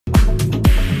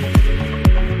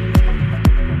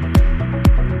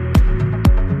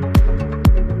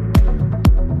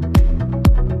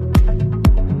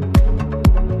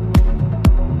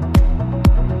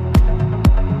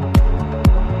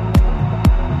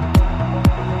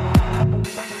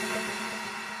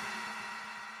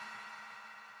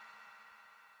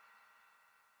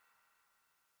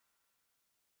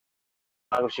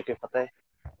Waheguru Ji ki Fateh.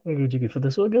 Guru Ji ki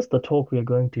Fateh. So I guess the talk we are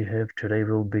going to have today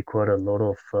will be quite a lot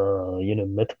of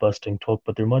myth-busting talk,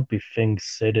 but there might be things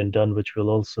said and done which will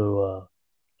also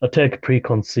attack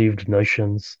preconceived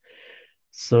notions.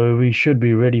 So we should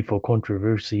be ready for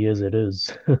controversy as it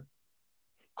is.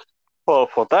 Well,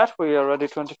 for that, we are ready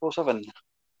 24/7.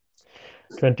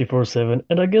 24/7.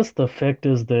 And I guess the fact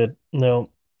is that now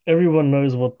everyone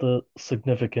knows what the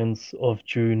significance of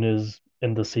June is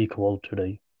in the Sikh world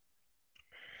today.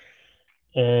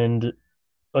 And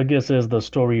I guess as the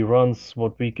story runs,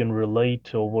 what we can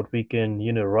relate or what we can,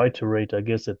 reiterate, I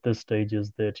guess at this stage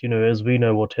is that, as we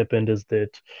know, what happened is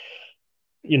that,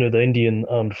 the Indian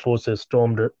armed forces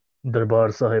stormed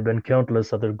Darbar Sahib and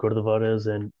countless other gurdwaras,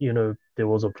 and, there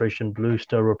was Operation Blue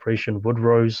Star, Operation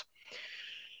Woodrose.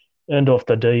 End of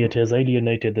the day, it has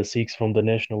alienated the Sikhs from the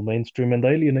national mainstream, and the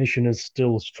alienation is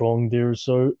still strong there.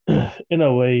 So, in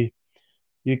a way,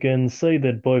 you can say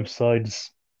that both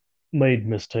sides made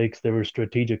mistakes. There were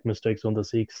strategic mistakes on the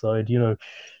Sikh side,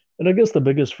 And I guess the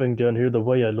biggest thing down here, the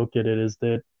way I look at it, is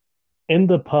that in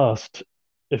the past,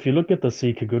 if you look at the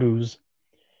Sikh gurus,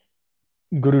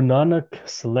 Guru Nanak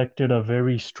selected a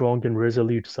very strong and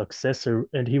resolute successor,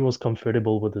 and he was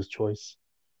comfortable with his choice.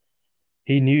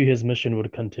 He knew his mission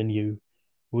would continue.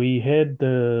 We have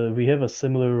a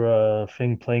similar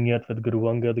thing playing out with Guru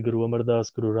Angad, Guru Amar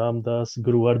Das, Guru Ram Das,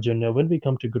 Guru Arjan. Now, when we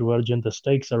come to Guru Arjan, the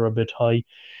stakes are a bit high.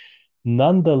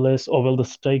 Nonetheless, although the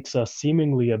stakes are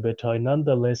seemingly a bit high,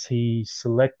 nonetheless, he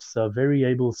selects a very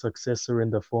able successor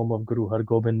in the form of Guru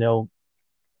Hargobind. Now,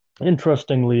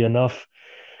 interestingly enough,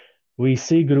 we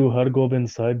see Guru Hargobind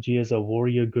Sahib Ji as a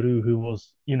warrior guru who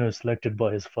was, selected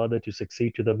by his father to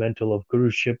succeed to the mantle of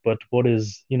guruship. But what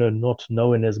is, not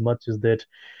known as much is that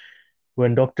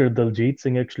when Dr. Daljit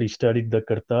Singh actually studied the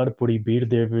Kartarpuri bead,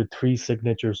 there were three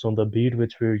signatures on the bead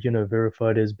which were,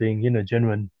 verified as being,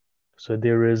 genuine. So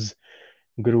there is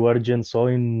Guru Arjan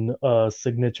Soin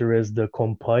signature as the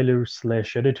compiler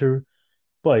slash editor,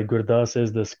 by Gurdas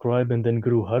as the scribe, and then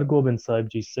Guru Hargobind Sahib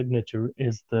Ji's signature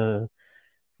is the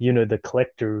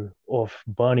collector of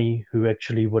Bani, who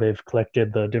actually would have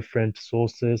collected the different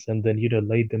sources and then,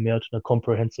 laid them out in a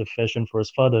comprehensive fashion for his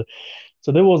father.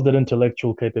 So there was that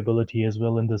intellectual capability as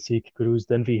well in the Sikh Gurus.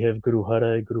 Then we have Guru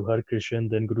Hari, Guru Har Krishan,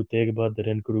 then Guru Tegh Bahadur,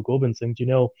 and Guru Gobind Singh.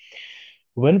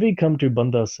 When we come to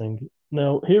Banda Singh,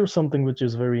 now here's something which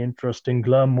is very interesting.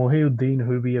 Ghulam Mohiuddin,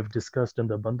 who we have discussed in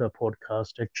the Banda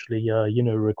podcast, actually,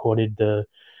 recorded the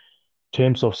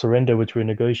terms of surrender which were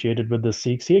negotiated with the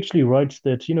Sikhs. He actually writes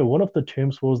that, one of the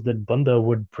terms was that Banda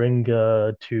would bring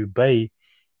to bay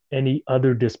any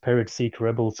other disparate Sikh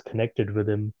rebels connected with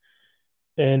him.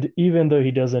 And even though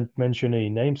he doesn't mention any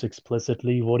names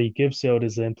explicitly, what he gives out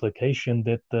is the implication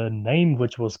that the name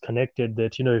which was connected,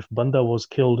 that, if Banda was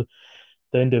killed,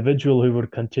 the individual who would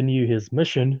continue his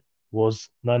mission was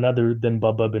none other than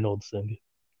Baba Binod Singh.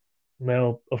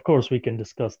 Now, of course, we can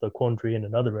discuss the quandary in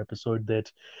another episode that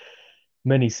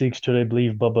many Sikhs today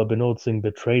believe Baba Binod Singh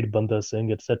betrayed Banda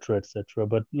Singh, etc., etc.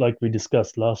 But like we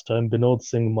discussed last time, Binod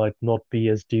Singh might not be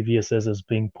as devious as is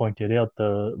being pointed out.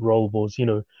 The role was,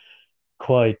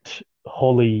 quite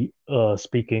wholly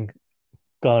speaking,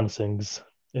 Khan Singh's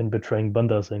in betraying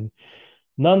Banda Singh.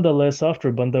 Nonetheless,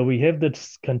 after Banda, we have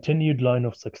this continued line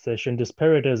of succession.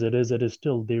 Disparate as it is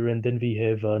still there. And then we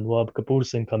have Nawab Kapoor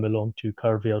Singh come along to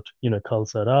carve out,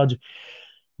 Khalsa Raj.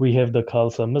 We have the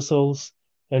Khalsa missiles.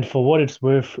 And for what it's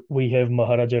worth, we have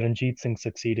Maharaja Ranjit Singh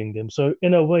succeeding them. So,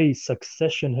 in a way,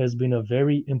 succession has been a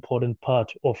very important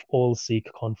part of all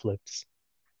Sikh conflicts.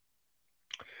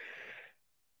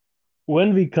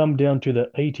 When we come down to the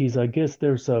 80s, I guess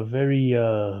there's a very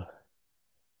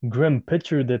grim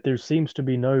picture that there seems to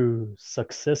be no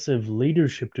successive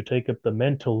leadership to take up the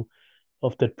mantle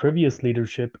of that previous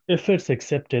leadership if it's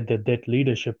accepted that that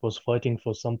leadership was fighting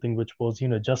for something which was,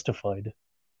 justified.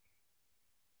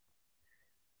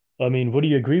 I mean, would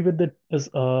you agree with that as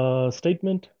a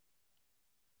statement?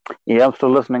 Yeah, I'm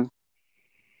still listening.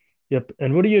 Yep.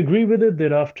 And would you agree with it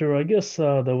that after, I guess,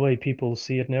 the way people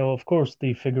see it now, of course,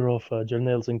 the figure of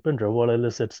Jarnail Singh Pindra, while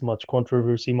elicits much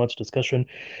controversy, much discussion,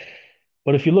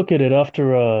 but if you look at it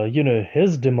after,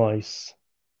 his demise,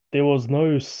 there was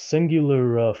no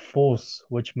singular force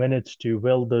which managed to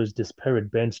weld those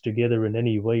disparate bands together in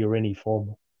any way or any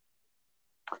form.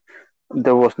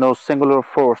 There was no singular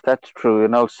force. That's true.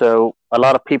 So a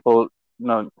lot of people,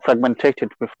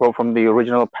 fragmented before from the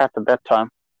original path at that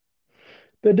time.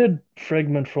 They did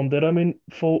fragment from that. I mean,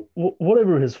 for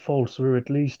whatever his faults were, at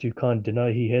least you can't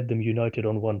deny he had them united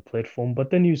on one platform.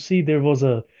 But then you see there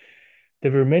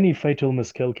were many fatal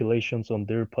miscalculations on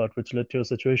their part, which led to a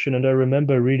situation. And I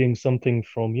remember reading something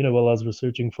from, while I was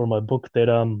researching for my book that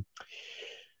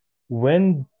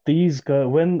when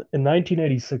in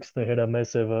 1986 they had a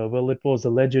massive, well, it was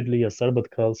allegedly a Sarbat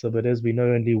Khalsa, but as we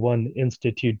know, only one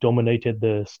institute dominated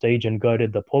the stage and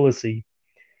guided the policy.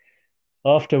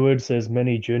 Afterwards, as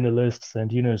many journalists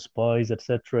and spies,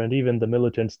 etc., and even the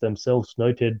militants themselves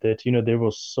noted that there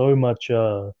was so much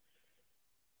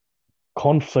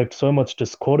conflict, so much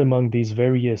discord among these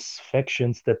various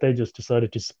factions that they just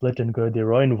decided to split and go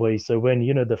their own way. So when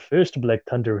the first Black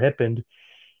Thunder happened,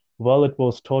 while it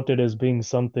was touted as being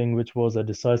something which was a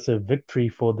decisive victory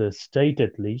for the state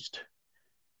at least,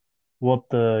 what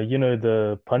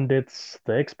the pundits,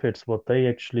 the experts, what they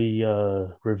actually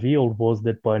revealed was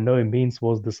that by no means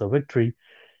was this a victory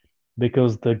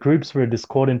because the groups were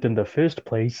discordant in the first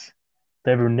place.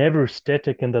 They were never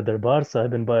static in the Darbar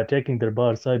Sahib, and by attacking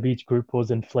Darbar Sahib, each group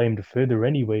was inflamed further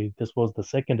anyway. This was the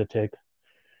second attack.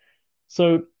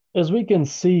 So, as we can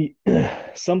see,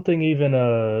 something even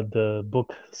the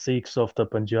book Sikhs of the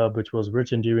Punjab, which was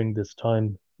written during this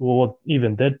time, what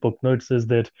even that book notes is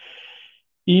that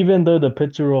even though the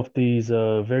picture of these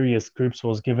various groups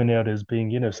was given out as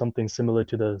being, something similar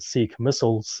to the Sikh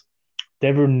missiles,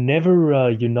 they were never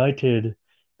united.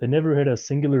 They never had a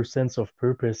singular sense of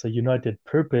purpose, a united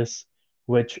purpose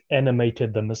which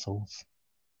animated the missiles.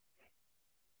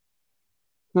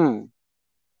 Hmm.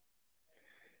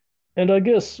 And I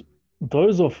guess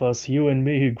those of us, you and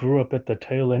me, who grew up at the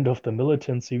tail end of the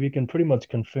militancy, we can pretty much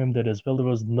confirm that as well. There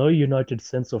was no united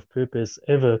sense of purpose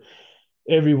ever.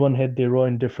 Everyone had their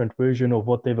own different version of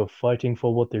what they were fighting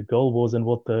for, what their goal was, and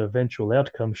what the eventual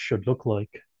outcome should look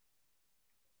like.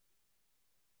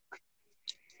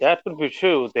 That would be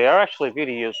true. There are actually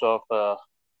videos of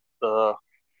the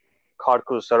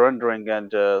Kharkuz surrendering,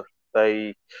 and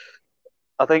they.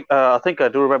 I think I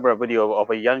do remember a video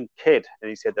of a young kid, and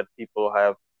he said that people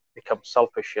have become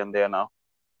selfish and they are now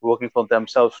working for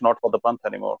themselves, not for the Panth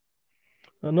anymore.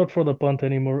 Not for the punt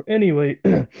anymore. Anyway,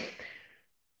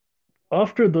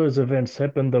 after those events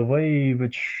happened, the way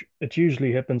which it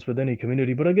usually happens with any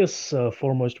community, but I guess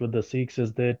foremost with the Sikhs,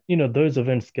 is that those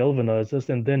events galvanize us,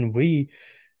 and then we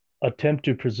attempt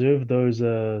to preserve those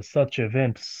such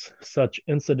events, such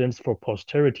incidents for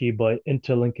posterity by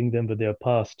interlinking them with their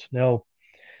past. Now,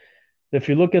 if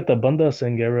you look at the Banda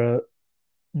Singh era,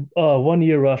 1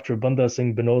 year after Banda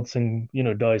Singh, Binod Singh,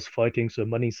 dies fighting, so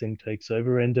Mani Singh takes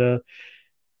over, and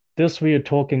this we are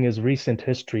talking is recent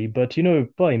history, but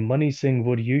by Mani Singh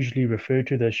would usually refer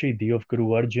to the Shahidi of Guru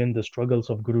Arjan, the struggles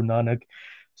of Guru Nanak.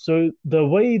 So the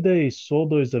way they saw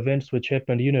those events, which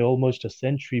happened, almost a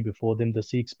century before them, the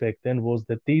Sikhs back then, was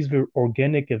that these were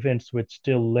organic events which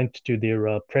still linked to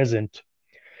their present.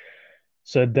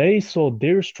 So they saw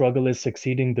their struggle as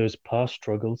succeeding those past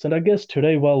struggles. And I guess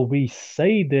today, while we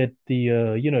say that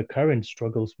the current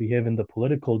struggles we have in the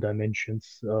political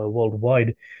dimensions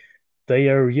worldwide, they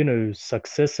are,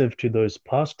 successive to those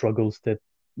past struggles that,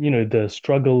 the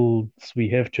struggles we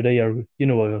have today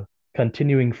are,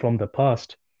 continuing from the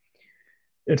past.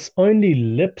 It's only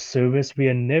lip service. We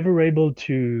are never able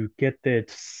to get that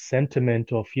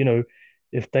sentiment of,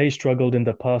 if they struggled in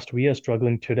the past, we are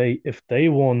struggling today. If they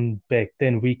won back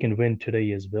then, we can win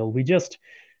today as well. We just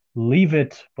leave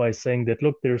it by saying that,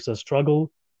 look, there's a struggle.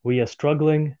 We are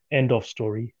struggling. End of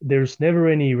story. There's never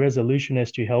any resolution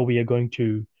as to how we are going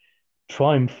to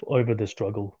triumph over the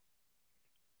struggle.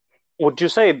 Would you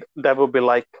say that would be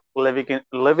like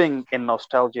living in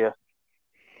nostalgia?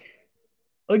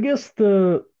 I guess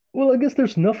the I guess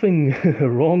there's nothing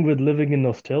wrong with living in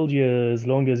nostalgia as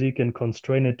long as you can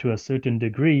constrain it to a certain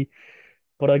degree.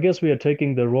 But I guess we are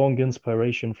taking the wrong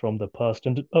inspiration from the past,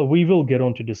 and we will get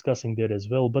on to discussing that as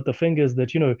well. But the thing is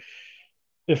that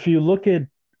if you look at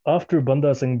after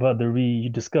Banda Singh Bahadur, we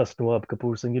discussed Nawab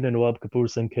Kapoor Singh. Nawab Kapoor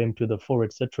Singh came to the fore,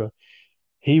 etc.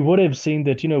 He would have seen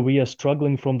that, we are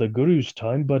struggling from the Guru's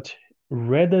time, but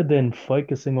rather than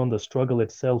focusing on the struggle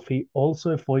itself, he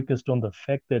also focused on the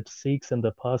fact that Sikhs in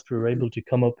the past were able to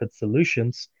come up with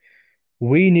solutions.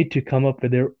 We need to come up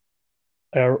with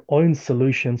our own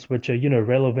solutions, which are,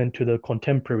 relevant to the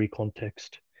contemporary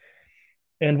context.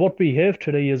 And what we have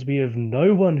today is we have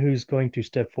no one who's going to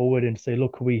step forward and say,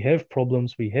 look, we have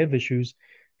problems, we have issues.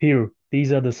 Here,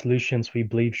 these are the solutions we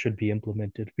believe should be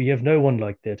implemented. We have no one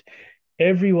like that.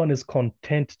 Everyone is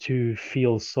content to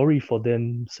feel sorry for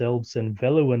themselves and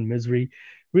wallow in misery.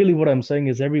 Really, what I'm saying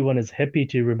is everyone is happy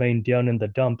to remain down in the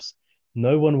dumps.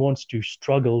 No one wants to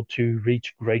struggle to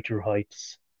reach greater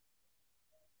heights.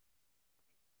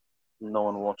 No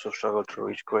one wants to struggle to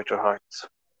reach greater heights.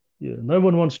 Yeah, no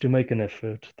one wants to make an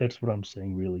effort. That's what I'm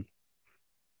saying, really.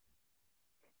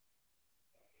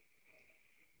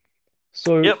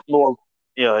 So Yep. Well,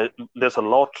 yeah. There's a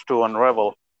lot to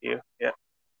unravel here. Yeah.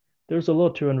 there's a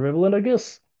lot to unravel. And I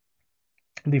guess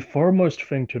the foremost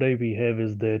thing today we have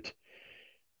is that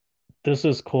this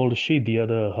is called Shidi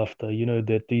other Hafta,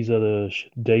 that these are the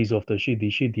days of the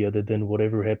Shidi other than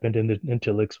whatever happened in the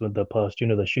intellects with the past, the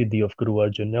Shidi of Guru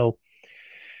Arjan. Now,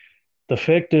 the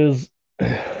fact is,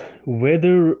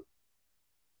 whether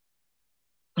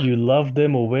you love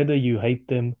them or whether you hate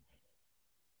them,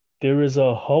 there is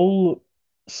a whole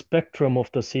spectrum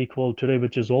of the Sikh world today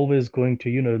which is always going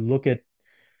to, look at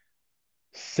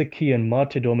Sikhi and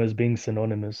martyrdom as being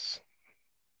synonymous.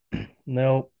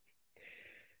 Now,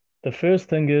 the first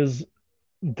thing is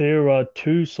there are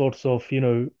two sorts of,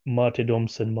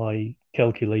 martyrdoms in my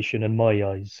calculation, in my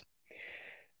eyes.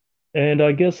 And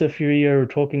I guess if you're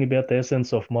talking about the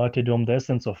essence of martyrdom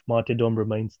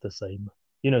remains the same.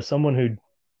 Someone who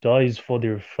dies for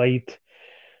their faith,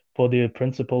 for their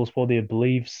principles, for their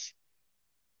beliefs.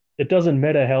 It doesn't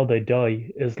matter how they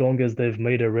die as long as they've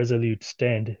made a resolute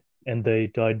stand and they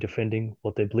died defending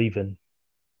what they believe in.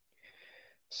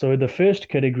 So the first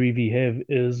category we have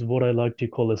is what I like to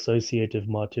call associative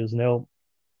martyrs. Now,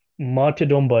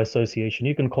 martyrdom by association,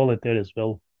 you can call it that as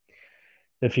well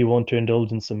if you want to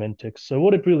indulge in semantics. So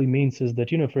what it really means is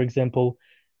that, for example,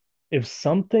 if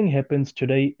something happens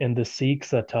today and the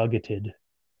Sikhs are targeted,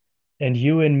 and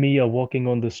you and me are walking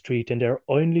on the street, and our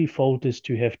only fault is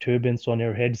to have turbans on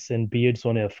our heads and beards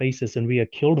on our faces, and we are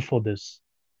killed for this,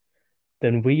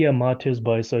 then we are martyrs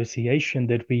by association,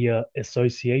 that we are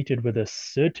associated with a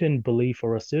certain belief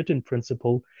or a certain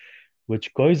principle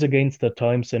which goes against the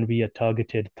times, and we are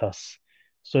targeted thus.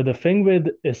 So the thing with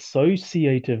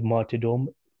associative martyrdom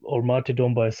or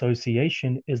martyrdom by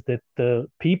association is that the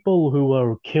people who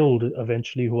are killed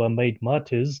eventually, who are made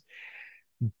martyrs,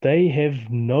 they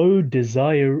have no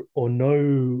desire or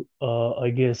no, I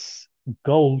guess,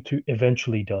 goal to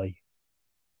eventually die.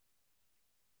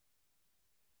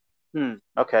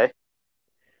 Okay.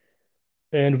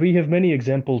 And we have many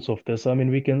examples of this. I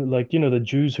mean, we can, like, the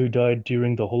Jews who died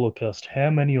during the Holocaust, how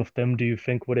many of them do you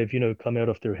think would have, come out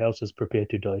of their houses prepared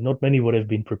to die? Not many would have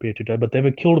been prepared to die, but they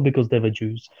were killed because they were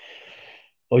Jews.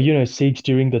 Or, Sikhs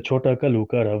during the Chota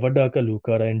Kalukara, Vada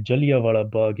Kalukara, and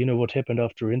Jallianwala Bagh, what happened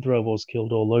after Indra was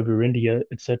killed all over India,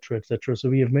 etc., etc. So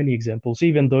we have many examples.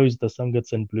 Even those, the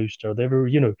Sangats and Blue Star, they were,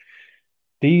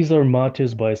 these are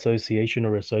martyrs by association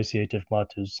or associative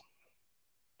martyrs.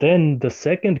 Then the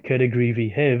second category we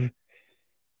have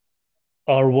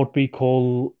are what we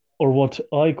call, or what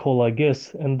I call, I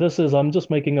guess, and this is, I'm just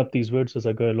making up these words as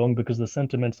I go along because the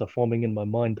sentiments are forming in my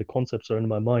mind, the concepts are in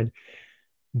my mind.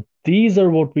 These are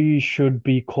what we should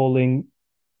be calling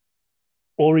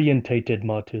orientated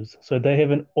martyrs. So they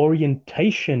have an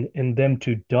orientation in them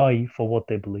to die for what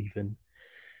they believe in.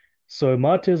 So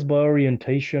martyrs by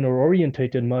orientation or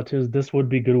orientated martyrs, this would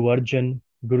be Guru Arjan,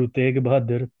 Guru Tegh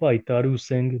Bahadur, Bhai Taru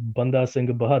Singh, Banda Singh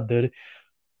Bahadur,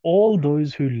 all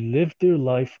those who lived their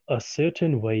life a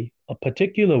certain way, a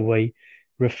particular way,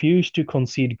 refused to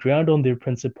concede ground on their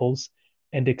principles,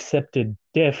 and accepted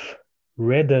death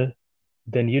rather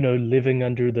than, living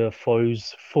under the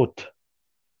foe's foot.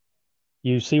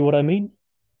 You see what I mean?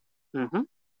 Mm-hmm.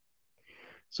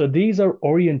 So these are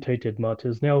orientated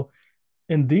martyrs. Now,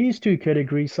 in these two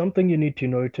categories, something you need to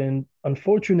note, and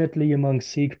unfortunately, among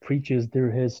Sikh preachers,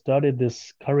 there has started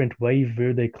this current wave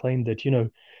where they claim that,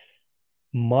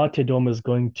 martyrdom is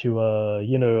going to,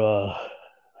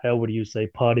 how would you say,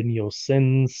 pardon your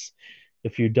sins.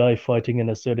 If you die fighting in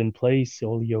a certain place,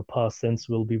 all your past sins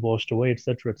will be washed away,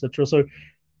 etc., etc. So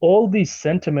all these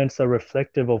sentiments are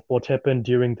reflective of what happened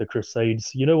during the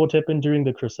Crusades. You know what happened during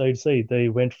the Crusades? They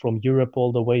went from Europe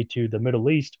all the way to the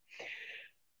Middle East.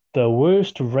 The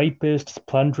worst rapists,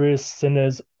 plunderers,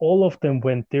 sinners, all of them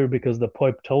went there because the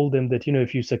Pope told them that,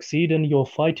 if you succeed in your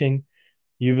fighting,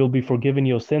 you will be forgiven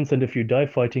your sins, and if you die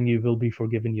fighting, you will be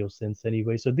forgiven your sins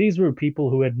anyway. So these were people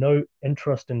who had no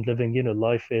interest in living,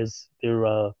 life as their,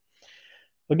 I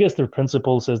guess, their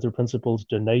principles, as their principles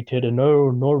donated, and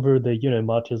nor were they,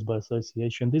 martyrs by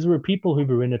association. These were people who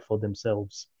were in it for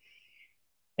themselves.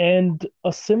 And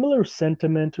a similar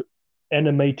sentiment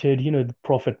animated, the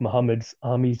Prophet Muhammad's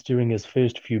armies during his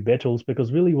first few battles,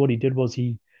 because really what he did was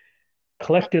he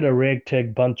collected a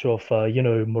ragtag bunch of,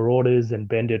 marauders and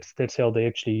bandits. That's how they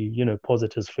actually,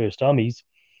 posit his first armies.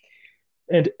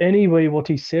 And anyway, what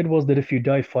he said was that if you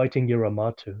die fighting, you're a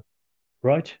martyr,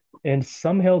 right? And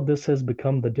somehow this has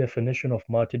become the definition of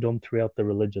martyrdom throughout the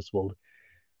religious world.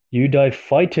 You die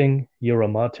fighting, you're a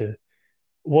martyr.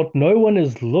 What no one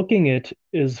is looking at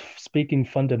is speaking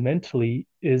fundamentally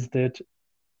is that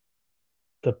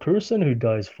the person who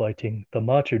dies fighting, the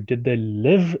martyr, did they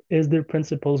live as their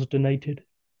principles donated?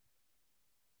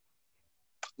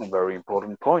 A very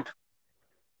important point.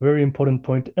 Very important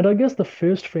point. And I guess the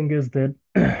first thing is that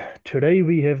today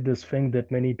we have this thing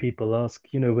that many people ask,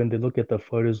 when they look at the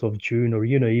photos of June or,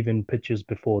 even pictures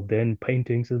before then,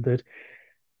 paintings, is that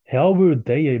how were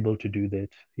they able to do that?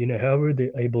 How were they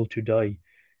able to die?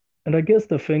 And I guess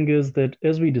the thing is that,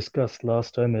 as we discussed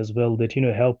last time as well, that,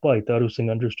 how Bhai Taru Singh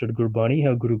understood Gurbani,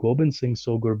 how Guru Gobind Singh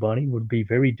saw Gurbani would be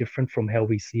very different from how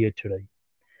we see it today.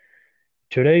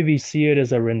 Today, we see it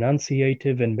as a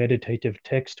renunciative and meditative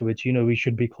text, which, we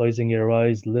should be closing our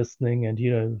eyes, listening, and,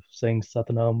 saying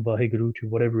Satanam Vaheguru to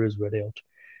whatever is read out.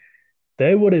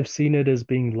 They would have seen it as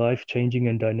being life changing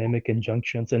and dynamic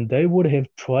injunctions, and they would have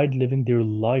tried living their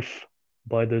life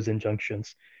by those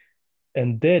injunctions.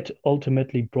 And that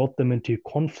ultimately brought them into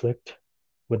conflict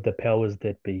with the powers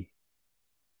that be.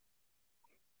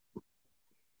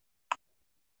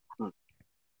 Hmm.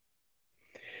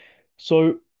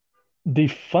 So, the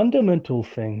fundamental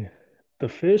thing, the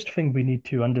first thing we need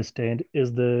to understand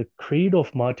is the creed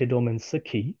of martyrdom in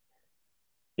Sikhi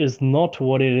is not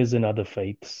what it is in other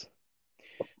faiths.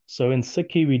 So in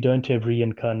Sikhi, we don't have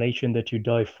reincarnation that you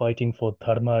die fighting for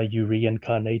dharma, you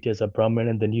reincarnate as a Brahmin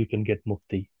and then you can get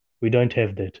mukti. We don't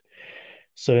have that.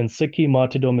 So in Sikhi,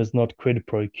 martyrdom is not quid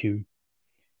pro quo.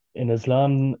 In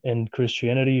Islam and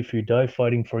Christianity, if you die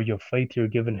fighting for your faith, you're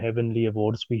given heavenly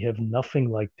awards. We have nothing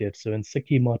like that. So in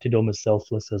Sikhi, martyrdom is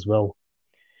selfless as well.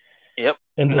 Yep.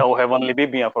 And No heavenly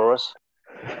Bibia for us.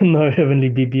 no heavenly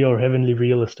BB or heavenly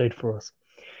real estate for us.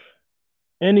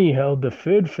 Anyhow, the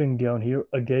third thing down here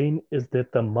again is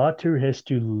that the martyr has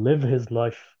to live his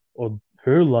life or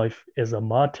her life as a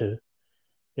martyr,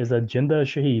 as a Jinda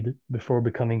Shahid before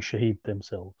becoming Shahid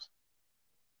themselves.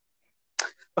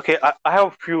 Okay, I have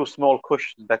a few small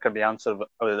questions that can be answered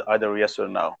with either yes or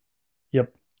no.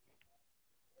 Yep,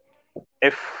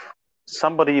 If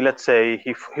somebody, let's say,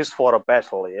 he's for a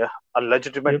battle, yeah, a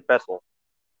legitimate yep, battle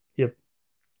yep,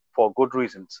 for good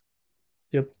reasons,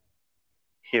 yep.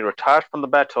 he retires from the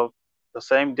battle the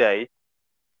same day,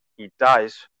 he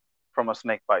dies from a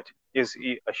snake bite. Is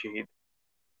he a shaheed?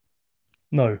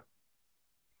 No,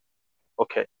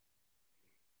 Okay,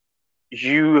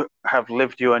 you have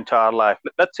lived your entire life.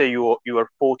 Let's say you are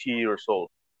 40 years old.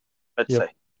 Let's say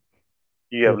yep,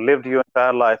 you have yep. lived your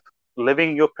entire life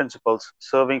living your principles,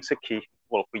 serving Sikhi.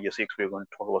 Well, for your Sikhs, we're going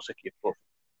to talk about Sikhi, of course.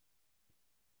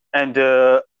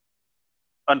 And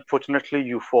unfortunately,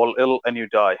 you fall ill and you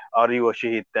die. Are you a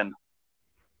shaheed then?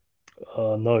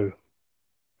 No,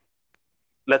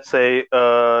 Let's say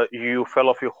you fell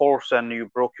off your horse and you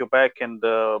broke your back and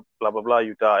blah blah blah,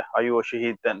 you die. Are you a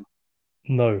shaheed then?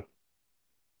 no.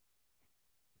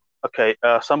 Okay,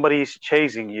 somebody is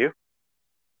chasing you,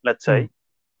 let's Hmm, say,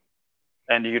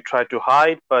 and you try to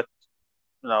hide, but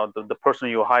the person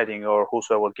you're hiding or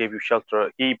whosoever gave you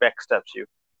shelter, he backstabs you.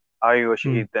 Are you a hmm.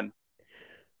 shaheed then?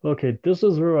 Okay, this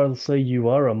is where I'll say you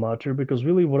are a martyr because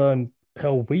really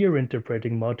how we are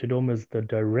interpreting martyrdom is the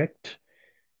direct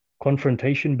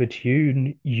confrontation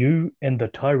between you and the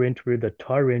tyrant, where the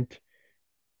tyrant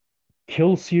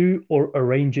kills you or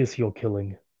arranges your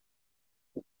killing.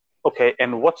 Okay,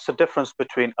 and what's the difference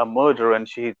between a murderer and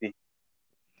shaheedi?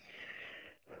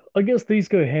 I guess these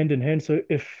go hand in hand. So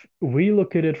if we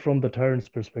look at it from the tyrant's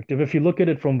perspective, if you look at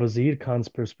it from Wazir Khan's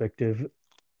perspective,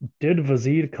 did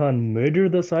Wazir Khan murder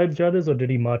the Sahibzadas or did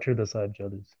he martyr the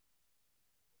Sahibzadas?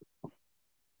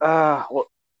 Well,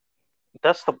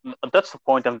 that's the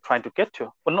point I'm trying to get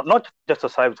to. Well, not just the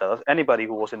Sahibzadas, anybody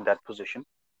who was in that position.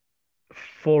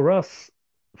 For us,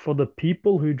 for the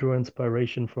people who draw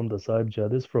inspiration from the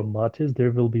Sahibzadas, from martyrs,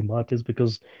 there will be martyrs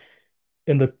because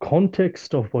in the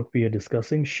context of what we are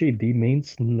discussing, Shahidi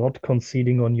means not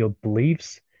conceding on your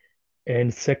beliefs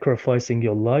and sacrificing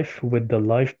your life, with the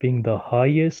life being the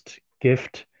highest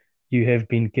gift you have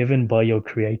been given by your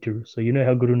creator. So you know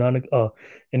how Guru Nanak,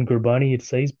 in Gurbani it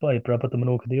says, "Bhai prapat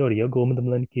manukh deoriya, gobind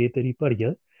milan ki teri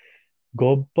pariya."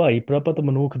 Go bhai prapat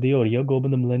manukh deoriya,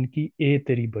 gobind milan ki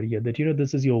teri pariya. That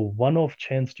this is your one-off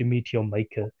chance to meet your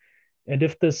maker. And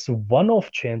if this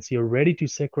one-off chance, you're ready to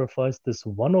sacrifice this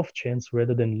one-off chance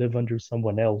rather than live under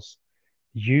someone else,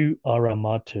 you are a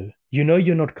martyr. You know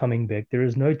you're not coming back. There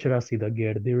is no charasi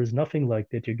dagar. There is nothing like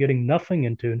that. You're getting nothing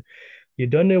into it. You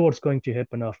don't know what's going to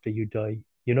happen after you die,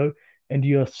 and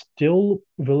you're still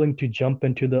willing to jump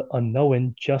into the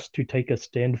unknown just to take a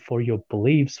stand for your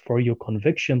beliefs, for your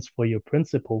convictions, for your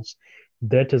principles.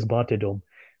 That is martyrdom.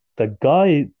 The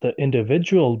guy, the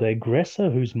individual, the aggressor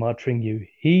who's martyring you,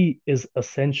 he is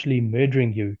essentially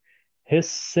murdering you. His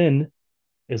sin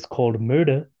is called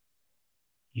murder.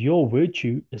 Your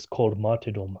virtue is called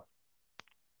martyrdom.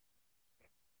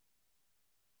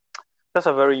 That's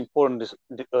a very important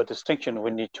distinction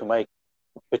we need to make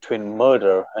between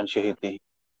murder and shaheedi.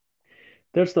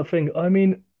 That's the thing. I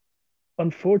mean,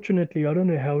 unfortunately, I don't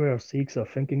know how our Sikhs are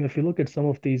thinking. If you look at some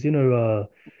of these,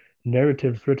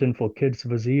 narratives written for kids,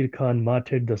 Wazir Khan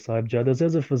martyred the Sahibjadas,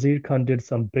 as if Wazir Khan did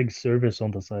some big service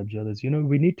on the Sahibjadas.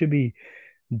 We need to be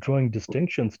drawing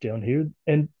distinctions down here.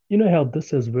 And you know how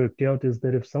this has worked out is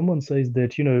that if someone says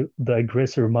that, the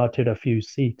aggressor martyred a few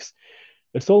Sikhs,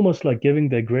 it's almost like giving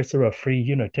the aggressor a free,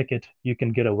 ticket. You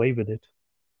can get away with it.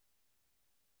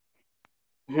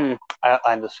 Hmm, I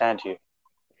understand you.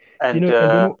 And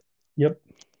And yep,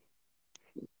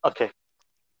 okay,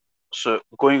 so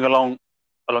going along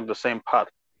the same path,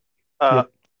 uh,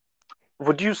 yep,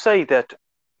 would you say that,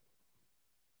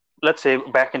 let's say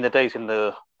back in the days in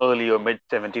the early or mid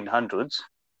 1700s,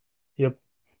 yep.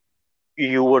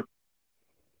 you were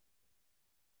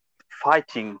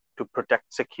fighting to protect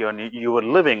Sikhi and you were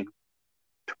living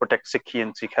to protect Sikhi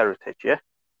and Sikh heritage, yeah?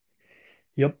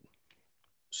 Yep.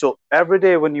 So every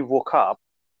day when you woke up,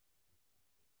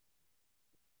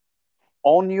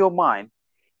 on your mind,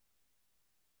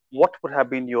 what would have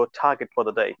been your target for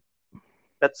the day?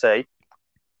 Let's say,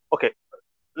 okay,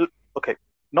 okay,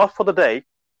 not for the day,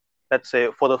 let's say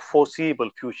for the foreseeable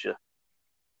future.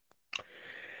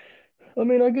 I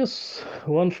mean, I guess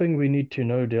one thing we need to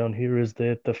know down here is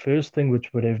that the first thing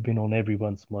which would have been on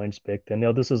everyone's minds back then.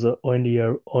 Now, this is only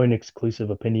our own exclusive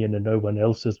opinion and no one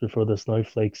else's before the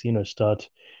snowflakes, start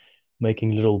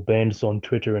making little bands on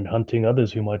Twitter and hunting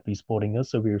others who might be sporting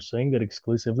us. So we are saying that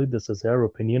exclusively this is our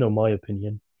opinion or my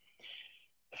opinion.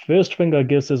 First thing, I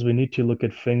guess, is we need to look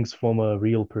at things from a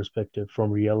real perspective, from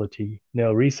reality.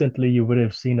 Now, recently, you would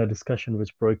have seen a discussion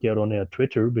which broke out on our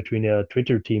Twitter between our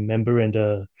Twitter team member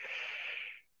and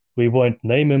we won't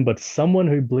name him, but someone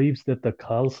who believes that the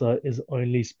Khalsa is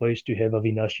only supposed to have a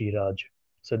Vinashi Raj.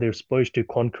 So they're supposed to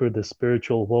conquer the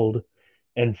spiritual world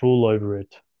and rule over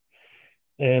it.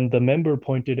 And the member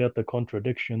pointed out the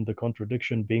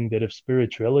contradiction being that if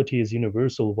spirituality is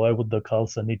universal, why would the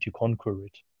Khalsa need to conquer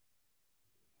it?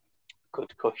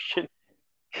 Good question.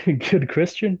 Good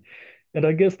question. And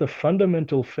I guess the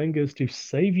fundamental thing is to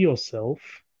save yourself,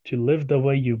 to live the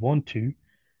way you want to,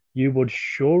 you would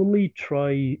surely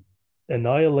try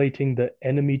annihilating the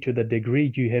enemy to the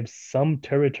degree you have some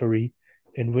territory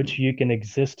in which you can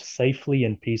exist safely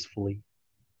and peacefully.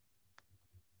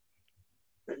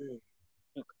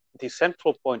 The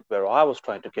central point where I was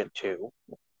trying to get to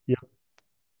Yeah.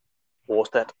 was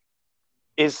that,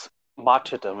 is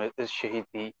martyrdom, is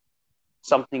Shahidi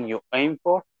something you aim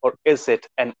for, or is it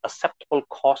an acceptable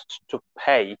cost to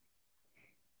pay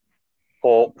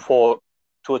for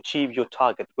to achieve your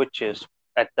target, which is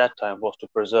at that time was to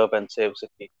preserve and save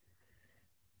Sikhi?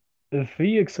 If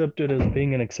we accept it as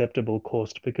being an acceptable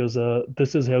cost, because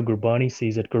this is how Gurbani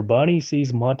sees it. Gurbani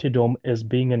sees martyrdom as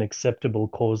being an acceptable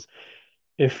cause.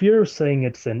 If you're saying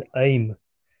it's an aim,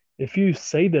 if you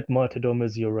say that martyrdom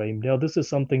is your aim, now this is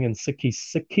something in Sikhi.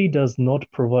 Sikhi does not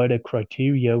provide a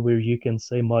criteria where you can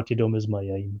say martyrdom is my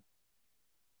aim.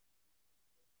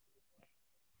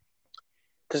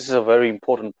 This is a very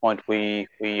important point. We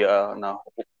now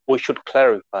we should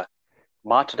clarify.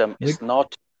 Martyrdom is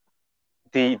not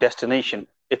the destination;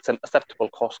 it's an acceptable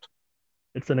cost.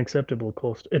 It's an acceptable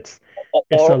cost. It's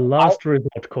a Or last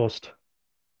resort cost.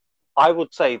 I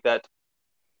would say that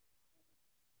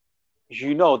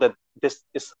you know that this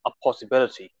is a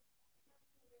possibility,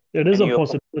 It is and a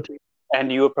possibility.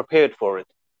 you're prepared for it.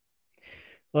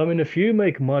 I mean, if you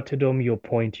make martyrdom your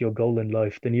point, your goal in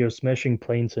life, then you're smashing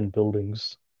planes and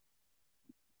buildings.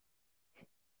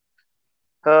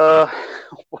 Uh,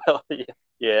 well, yeah,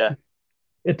 yeah.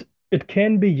 It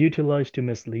can be utilized to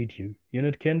mislead you.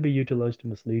 It can be utilized to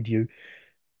mislead you.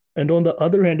 And on the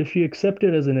other hand, if you accept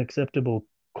it as an acceptable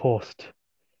cost,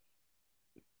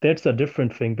 that's a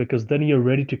different thing because then you're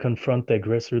ready to confront the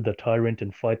aggressor, the tyrant,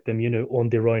 and fight them, on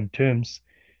their own terms.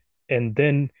 And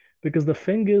then, because the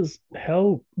thing is,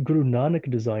 how Guru Nanak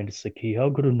designed Sikhi, how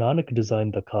Guru Nanak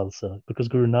designed the Khalsa, because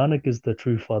Guru Nanak is the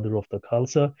true father of the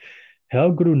Khalsa. How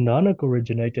Guru Nanak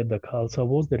originated the Khalsa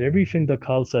was that everything the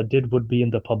Khalsa did would be in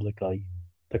the public eye.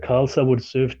 The Khalsa would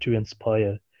serve to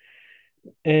inspire.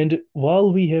 And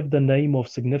while we have the name of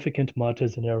significant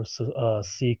martyrs in our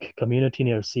Sikh community,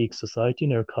 in our Sikh society,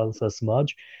 in our Khalsa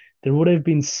Samaj, there would have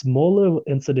been smaller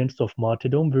incidents of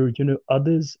martyrdom where,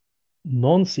 others,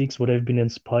 non-Sikhs, would have been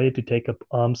inspired to take up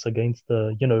arms against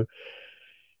the,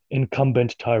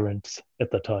 incumbent tyrants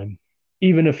at the time,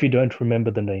 even if we don't remember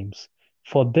the names.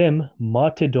 For them,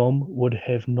 martyrdom would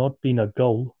have not been a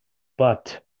goal,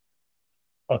 but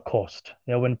a cost.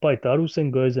 Now, when Paitaru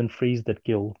Singh goes and frees that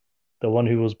gill, the one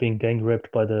who was being gang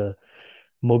raped by the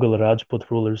Mughal Rajput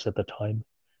rulers at the time,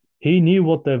 he knew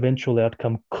what the eventual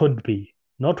outcome could be.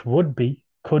 Not would be,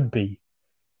 could be.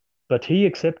 But he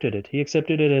accepted it. He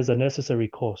accepted it as a necessary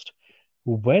cost.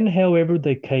 When, however,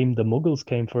 the Mughals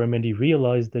came for him, and he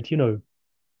realized that,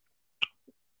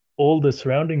 all the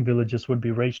surrounding villages would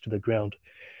be razed to the ground.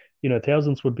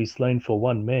 Thousands would be slain for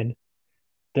one man.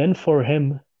 Then for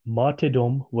him,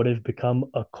 martyrdom would have become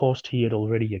a cost he had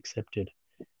already accepted.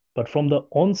 But from the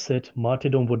onset,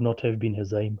 martyrdom would not have been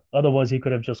his aim. Otherwise, he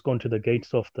could have just gone to the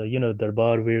gates of the,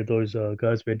 Darbar where those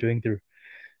guys were doing their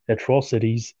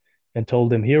atrocities and told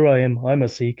them, "Here I am, I'm a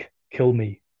Sikh, kill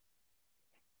me."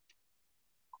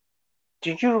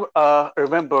 Do you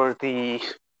remember the?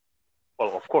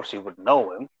 Well, of course you would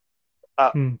know him.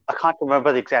 Hmm. I can't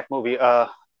remember the exact movie.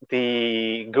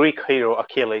 The Greek hero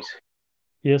Achilles.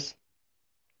 Yes.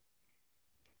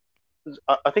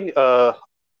 I think the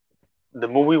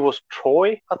movie was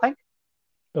Troy. I think.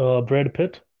 Brad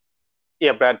Pitt.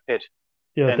 Yeah, Brad Pitt,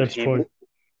 Yeah, and that's Troy.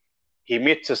 he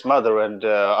meets his mother, and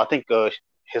I think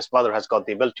his mother has got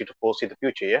the ability to foresee the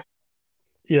future. Yeah.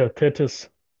 Yeah, Thetis.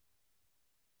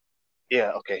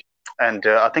 Yeah. Okay. And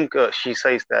I think she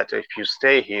says that if you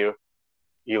stay here,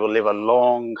 you will live a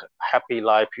long, happy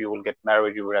life. You will get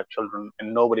married. You will have children,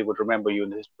 and nobody would remember you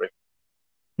in history.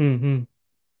 Hmm.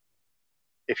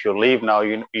 If you leave now,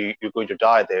 you're going to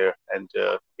die there, and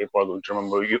people are going to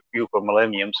remember you for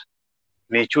millenniums.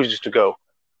 And he chooses to go.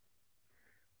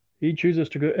 He chooses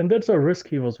to go, and that's a risk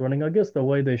he was running. I guess the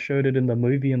way they showed it in the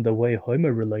movie and the way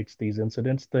Homer relates these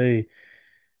incidents,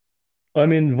 I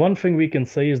mean, one thing we can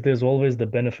say is there's always the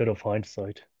benefit of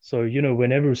hindsight. So,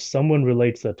 whenever someone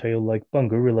relates a tale, like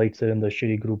Bangu relates it in the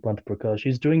Shri Guru Panth Prakash,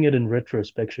 he's doing it in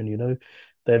retrospection,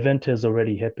 the event has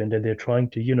already happened and they're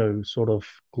trying to, sort of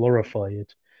glorify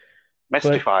it. But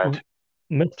Mystified.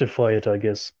 mystify it, I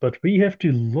guess. But we have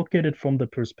to look at it from the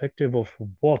perspective of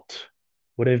what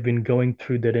would have been going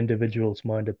through that individual's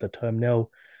mind at the time. Now,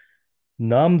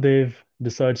 Namdev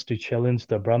decides to challenge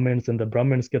the Brahmins, and the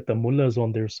Brahmins get the mullahs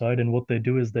on their side. And what they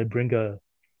do is they bring a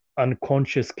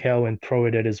unconscious cow and throw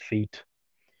it at his feet.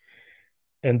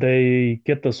 And they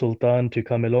get the Sultan to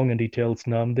come along, and he tells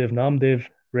Namdev,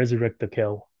 resurrect the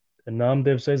cow. And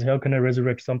Namdev says, "How can I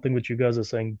resurrect something which you guys are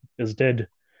saying is dead?"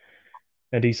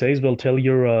 And he says, "Well, tell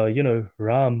your,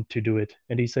 Ram to do it."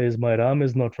 And he says, "My Ram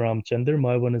is not Ram Chandra.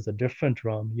 My one is a different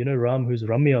Ram. Ram who's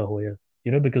Ramya Hoya,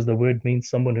 because the word means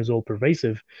someone who's all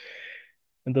pervasive."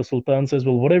 And the Sultan says,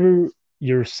 "Well, whatever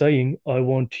you're saying, I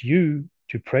want you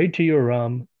to pray to your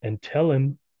Ram and tell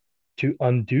him to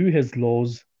undo his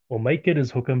laws or make it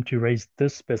his hukam to raise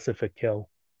this specific cow."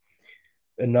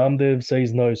 And Namdev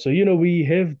says no. So, we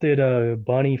have that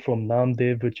Bani from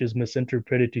Namdev, which is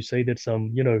misinterpreted to say that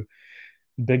some,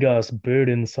 big ass bird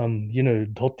in some,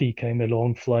 dhoti came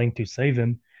along flying to save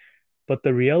him. But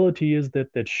the reality is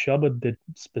that that Shabad, that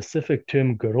specific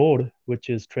term Garod, which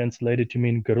is translated to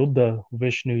mean Garuda,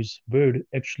 Vishnu's bird,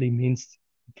 actually means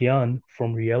Gyan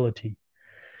from reality.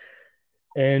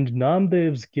 And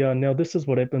Namdev's Gyan, now this is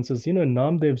what happens is,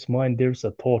 Namdev's mind, there's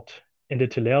a thought, and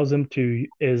it allows him to,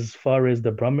 as far as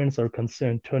the Brahmins are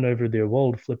concerned, turn over their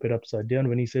world, flip it upside down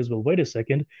when he says, "Well, wait a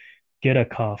second, get a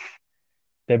calf."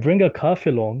 They bring a calf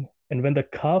along, and when the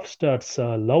calf starts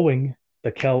lowing,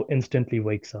 the cow instantly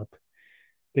wakes up.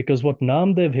 Because what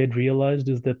Namdev had realized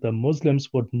is that the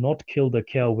Muslims would not kill the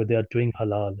cow without doing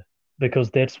halal, because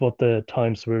that's what the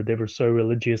times were. They were so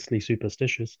religiously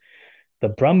superstitious. The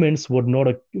Brahmins would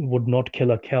not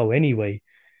kill a cow anyway,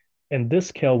 and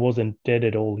this cow wasn't dead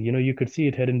at all. You could see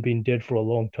it hadn't been dead for a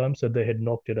long time, so they had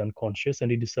knocked it unconscious,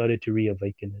 and he decided to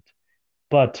reawaken it.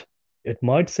 But it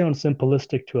might sound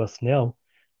simplistic to us now,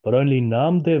 but only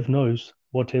Namdev knows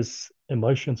what his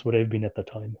emotions would have been at the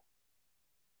time.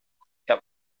 Yep.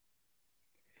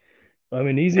 I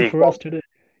mean, easy The for us example, today.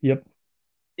 Yep,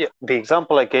 yeah, the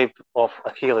example I gave of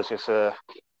Achilles is a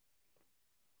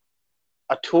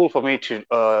tool for me to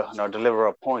deliver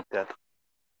a point that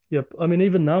yep. I mean,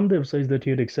 even Namdev says that he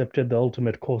had accepted the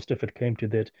ultimate cost if it came to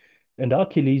that. And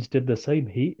Achilles did the same.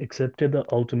 He accepted the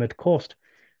ultimate cost.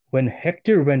 When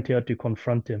Hector went out to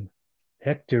confront him,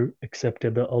 Hector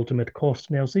accepted the ultimate cost.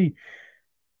 Now, see,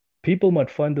 people might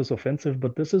find this offensive,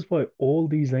 but this is why all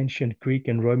these ancient Greek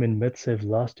and Roman myths have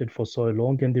lasted for so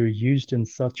long and they're used in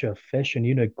such a fashion,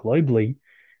 globally,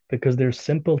 because they're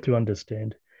simple to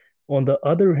understand. On the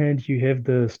other hand, you have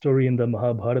the story in the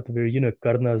Mahabharata where,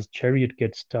 Karna's chariot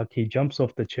gets stuck. He jumps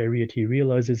off the chariot. He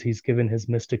realizes he's given his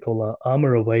mystical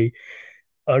armor away.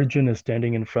 Arjun is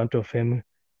standing in front of him,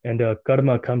 and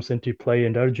Karna comes into play,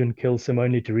 and Arjun kills him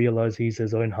only to realize he's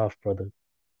his own half brother.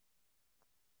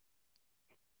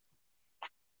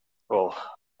 well,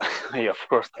 yeah, of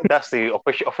course, that's the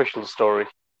official story.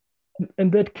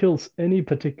 And that kills any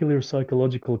particular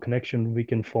psychological connection we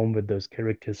can form with those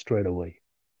characters straight away.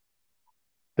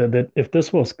 That if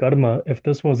this was karma, if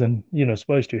this wasn't,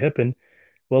 supposed to happen,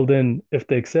 well then if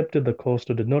they accepted the cost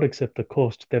or did not accept the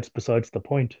cost, that's besides the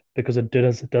point because it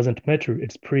doesn't matter.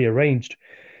 It's prearranged.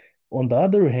 On the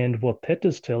other hand, what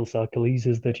Thetis tells Achilles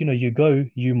is that, you go,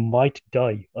 you might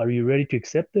die. Are you ready to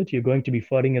accept it? You're going to be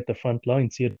fighting at the front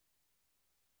lines here.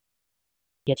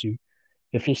 Gets you.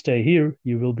 If you stay here,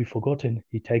 you will be forgotten.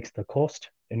 He takes the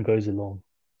cost and goes along.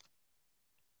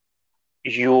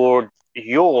 Your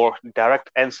direct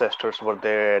ancestors were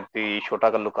there, the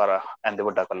Shotagalukara and the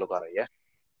Vadagalukara, yeah?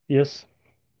 Yes.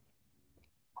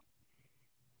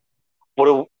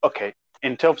 Okay,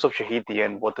 in terms of Shahidi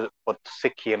and what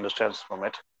Sikhi understands from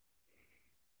it,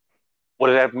 would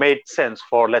it have made sense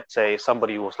for, let's say,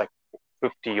 somebody who was like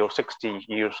 50 or 60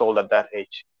 years old at that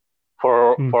age,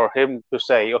 Hmm. for him to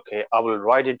say, okay, I will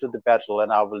ride into the battle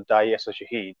and I will die as a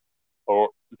Shahid, or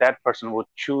that person would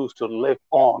choose to live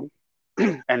on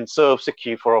and serve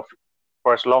Sikhi for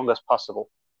as long as possible?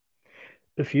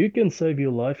 If you can save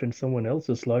your life and someone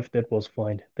else's life, that was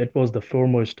fine. That was the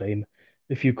foremost aim.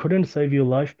 If you couldn't save your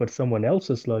life but someone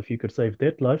else's life, you could save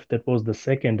that life. That was the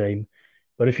second aim.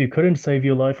 But if you couldn't save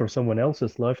your life or someone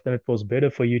else's life, then it was better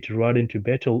for you to ride into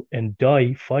battle and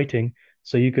die fighting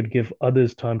so you could give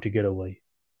others time to get away.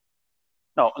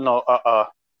 No, no.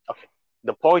 Okay.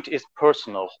 The point is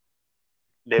personal.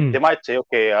 They Hmm. might say,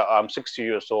 okay, I'm 60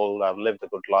 years old. I've lived a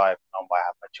good life. Now I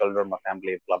have my children, my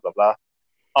family, blah blah blah.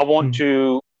 I want Hmm.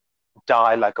 to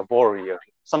die like a warrior,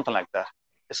 something like that.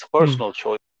 It's a Hmm. personal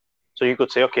choice. So you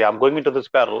could say, okay, I'm going into this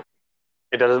battle.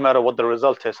 It doesn't matter what the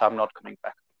result is. I'm not coming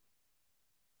back.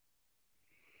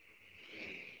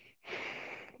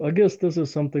 I guess this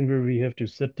is something where we have to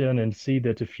sit down and see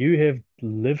that if you have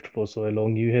lived for so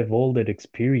long, you have all that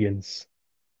experience.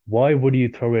 Why would you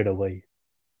throw it away?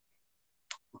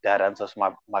 That answers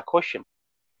my question.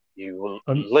 You will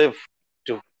And live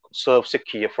to serve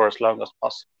Sikhi for as long as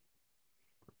possible.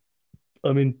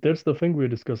 I mean, that's the thing we're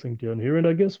discussing down here. And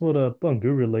I guess what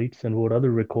Bangu relates and what other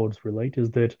records relate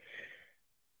is that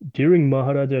during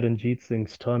Maharaja Ranjit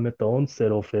Singh's time at the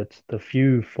onset of it, the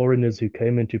few foreigners who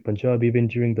came into Punjab, even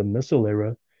during the Missile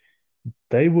era,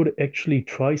 they would actually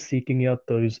try seeking out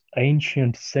those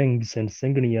ancient Singhs and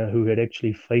Singhaniya who had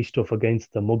actually faced off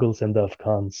against the Mughals and the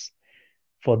Afghans.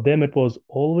 For them, it was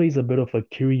always a bit of a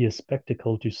curious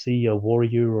spectacle to see a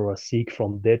warrior or a Sikh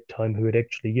from that time who had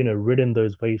actually, ridden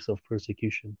those waves of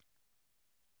persecution.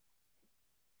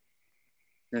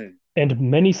 Hmm. And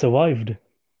many survived.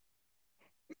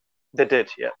 They did,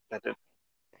 yeah, they did.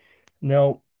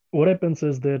 Now, what happens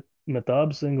is that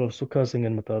Mehtab Singh or Sukha Singh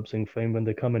and Mehtab Singh fame when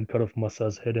they come and cut off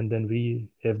Masa's head, and then we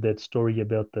have that story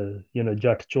about the,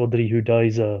 Jat Chaudhry who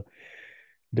dies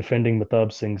defending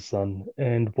Mehtab Singh's son.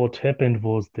 And what happened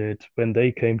was that when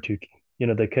they came to,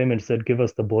 they came and said, "Give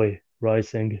us the boy, Rai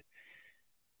Singh."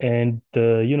 And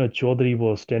Chaudhry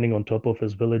was standing on top of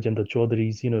his village, and the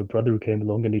Chaudhry's, brother came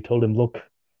along and he told him, "Look,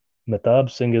 Mehtab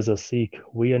Singh is a Sikh.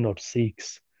 We are not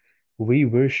Sikhs. We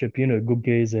worship,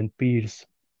 Gugges and Peers,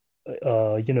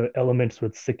 elements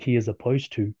with Sikhi is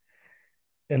opposed to."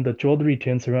 And the Chaudhry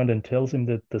turns around and tells him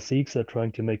that the Sikhs are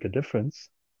trying to make a difference,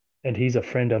 and he's a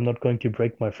friend. I'm not going to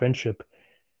break my friendship.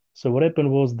 So what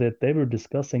happened was that they were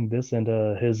discussing this, and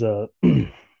his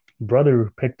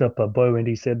brother picked up a bow and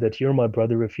he said that you're my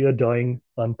brother. If you're dying,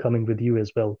 I'm coming with you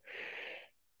as well.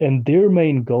 And their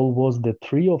main goal was the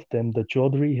three of them, the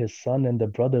Chaudhry, his son, and the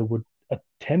brother, would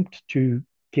attempt to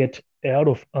get out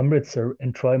of Amritsar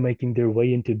and try making their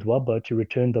way into Dwaba to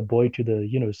return the boy to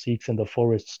the, Sikhs in the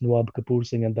forests, Nawab Kapoor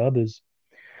Singh and the others.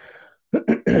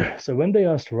 So when they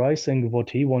asked Rai Singh what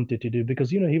he wanted to do, because,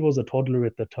 he was a toddler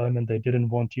at the time and they didn't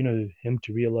want, him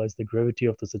to realize the gravity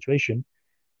of the situation,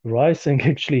 Rai Singh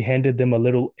actually handed them a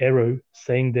little arrow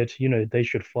saying that, they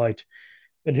should fight.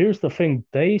 And here's the thing,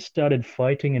 they started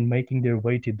fighting and making their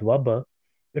way to Dwaba.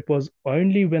 It was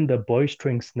only when the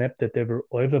bowstring snapped that they were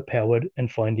overpowered and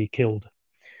finally killed.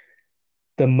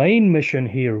 The main mission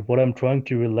here, what I'm trying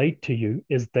to relate to you,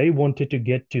 is they wanted to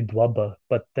get to Dwaba,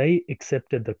 but they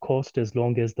accepted the cost as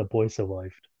long as the boy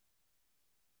survived.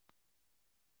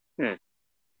 Hmm.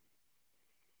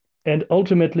 And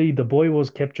ultimately, the boy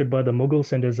was captured by the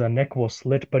Mughals and his neck was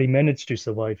slit, but he managed to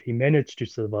survive. He managed to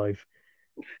survive.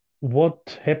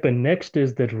 What happened next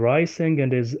is that Rai Singh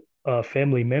and his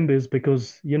family members,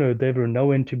 because they were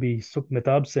known to be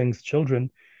Sukhmetab Singh's children,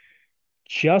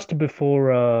 just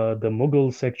before the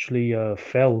Mughals actually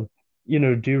fell,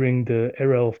 during the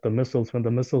era of the missiles, when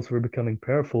the missiles were becoming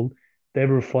powerful, they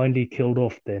were finally killed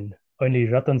off then. Only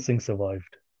Ratan Singh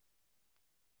survived.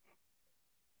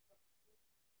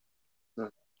 Hmm.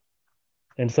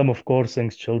 and some of Kaur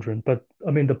Singh's children. But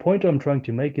I mean, the point I'm trying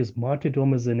to make is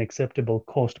martyrdom is an acceptable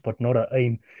cost, but not an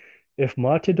aim. If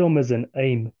martyrdom is an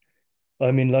aim,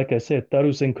 I mean, like I said,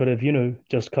 Taru Singh could have,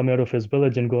 just come out of his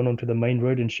village and gone onto the main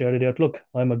road and shouted out, "Look,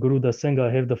 I'm a Guru Das Singh, I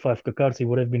have the five kakars." He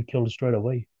would have been killed straight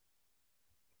away.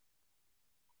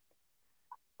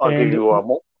 I'll give And you a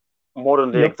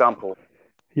modern day yep, example.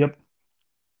 yep,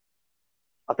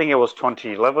 I think it was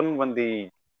 2011 when the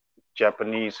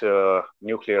Japanese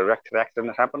nuclear reactor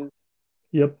accident happened.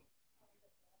 yep,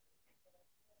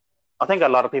 I think a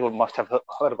lot of people must have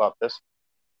heard about this.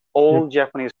 yep. All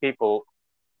Japanese people,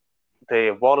 they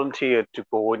volunteered to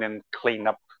go in and clean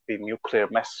up the nuclear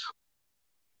mess.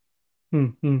 Hmm,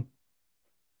 hmm.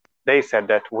 They said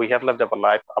that we have lived our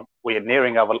life, we are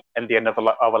nearing our and the end of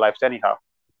our lives anyhow.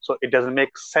 So it doesn't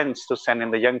make sense to send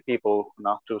in the young people,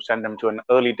 to send them to an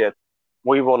early death.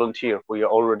 We volunteer. We are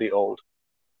already old.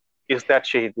 Is that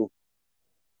Shahidi?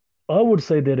 I would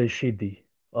say that is Shahidi.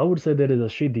 I would say that is a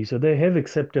Shahidi. So they have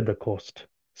accepted the cost.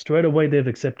 Straight away, they've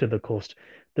accepted the cost.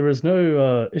 There is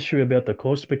no issue about the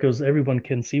cost because everyone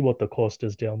can see what the cost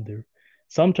is down there.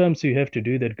 Sometimes you have to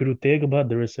do that. Guru Tegh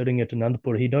Bahadur is sitting at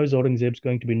Anandpur. He knows Aurangzeb's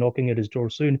going to be knocking at his door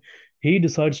soon. He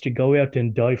decides to go out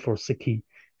and die for Sikhi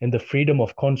and the freedom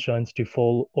of conscience to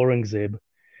fall Aurangzeb.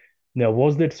 Now,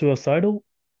 was that suicidal?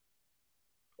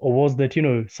 Or was that,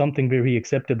 something where he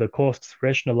accepted the costs,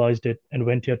 rationalized it, and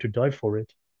went out to die for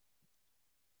it?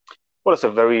 Well, it's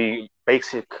a very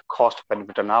basic cost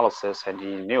benefit analysis, and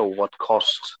he knew what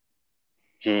costs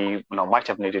he might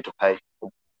have needed to pay,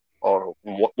 or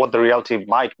what the reality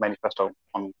might manifest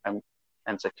on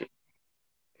NCT.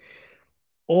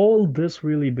 All this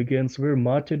really begins where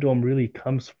martyrdom really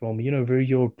comes from, where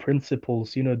your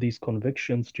principles, these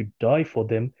convictions to die for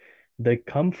them, they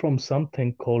come from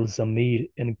something called Zameer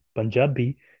in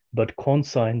Punjabi, but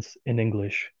conscience in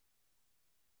English.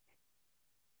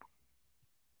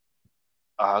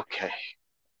 Okay,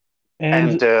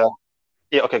 and And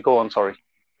yeah, okay, go on. Sorry.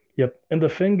 yep, and the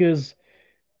thing is,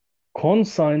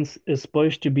 conscience is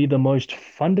supposed to be the most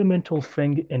fundamental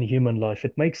thing in human life.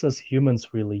 It makes us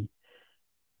humans, really.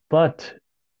 But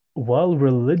while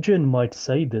religion might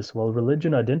say this, while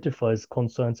religion identifies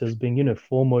conscience as being,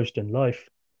 foremost in life,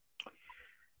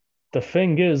 the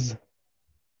thing is,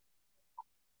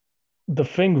 the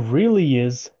thing really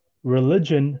is,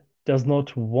 religion does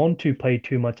not want to pay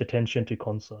too much attention to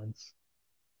conscience.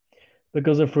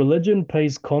 Because if religion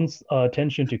pays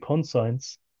attention to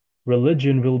conscience,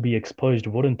 religion will be exposed,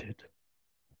 wouldn't it?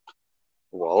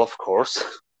 Well, of course,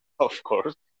 of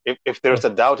course. If there's Oh, a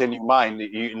doubt in your mind,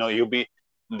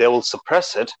 they will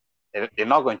suppress it. You're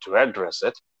not going to address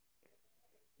it.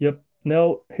 yep.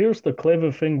 Now, here's the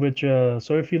clever thing,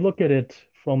 so if you look at it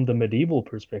from the medieval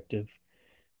perspective,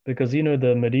 because the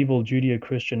medieval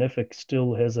Judeo-Christian ethic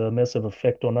still has a massive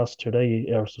effect on us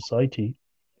today, our society.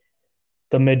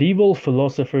 The medieval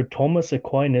philosopher Thomas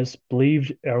Aquinas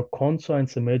believed our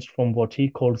conscience emerged from what he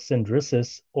called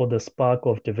synderesis, or the spark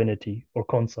of divinity, or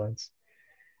conscience.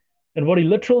 And what he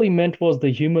literally meant was the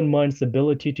human mind's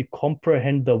ability to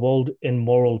comprehend the world in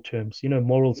moral terms,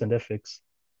 morals and ethics.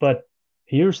 But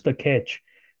here's the catch.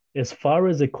 As far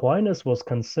as Aquinas was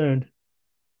concerned,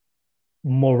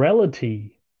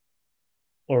 morality,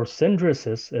 or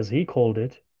synderesis, as he called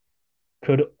it,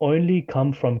 could only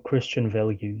come from Christian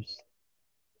values.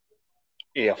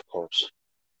 Yeah, of course.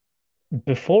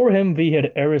 Before him, we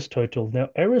had Aristotle. Now,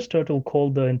 Aristotle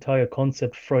called the entire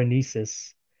concept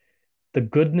phronesis, the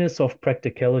goodness of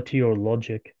practicality or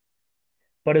logic.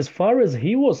 But as far as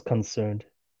he was concerned,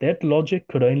 that logic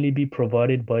could only be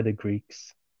provided by the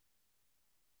Greeks.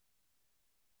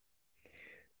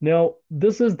 Now,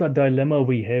 this is the dilemma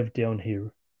we have down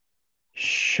here.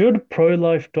 Should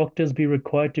pro-life doctors be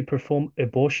required to perform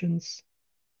abortions?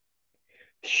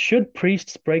 Should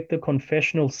priests break the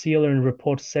confessional seal and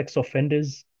report sex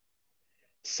offenders?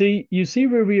 See, you see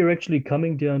where we are actually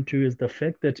coming down to is the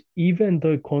fact that even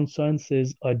though conscience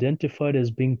is identified as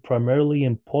being primarily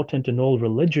important in all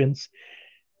religions,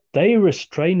 they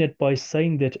restrain it by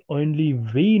saying that only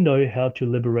we know how to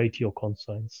liberate your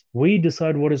conscience. We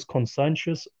decide what is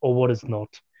conscientious or what is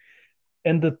not.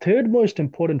 And the third most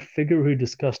important figure who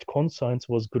discussed conscience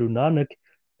was Guru Nanak.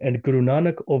 And Guru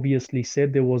Nanak obviously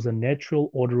said there was a natural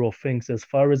order of things. As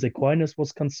far as Aquinas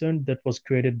was concerned, that was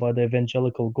created by the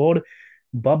evangelical God.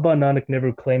 Baba Nanak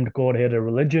never claimed God had a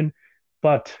religion,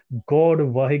 but God,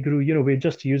 Vaheguru, we're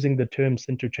just using the terms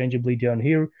interchangeably down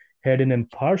here, had an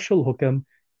impartial hukam,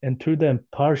 and through the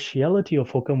impartiality of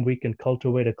hukam, we can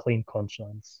cultivate a clean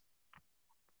conscience.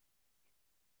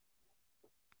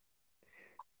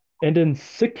 And in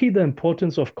Sikhi, the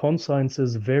importance of conscience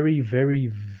is very,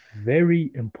 very,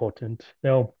 very important.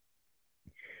 Now,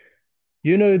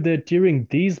 you know that during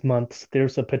these months,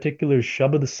 there's a particular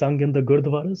Shabad sung in the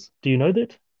Gurdwaras. Do you know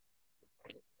that?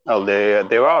 Oh,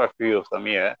 there are a few of them.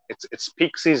 Yeah, it's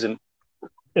peak season.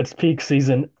 It's peak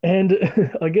season. And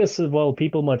I guess while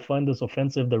people might find this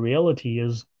offensive, the reality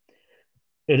is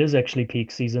it is actually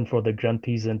peak season for the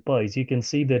granthis and pies. You can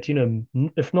see that,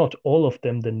 if not all of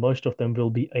them, then most of them will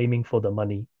be aiming for the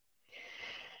money.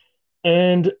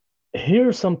 And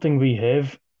here's something we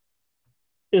have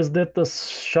is that the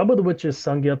Shabad which is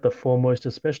sung at the foremost,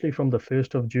 especially from the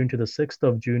 1st of June to the 6th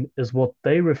of June, is what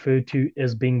they refer to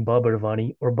as being Babur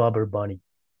Vani or Babur Bani.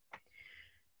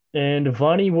 And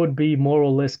Vani would be more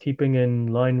or less keeping in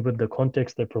line with the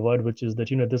context they provide, which is that,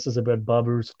 this is about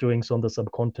Babur's doings on the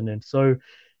subcontinent. So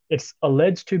it's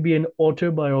alleged to be an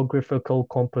autobiographical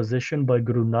composition by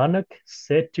Guru Nanak,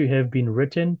 said to have been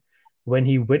written when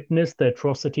he witnessed the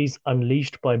atrocities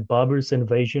unleashed by Babur's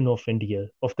invasion of India,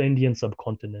 of the Indian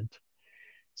subcontinent.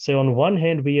 So, on one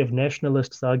hand, we have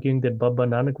nationalists arguing that Baba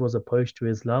Nanak was opposed to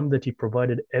Islam, that he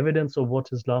provided evidence of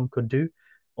what Islam could do.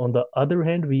 On the other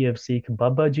hand, we have Sikh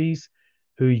Babajis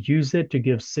who use it to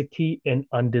give Sikhi an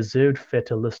undeserved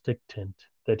fatalistic tint.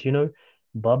 That,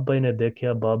 Baba ne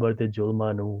dekhya Babar de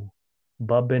julma nu.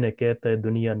 Baba ne kehta hai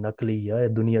duniya nakli hai,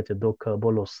 duniya ch dokha,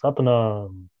 bolo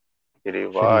satnam. Shri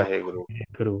Shri Vaheguru.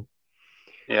 Guru.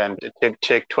 Yeah, and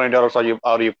take $20 out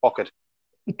of your pocket.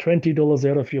 $20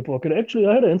 out of your pocket. Actually,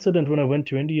 I had an incident when I went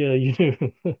to India,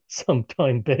 some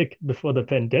time back before the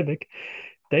pandemic.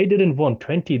 They didn't want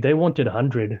 20, they wanted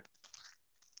 100.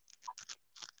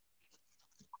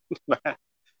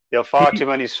 There are far too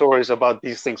many stories about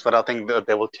these things, but I think that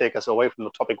they will take us away from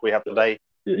the topic we have today.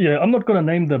 Yeah, I'm not gonna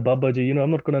name the Babaji,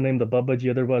 I'm not gonna name the Babaji,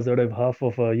 otherwise I'd have half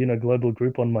of a, global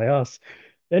group on my ass.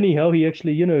 Anyhow, he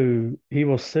actually, he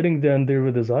was sitting down there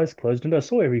with his eyes closed, and I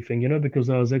saw everything, because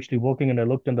I was actually walking and I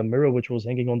looked in the mirror which was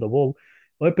hanging on the wall,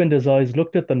 opened his eyes,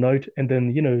 looked at the note, and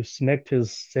then, smacked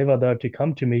his sevadar to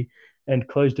come to me and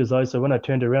closed his eyes. So when I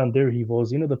turned around, there he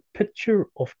was, the picture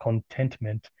of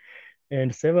contentment.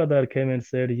 And Sevadar came and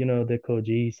said, Dekho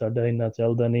ji, sada inna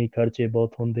chalda nahi, kharche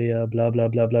bahut hunde ya, blah, blah,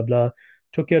 blah, blah, blah.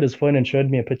 Took out his phone and showed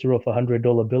me a picture of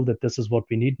 $100 bill that this is what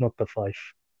we need, not the five.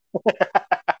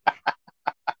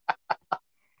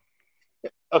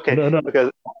 Okay, No, no.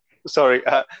 because sorry.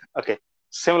 Okay,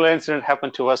 similar incident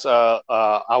happened to us. I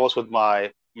was with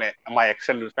my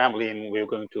extended family, and we were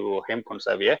going to Hemkund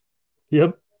Sahib. Yeah,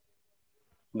 Yep,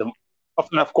 the,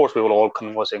 of course we were all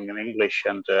conversing in English,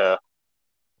 and the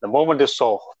moment they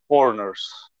saw foreigners,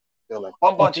 they're like,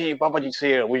 "Babaji, Babaji's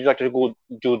here. Would you like to go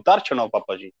do darshan of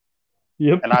Babaji?"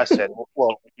 yep. And I said,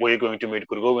 "Well, we're going to meet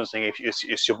Guru Gobind Singh. If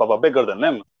is your Baba bigger than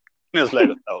them?" And he was like,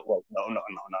 "Oh, well, no, no,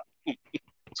 no, no."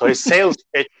 So his sales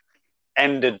pitch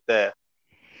ended there.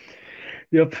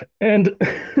 Yep. And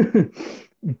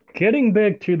getting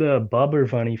back to the Babur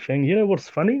Vani thing, you know what's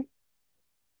funny?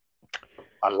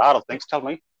 A lot of things. Tell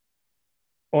me.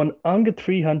 On Ang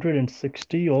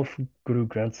 360 of Guru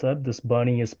Granth Sahib, this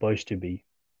Bani is supposed to be.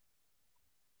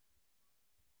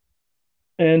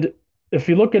 And if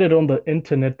you look at it on the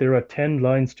internet, there are 10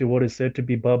 lines to what is said to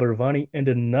be Babur Vani, and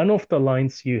in none of the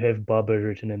lines you have Babur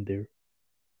written in there.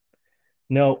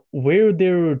 Now, where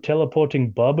they're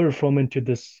teleporting Babur from into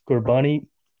this Gurbani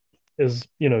is,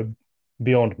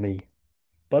 beyond me.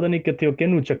 ਪਤਾ ਨਹੀਂ ਕਿੱਥੇ ਉਹ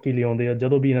ਕਿਹਨੂੰ ਚੱਕੀ ਲਿਆਉਂਦੇ ਆ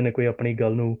ਜਦੋਂ ਵੀ ਇਹਨਾਂ ਨੇ ਕੋਈ ਆਪਣੀ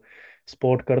ਗੱਲ ਨੂੰ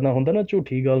ਸਪੋਰਟ ਕਰਨਾ ਹੁੰਦਾ ਨਾ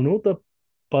ਝੂਠੀ ਗੱਲ ਨੂੰ ਤਾਂ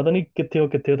ਪਤਾ ਨਹੀਂ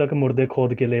ਕਿੱਥੇ ਤੱਕ ਮੁਰਦੇ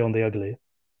ਖੋਦ ਕੇ ਲੈ ਆਉਂਦੇ ਅਗਲੇ.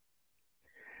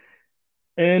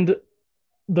 And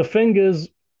the thing is,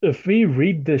 if we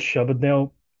read this Shabad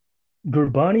now,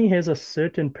 Gurbani has a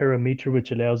certain parameter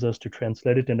which allows us to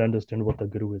translate it and understand what the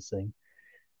Guru is saying.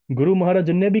 Guru Maharaj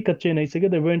जिन्ने भी कच्चे नहीं सीखे,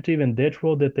 they weren't even that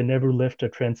raw that they never left a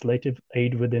translative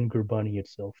aid within Gurbani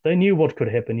itself. They knew what could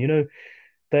happen.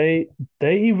 They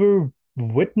were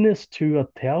witness to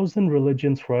 1,000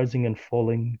 religions rising and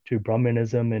falling, to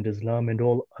Brahmanism and Islam and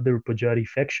all other Pujari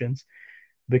factions,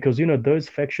 because those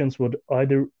factions would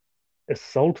either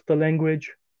assault the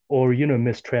language or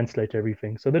mistranslate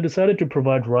everything. So they decided to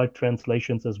provide right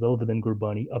translations as well within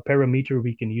Gurbani, a parameter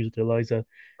we can utilize, a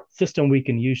system we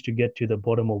can use to get to the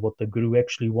bottom of what the Guru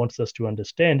actually wants us to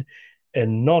understand,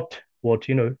 and not what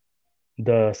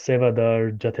the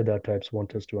Sevadar Jathedar types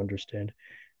want us to understand.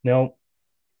 Now,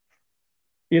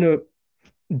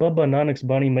 Baba Nanak's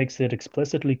Bani makes it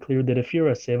explicitly clear that if you're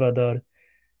a Sevadar,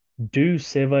 do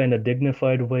Seva in a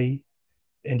dignified way,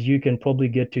 and you can probably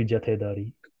get to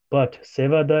Jathedari. But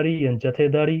Sevadari and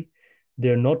Jathedari,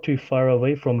 they're not too far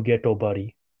away from Ghetto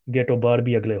Bari. Ghetto Bar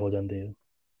bhi agle ho jande hain.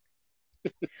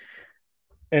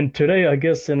 And today, I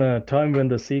guess, in a time when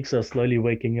the Sikhs are slowly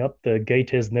waking up, the gate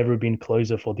has never been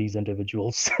closer for these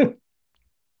individuals.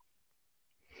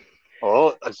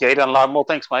 Oh, okay, done a lot more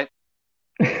things, mate.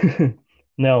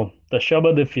 Now, the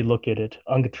Shabad, if you look at it,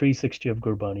 Ang 360 of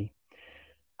Gurbani.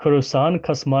 Khorasan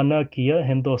Khasmana Kiya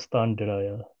Hindustan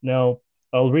Diraya. Now,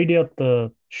 I'll read out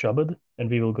the Shabad and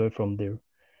we will go from there.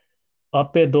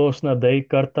 Ape dos na dei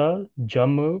karta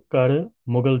jam kar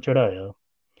Mughal chadaya.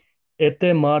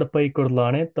 Ete maar pai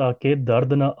kurlane taake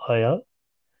dard na aya.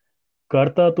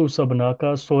 Karta tu sabna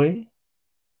ka soye.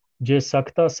 जे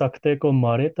सकता सकते को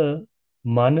मारे तो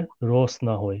मन रोस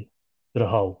ना होए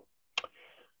रहाओ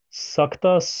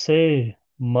सकता से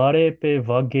मारे पे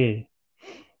वागे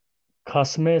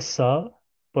खसमे सा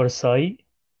परसाई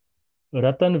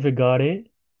रतन विगाड़े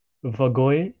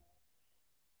वगोए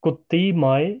कुत्ती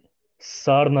माए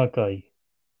सार ना काई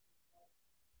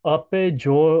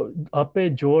आपे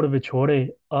जोड़ विछोड़े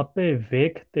आपे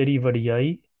वेख तेरी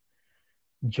वडियाई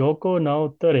जो को नाव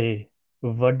तरे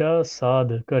वड्डा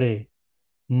साध करे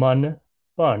मन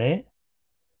भाणे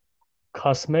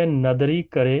खसमे नदरी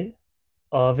करे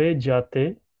आवे जाते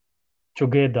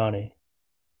चुगे दाने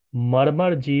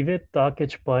मर जीवे ताके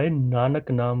छपाए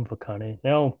Nanak naam vakhane.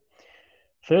 Now,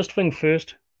 first thing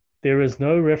first, there is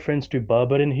no reference to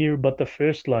Babur in here, but the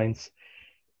first lines,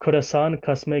 Khorasan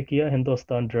Kasme Kiya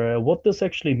Hindustan Draya. What this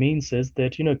actually means is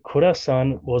that,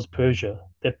 Khorasan was Persia.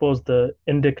 That was the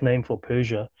Indic name for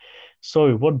Persia.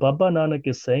 So what Baba Nanak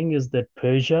is saying is that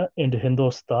Persia and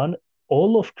Hindustan,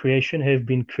 all of creation has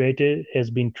been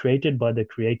created by the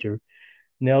Creator.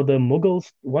 Now, the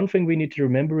Mughals, one thing we need to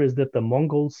remember is that the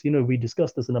Mongols, we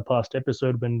discussed this in a past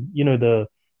episode when, the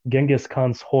Genghis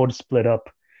Khan's horde split up.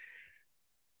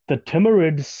 The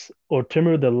Timurids or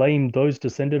Timur the Lame, those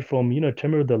descended from,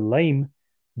 Timur the Lame,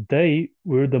 they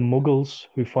were the Mughals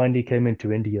who finally came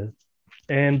into India.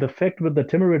 And the fact with the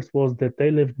Timurids was that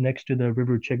they lived next to the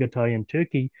river Chagatai in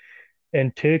Turkey,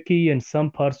 and Turkey and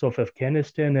some parts of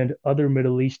Afghanistan and other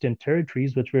Middle Eastern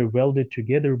territories, which were welded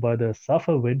together by the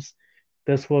Safavids,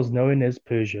 this was known as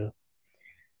Persia.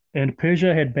 And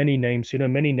Persia had many names,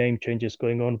 many name changes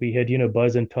going on. We had,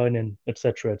 Byzantine and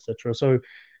etc., etc. So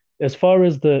as far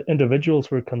as the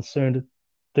individuals were concerned,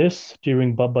 this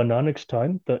during Baba Nanak's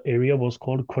time, the area was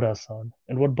called Khorasan.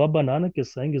 And what Baba Nanak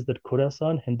is saying is that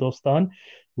Khorasan, Hindustan,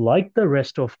 like the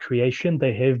rest of creation,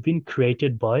 they have been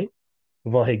created by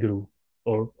Vaheguru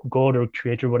or God or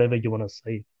creator, whatever you want to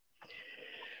say.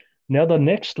 Now, the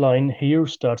next line here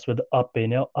starts with ape.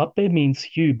 Now, ape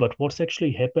means you, but what's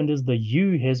actually happened is the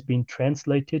you has been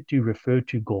translated to refer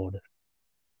to God.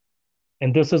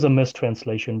 And this is a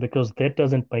mistranslation because that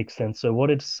doesn't make sense. So, what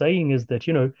it's saying is that,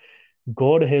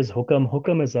 God has hukam.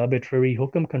 Hukam is arbitrary.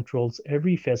 Hukam controls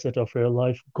every facet of our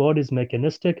life. God is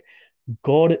mechanistic.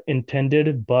 God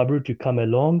intended Babur to come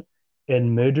along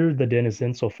and murder the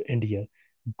denizens of India.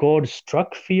 God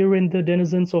struck fear in the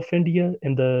denizens of India,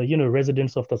 in the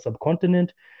residents of the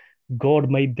subcontinent. God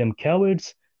made them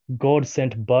cowards. God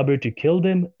sent Babur to kill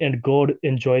them, and God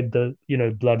enjoyed the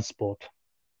blood sport.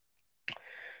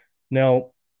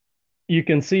 Now, you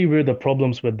can see where the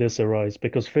problems with this arise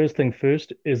because first thing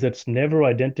first is it's never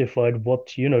identified what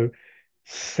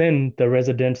sin the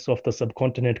residents of the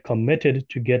subcontinent committed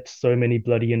to get so many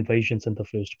bloody invasions in the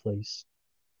first place.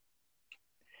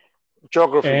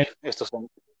 Geography And is the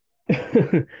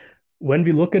same. when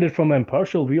we look at it from an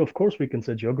impartial view, of course we can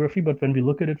say geography, but when we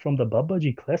look at it from the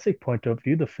Babaji classic point of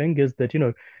view, the thing is that,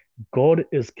 God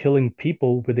is killing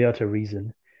people without a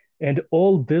reason. And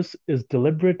all this is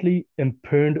deliberately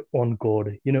impugned on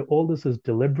God. All this is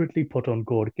deliberately put on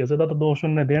God.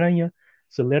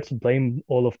 So let's blame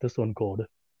all of this on God.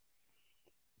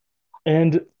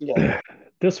 And Yeah.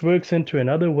 this works into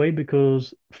another way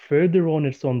because further on,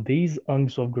 it's on these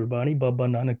angs of Gurbani, Baba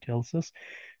Nanak tells us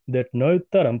that no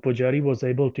Taram Pujari was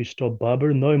able to stop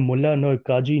Babur, no Mullah, no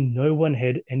Kaji, no one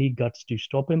had any guts to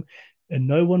stop him, and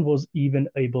no one was even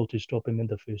able to stop him in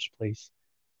the first place.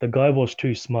 The guy was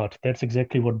too smart. That's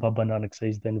exactly what Baba Nanak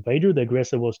says. The invader, the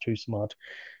aggressor, was too smart.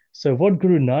 So what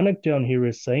Guru Nanak down here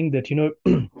is saying that,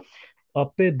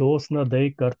 Ape dos na de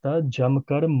karta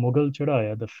jamkar Mughal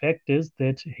chadaya. The fact is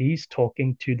that he's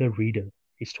talking to the reader.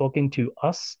 He's talking to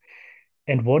us.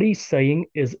 And what he's saying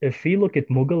is if we look at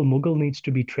Mughal, Mughal needs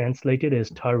to be translated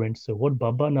as tyrant. So what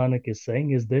Baba Nanak is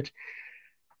saying is that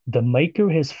the maker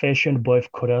has fashioned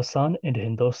both Khorasan and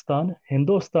Hindustan.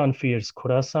 Hindustan fears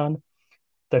Khorasan.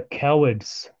 The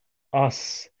cowards,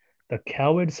 us, the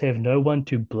cowards have no one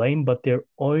to blame but their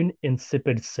own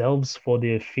insipid selves for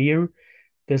their fear.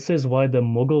 This is why the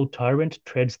Mughal tyrant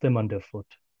treads them underfoot.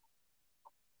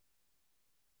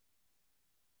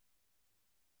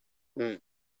 Mm.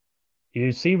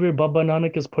 You see where Baba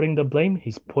Nanak is putting the blame?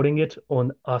 He's putting it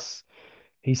on us.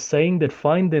 He's saying that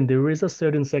fine, then there is a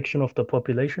certain section of the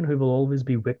population who will always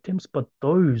be victims, but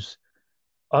those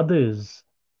others,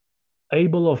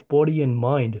 able of body and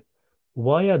mind,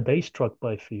 why are they struck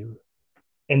by fear?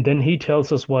 And then he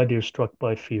tells us why they're struck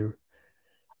by fear.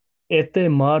 Ete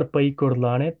maar pai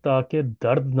kurlane taake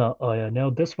dard na aya. Now,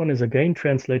 this one is again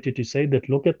translated to say that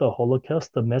look at the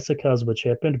Holocaust, the massacres which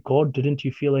happened. God, didn't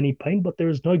you feel any pain? But there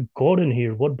is no God in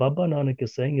here. What Baba Nanak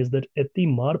is saying is that eti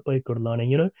maar pai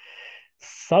kurlane,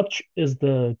 such is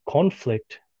the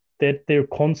conflict that their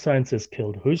conscience is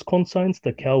killed. Whose conscience?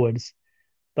 The cowards.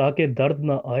 Taake dard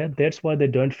na aya. That's why they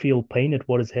don't feel pain at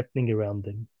what is happening around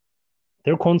them.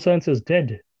 Their conscience is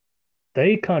dead.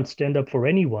 They can't stand up for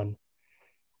anyone.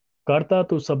 Karta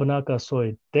tu sabna ka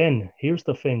soy. Then, here's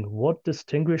the thing. What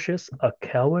distinguishes a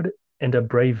coward and a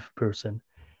brave person?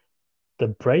 The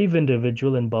brave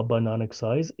individual in Baba Nanak's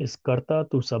eyes is Karta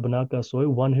tu sabna ka soy,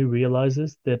 one who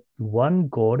realizes that one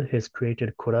God has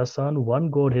created Khurasan,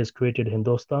 one God has created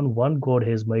Hindustan, one God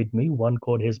has made me, one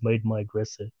God has made my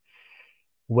aggressor.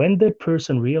 When that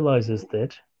person realizes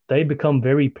that, they become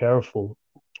very powerful.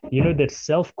 That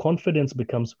self-confidence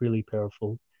becomes really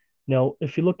powerful. Now,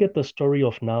 if you look at the story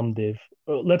of Namdev,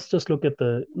 let's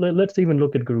even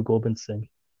look at Guru Gobind Singh.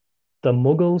 The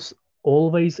Mughals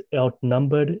always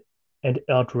outnumbered and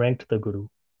outranked the Guru.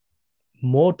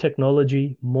 More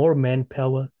technology, more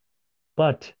manpower,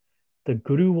 but the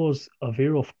Guru was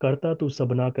aware of Karta tu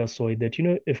sabna ka soy, that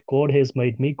if God has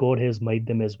made me, God has made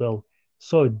them as well.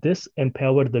 So this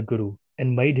empowered the Guru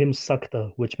and made him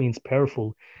Sakta, which means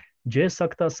powerful. Je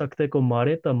sakta sakte ko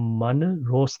mare ta man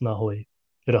ros na hoye.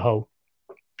 Rahau.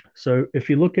 So if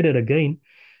you look at it again,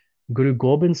 Guru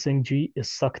Gobind Singh Ji is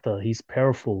Sakta. He's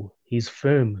powerful. He's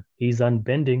firm. He's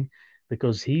unbending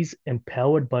because he's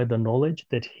empowered by the knowledge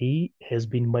that he has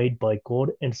been made by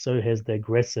God, and so has the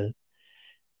aggressor.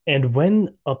 And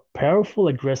when a powerful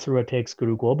aggressor attacks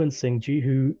Guru Gobind Singh Ji,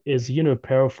 who is,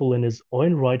 powerful in his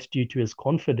own right due to his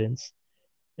confidence,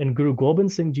 in Guru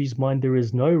Gobind Singh Ji's mind, there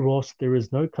is no wrath, there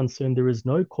is no concern, there is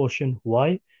no caution.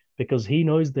 Why? Because he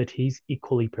knows that he's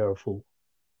equally powerful.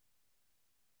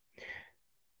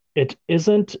 It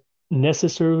isn't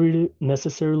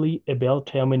necessarily about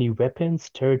how many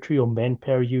weapons, territory, or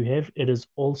manpower you have. It is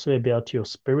also about your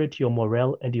spirit, your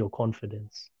morale, and your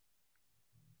confidence.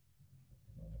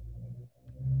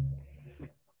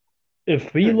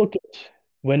 If we look at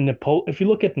if you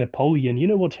look at Napoleon, you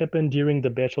know what happened during the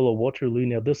Battle of Waterloo.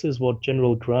 Now, this is what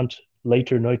General Grant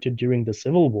later noted during the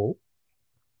Civil War.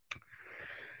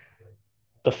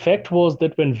 The fact was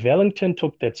that when Wellington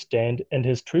took that stand and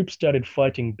his troops started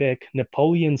fighting back,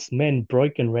 Napoleon's men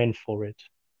broke and ran for it.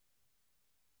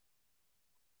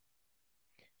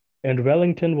 And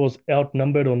Wellington was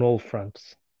outnumbered on all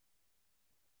fronts.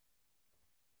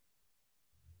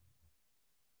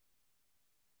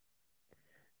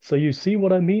 So you see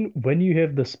what I mean? When you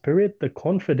have the spirit, the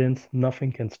confidence,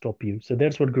 nothing can stop you. So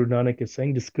that's what Guru Nanak is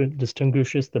saying,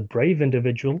 distinguishes the brave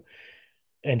individual.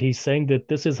 And he's saying that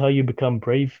this is how you become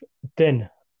brave. Then,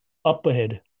 up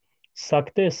ahead,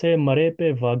 Sakte se mare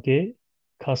pe vage,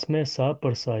 khasme sa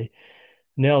parsai.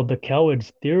 Now, the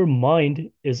cowards, their mind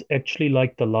is actually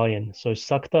like the lion. So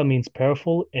Sakta means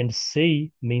powerful and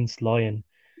Si means lion.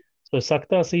 So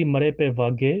Sakta si mare pe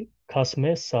vage,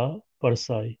 khasme sa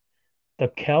parsai. The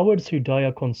cowards who die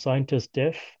a conscientious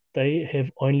death, they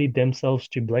have only themselves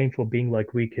to blame for being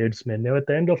like weak herdsmen. Now, at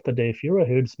the end of the day, if you're a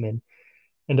herdsman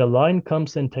and a lion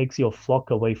comes and takes your flock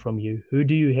away from you, who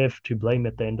do you have to blame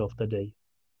at the end of the day?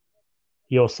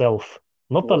 Yourself,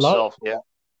 not the lion. Yourself, yeah.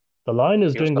 The lion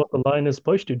is doing Yourself. what the lion is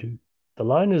supposed to do. The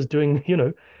lion is doing,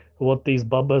 what these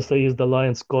Babas say is the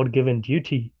lion's God-given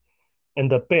duty. And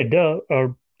the Peda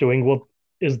are doing what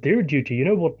is their duty. You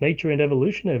know what nature and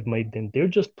evolution have made them. They're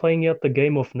just playing out the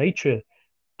game of nature.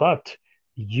 But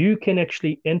you can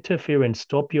actually interfere and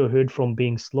stop your herd from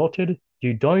being slaughtered.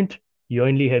 You don't. You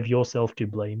only have yourself to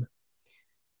blame.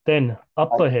 Then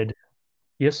up I, ahead.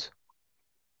 Yes.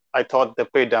 I thought the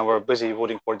Paydan were busy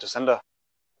voting for Jacinda.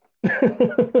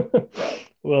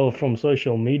 Well, from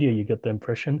social media, you get the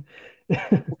impression.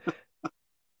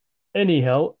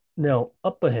 Anyhow, now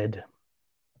up ahead.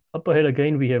 Up ahead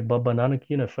again, we have Baba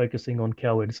Nanak, focusing on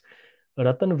cowards.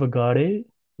 Ratan vagare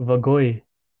vagoy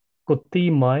kutti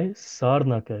mai sar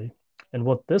na kai. And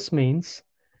what this means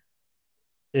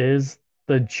is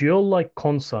the jewel-like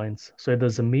conscience. So the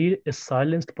Zameer is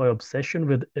silenced by obsession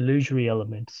with illusory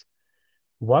elements.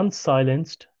 Once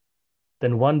silenced,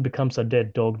 then one becomes a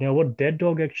dead dog. Now, what dead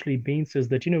dog actually means is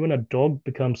that, when a dog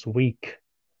becomes weak,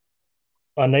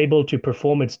 unable to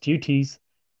perform its duties,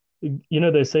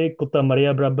 They say Kutta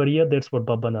Maria Brabariya, that's what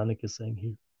Baba Nanak is saying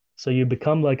here. So you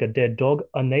become like a dead dog,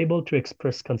 unable to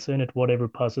express concern at whatever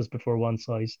passes before one's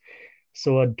eyes.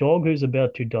 So a dog who's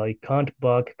about to die can't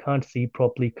bark, can't see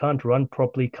properly, can't run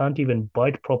properly, can't even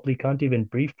bite properly, can't even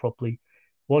breathe properly.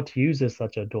 What use is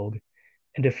such a dog?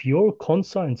 And if your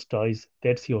conscience dies,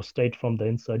 that's your state from the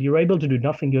inside. You're able to do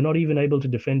nothing. You're not even able to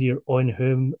defend your own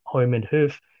home and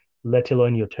hearth, let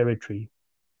alone your territory.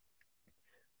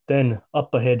 Then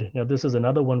up ahead, now this is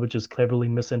another one which is cleverly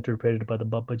misinterpreted by the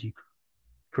Babaji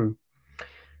crew.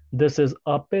 This is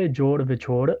Ape Jod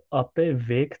Vichod, Ape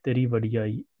Vek Teri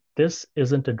Vadiyai. This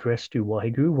isn't addressed to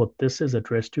Waheguru. What this is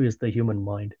addressed to is the human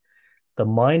mind. The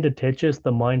mind attaches,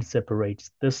 the mind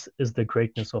separates. This is the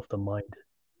greatness of the mind.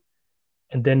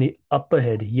 And then up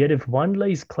ahead, yet if one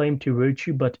lays claim to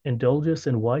virtue but indulges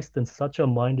in vice, then such a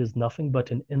mind is nothing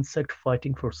but an insect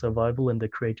fighting for survival in the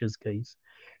Creator's gaze.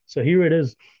 So here it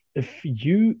is. If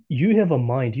you have a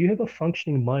mind, you have a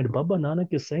functioning mind. Baba Nanak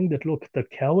is saying that look, the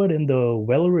coward and the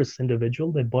valorous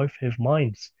individual, they both have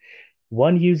minds.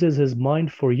 One uses his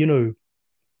mind for,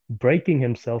 breaking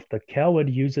himself. The coward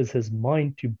uses his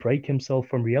mind to break himself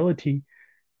from reality.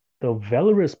 The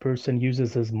valorous person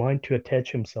uses his mind to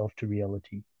attach himself to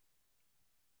reality.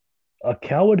 A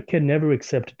coward can never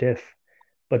accept death.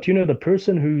 But the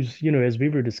person who's, as we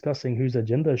were discussing, who's a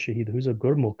Jinda Shahid, who's a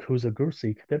Gurmukh, who's a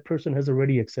Gursikh, that person has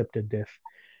already accepted death.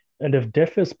 And if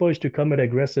death is supposed to come at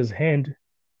aggressor's hand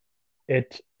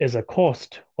at as a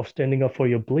cost of standing up for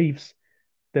your beliefs,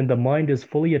 then the mind is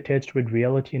fully attached with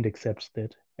reality and accepts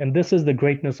that. And this is the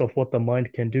greatness of what the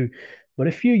mind can do. But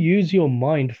if you use your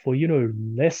mind for,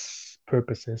 less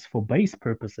purposes, for base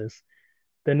purposes,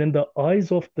 then in the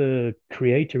eyes of the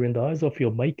creator, in the eyes of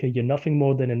your maker, you're nothing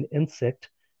more than an insect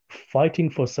fighting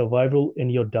for survival in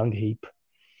your dung heap.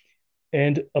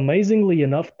 And amazingly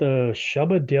enough, the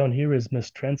Shabad down here is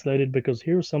mistranslated because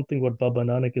here's something what Baba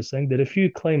Nanak is saying that if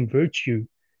you claim virtue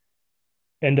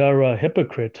and are a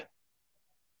hypocrite,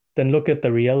 then look at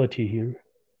the reality here.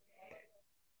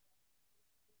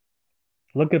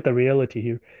 Look at the reality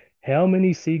here. How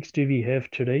many Sikhs do we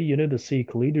have today? The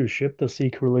Sikh leadership, the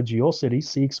Sikh religiosity,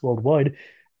 Sikhs worldwide,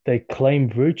 they claim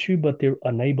virtue, but they're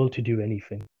unable to do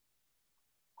anything.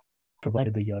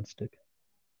 Provide the yardstick.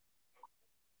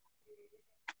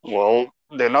 Well,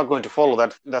 they're not going to follow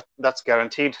that. That's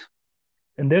guaranteed.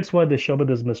 And that's why the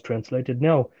Shabad is mistranslated.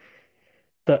 Now,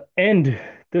 the end,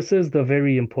 this is the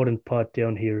very important part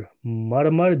down here.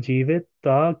 Marmar jive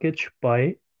ta kich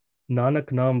pai nanak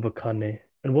naam vakhane.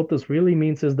 And what this really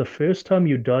means is the first time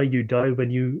you die when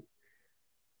you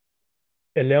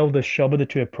allow the Shabad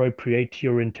to appropriate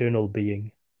your internal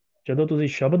being. ਜਦੋਂ ਤੁਸੀਂ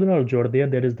ਸ਼ਬਦ ਨਾਲ ਜੁੜਦੇ ਆ,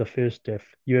 that is the first death.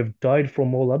 You have died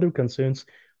from all other concerns.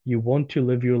 You want to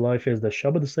live your life as the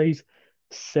Shabad says.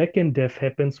 Second death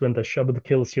happens when the Shabad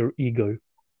kills your ego.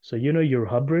 So your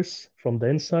hubris from the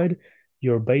inside,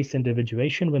 your base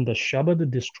individuation, when the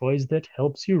Shabad destroys that,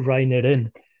 helps you rein it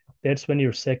in. That's when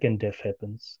your second death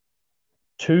happens.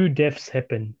 Two deaths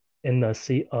happen in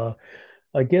the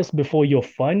I guess before your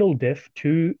final death,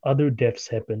 two other deaths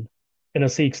happen in a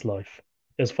Sikh's life,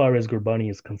 as far as Gurbani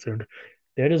is concerned.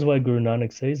 That is why Guru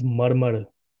Nanak says marmar.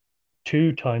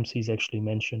 Two times he's actually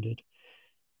mentioned it.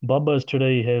 Babas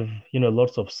today have,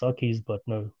 lots of Sakis, but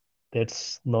no,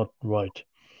 that's not right.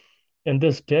 And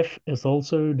this death is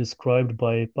also described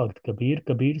by Bhakt Kabir.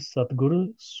 Kabir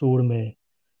Satguru Surme.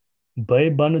 Bay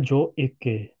ban jo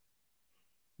ikke.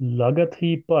 Lagat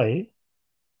hi pae.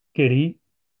 Kiri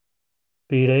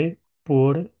pire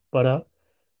pur para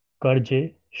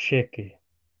karje sheke.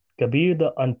 Kabir,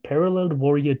 the unparalleled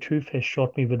warrior truth, has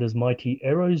shot me with his mighty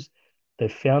arrows. They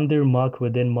found their mark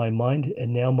within my mind,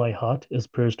 and now my heart is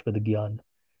pierced with gyan.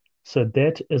 So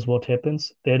that is what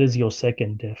happens. That is your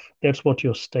second death. That's what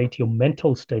your state, your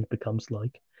mental state becomes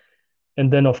like.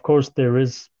 And then, of course, there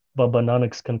is Baba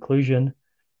Nanak's conclusion,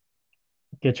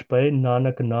 Kichpai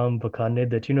Nanak Naam Vakane,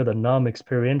 that, the Naam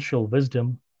experiential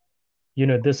wisdom,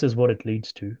 this is what it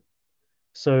leads to.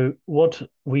 So what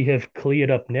we have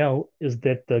cleared up now is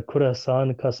that the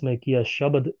Khurasan Kasmekia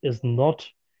Shabad is not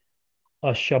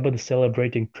a Shabad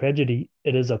celebrating tragedy.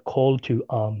 It is a call to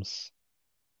arms.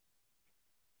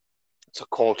 It's a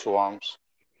call to arms.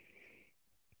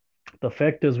 The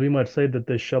fact is, we might say that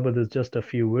this Shabad is just a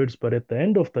few words, but at the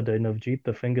end of the day, Navjeet,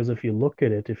 the thing is, if you look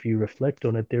at it, if you reflect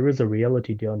on it, there is a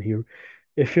reality down here.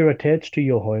 If you're attached to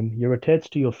your home, you're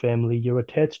attached to your family, you're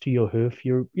attached to your hearth,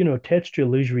 you're, attached to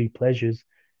illusory pleasures,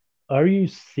 are you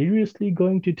seriously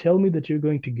going to tell me that you're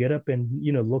going to get up and,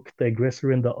 look the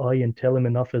aggressor in the eye and tell him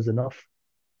enough is enough?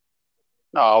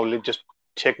 No, I'll just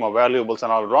take my valuables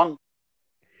and I'll run.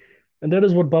 And that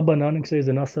is what Baba Nanak says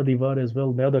in Asadivar as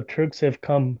well. Now the Turks have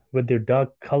come with their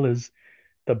dark colors.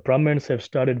 The Brahmins have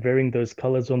started wearing those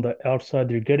colors on the outside.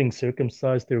 They're getting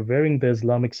circumcised. They're wearing the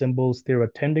Islamic symbols. They're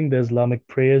attending the Islamic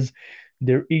prayers.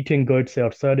 They're eating goats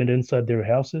outside and inside their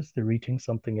houses. They're eating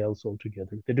something else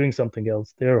altogether. They're doing something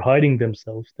else. They're hiding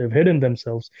themselves. They've hidden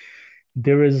themselves.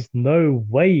 There is no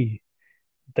way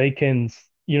they can,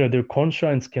 their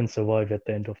conscience can survive at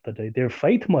the end of the day. Their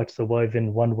faith might survive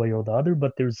in one way or the other,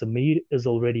 but their Zameer is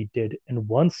already dead. And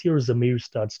once your Zameer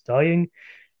starts dying,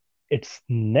 it's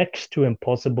next to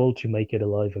impossible to make it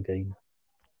alive again.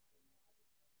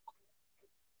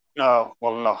 No,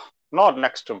 well, no, not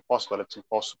next to impossible. It's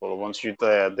impossible. Once you're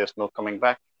there, there's no coming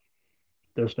back.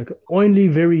 There's like only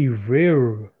very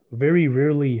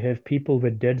rarely have people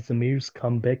with dead Zameers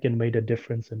come back and made a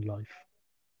difference in life.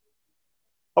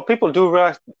 Well, people do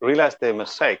realize their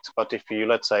mistakes, but if you,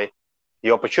 let's say,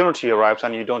 the opportunity arrives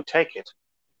and you don't take it,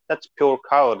 that's pure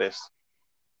cowardice.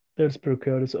 That's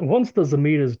precarious. Once the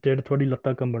Zameer is dead, thodi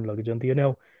latta kamban lag janti hai.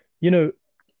 Now, you know,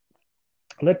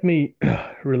 let me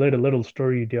relate a little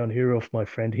story down here of my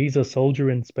friend. He's a soldier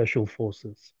in special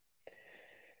forces.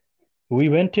 We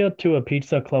went out to a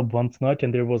pizza club once night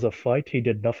and there was a fight. He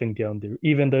did nothing down there,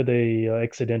 even though they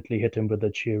accidentally hit him with a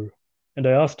chair. And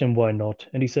I asked him why not.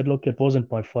 And he said, look, it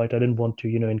wasn't my fight. I didn't want to,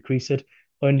 increase it,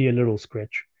 only a little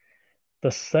scratch.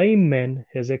 The same man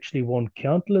has actually won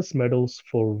countless medals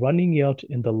for running out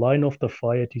in the line of the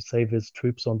fire to save his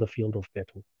troops on the field of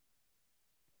battle.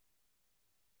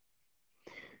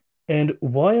 And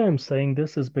why I'm saying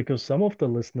this is because some of the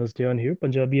listeners down here,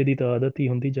 Punjabi di aadati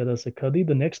hundi jada sikhadi,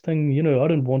 the next thing, I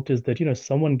don't want is that,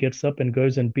 someone gets up and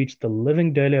goes and beats the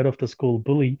living daylight out of the school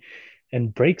bully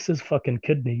and breaks his fucking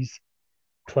kidneys,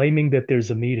 claiming that their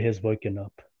Zameer has woken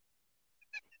up.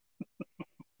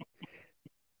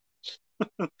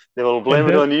 They will And blame it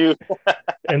then on you.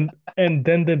 and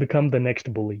then they become the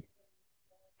next bully.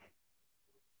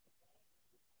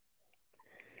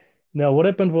 Now, what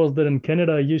happened was that in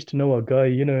Canada, I used to know a guy,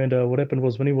 and what happened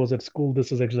was when he was at school,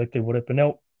 this is exactly what happened.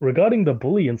 Now, regarding the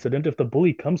bully incident, if the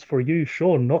bully comes for you,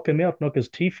 sure, knock him out, knock his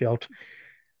teeth out.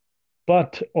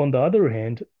 But on the other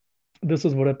hand, this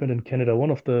is what happened in Canada.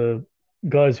 One of the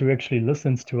guys who actually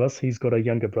listens to us, he's got a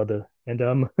younger brother,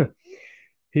 and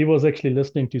he was actually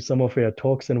listening to some of our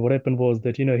talks. And what happened was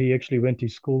that he actually went to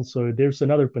school. So there's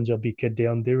another Punjabi kid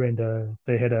down there, and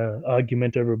they had an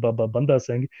argument over Baba Banda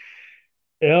Singh.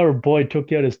 Our boy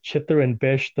took out his chitter and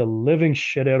bashed the living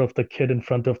shit out of the kid in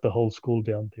front of the whole school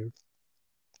down there.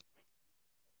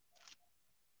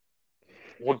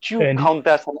 Would you And count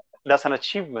that as an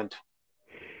achievement?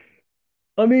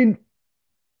 I mean,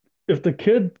 if the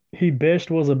kid he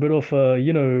bashed was a bit of a,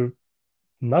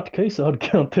 nutcase, I'd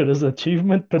count it as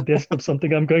achievement, but that's not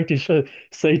something I'm going to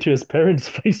say to his parents'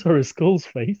 face or his school's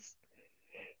face.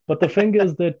 But the thing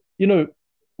is that,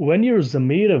 when your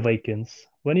Zameer awakens,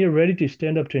 when you're ready to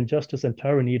stand up to injustice and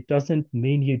tyranny, it doesn't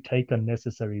mean you take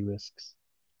unnecessary risks.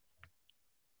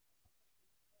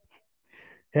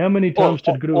 How many Well, times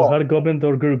did Guru well, Hargobind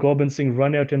or Guru Gobind Singh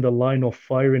run out in the line of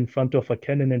fire in front of a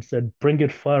cannon and said, bring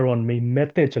it fire on me,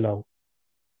 mete chalao?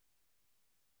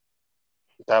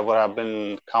 that would have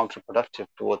been counterproductive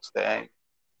towards the aim.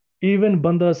 Even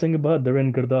Banda Singh Bahadur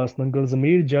and Gurdas Nangal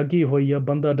Zameer Jagi Hoya,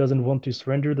 Banda doesn't want to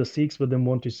surrender. The Sikhs with them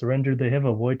want to surrender. They have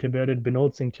a void about it.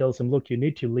 Binod Singh tells him, look, you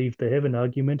need to leave. They have an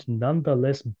argument.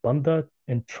 Nonetheless, Banda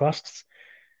entrusts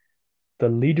the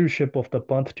leadership of the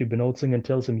Panth to Binod Singh and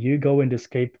tells him, you go and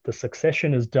escape. The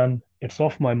succession is done. It's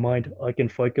off my mind. I can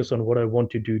focus on what I want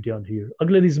to do down here.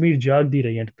 Agle di Zameer Jagdi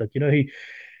rahi end tak.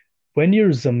 When your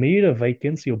Zameer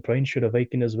awakens, your brain should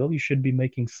awaken as well. You should be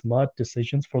making smart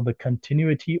decisions for the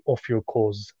continuity of your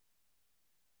cause.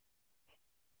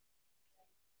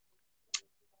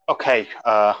 Okay,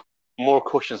 more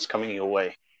questions coming your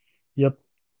way. Yep.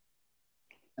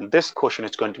 And this question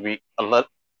is going to be a lot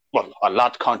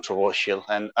controversial,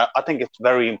 and I think it's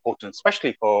very important,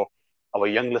 especially for our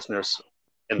young listeners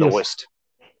in the Yes. West.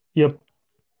 Yep.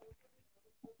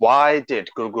 Why did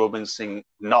Guru Gobind Singh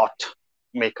not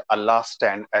make a last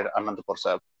stand at Anandapur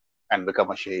Sahib and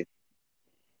become a Shahid?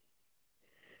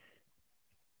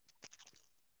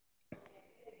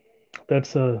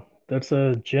 That's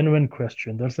a genuine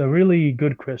question. That's a really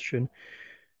good question.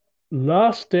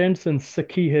 Last stands in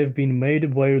Sikhi have been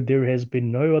made where there has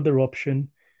been no other option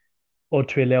or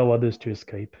to allow others to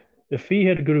escape. If we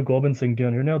had Guru Gobind Singh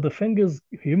down here, now the thing is,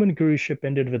 human guruship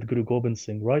ended with Guru Gobind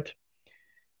Singh, right?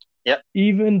 Yeah.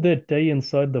 Even that day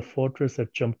inside the fortress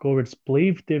at Chamkor, it's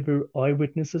believed there were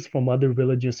eyewitnesses from other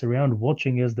villages around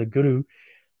watching as the Guru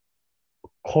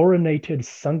coronated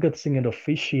Sangat Singh and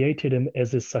officiated him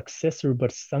as his successor,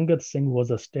 but Sangat Singh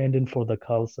was a stand-in for the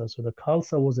Khalsa. So the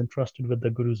Khalsa was entrusted with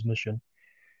the Guru's mission.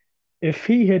 If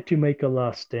he had to make a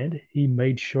last stand, he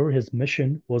made sure his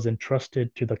mission was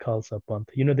entrusted to the Khalsa Panth.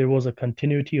 There was a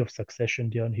continuity of succession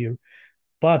down here.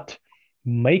 But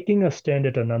making a stand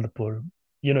at Anandapur,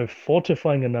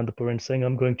 fortifying Anandapur and saying,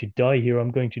 I'm going to die here,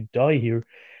 I'm going to die here,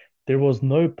 there was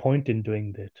no point in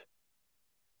doing that.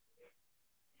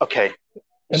 Okay,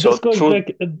 And so through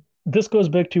this goes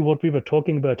back to what we were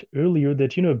talking about earlier,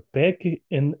 that, back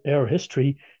in our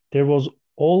history, there was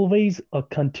always a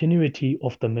continuity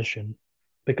of the mission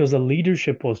because a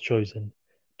leadership was chosen.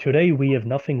 Today, we have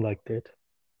nothing like that.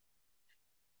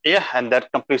 yeah, and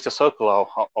that completes the circle.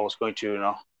 I was going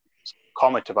to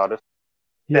comment about it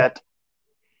Yep. that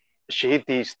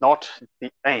Shahidi is not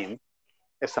the aim;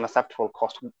 it's an acceptable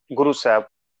cost. Guru Sahib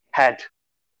had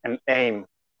an aim.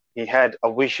 He had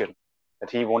a vision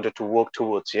that he wanted to work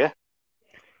towards. Yeah,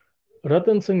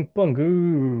 Ratan Singh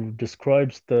Pangu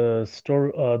describes the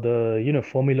story,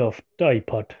 formula of Thai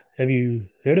pot. Have you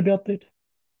heard about that?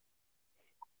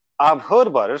 I've heard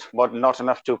about it, but not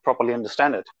enough to properly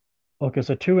understand it. Okay,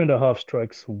 so two and a half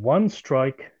strikes. One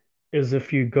strike is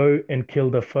if you go and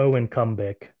kill the foe and come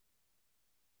back.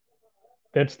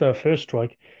 That's the first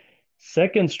strike.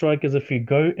 Second strike is if you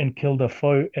go and kill the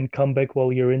foe and come back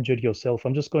while you're injured yourself.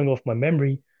 I'm just going off my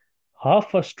memory.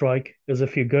 Half a strike is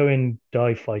if you go and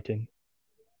die fighting.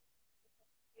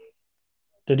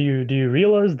 Do you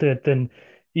realize that then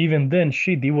even then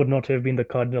Shahidi would not have been the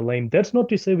cardinal aim? That's not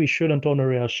to say we shouldn't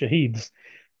honor our Shaheeds,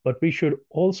 but we should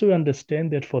also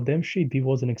understand that for them Shahidi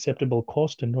was an acceptable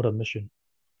cost and not a mission.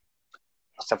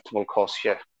 Acceptable cost.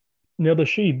 Yeah. Now the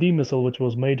Shahidi missile, which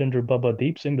was made under Baba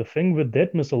Deep Singh, the thing with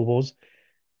that missile was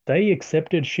they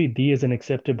accepted Shahidi as an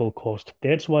acceptable cost.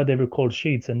 That's why they were called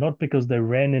Shaheeds, and not because they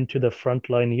ran into the front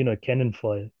line, cannon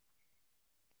fire.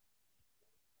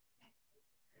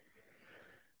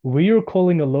 We are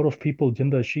calling a lot of people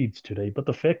Jinda Shaheeds today, but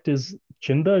the fact is,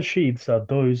 Jinda Shaheeds are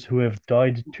those who have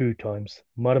died 2 times.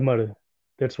 Mar.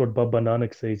 That's what Baba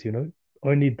Nanak says.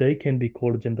 Only they can be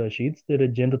called Jinda Shaheeds. ਜਿਹੜੇ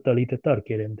ਜਿੰਦ ਤਲੀ ਤੇ ਧਰ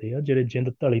ਕੇ ਰਹਿੰਦੇ ਆ, ਜਿਹੜੇ ਜਿੰਦ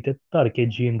ਤਲੀ ਤੇ ਧਰ ਕੇ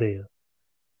ਜੀਂਦੇ ਆ.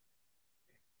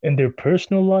 In their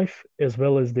personal life as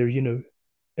well as their,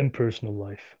 impersonal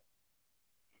life.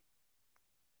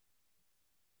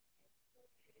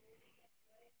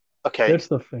 Okay. That's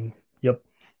the thing. Yep.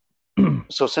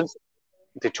 So since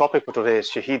the topic for today is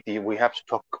Shahidi, we have to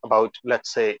talk about,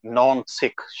 let's say,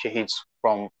 non-Sikh Shaheeds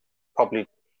from probably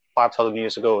 5,000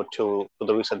 years ago to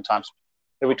the recent times,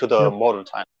 maybe to the Yep. modern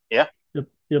time. Yeah. Yep.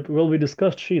 Yep. Well, we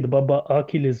discussed Shahid Baba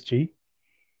Achilles Ji.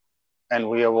 And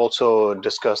we have also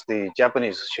discussed the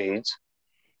Japanese Shaheeds.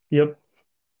 Yep.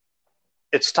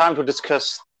 It's time to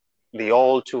discuss the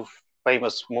all too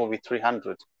famous movie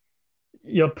 300.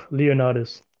 Yep.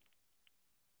 Leonidas.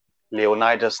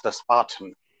 Leonidas the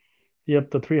Spartan.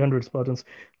 Yep. The 300 Spartans.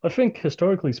 I think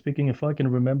historically speaking, if I can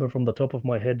remember from the top of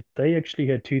my head, they actually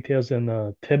had 2,000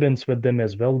 Thebans with them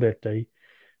as well that day.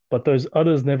 But those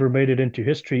others never made it into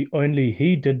history. Only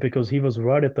he did because he was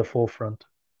right at the forefront.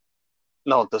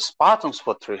 No, the Spartans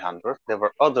were 300. There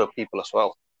were other people as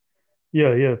well.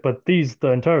 Yeah. But the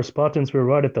entire Spartans were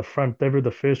right at the front. They were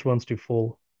the first ones to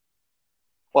fall.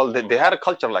 Well, they had a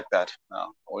culture like that.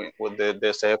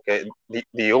 They say, okay,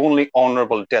 the only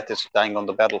honorable death is dying on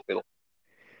the battlefield.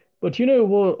 But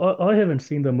well, I haven't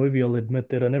seen the movie. I'll admit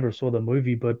that I never saw the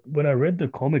movie. But when I read the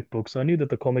comic books, I knew that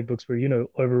the comic books were,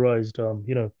 overrized.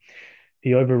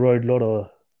 He overrode a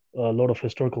lot of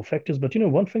historical factors. But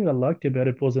one thing I liked about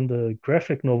it was in the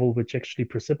graphic novel, which actually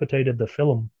precipitated the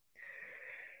film.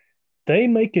 They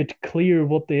make it clear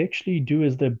what they actually do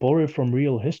is they borrow from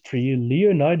real history.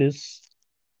 Leonidas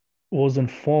was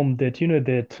informed that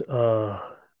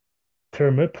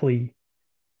Thermopylae,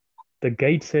 the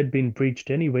gates had been breached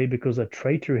anyway because a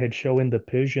traitor had shown the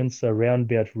Persians a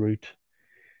roundabout route.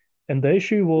 And the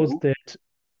issue was Mhm. that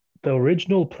the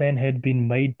original plan had been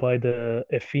made by the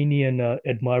Athenian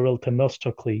admiral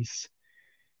Themistocles.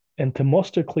 And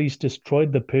Themistocles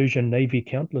destroyed the Persian navy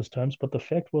countless times. But the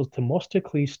fact was,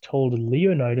 Themistocles told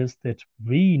Leonidas that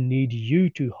we need you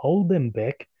to hold them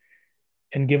back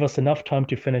and give us enough time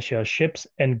to finish our ships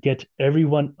and get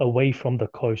everyone away from the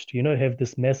coast, have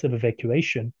this massive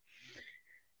evacuation.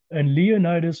 And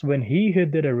Leonidas, when he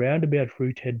heard that a roundabout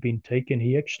route had been taken,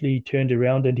 he actually turned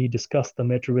around and he discussed the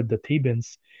matter with the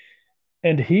Thebans.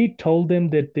 And he told them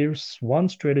that there's one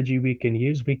strategy we can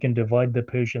use. We can divide the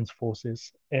Persians'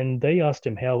 forces. And they asked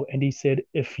him how. And he said,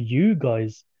 if you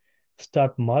guys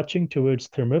start marching towards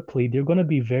Thermopylae, they're going to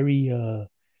be very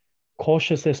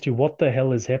cautious as to what the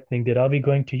hell is happening. That are we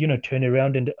going to, turn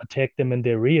around and attack them in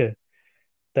their rear?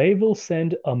 They will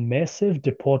send a massive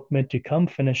deportment to come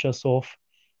finish us off.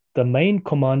 The main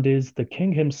commanders, the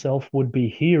king himself, would be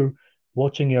here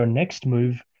watching our next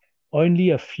move. Only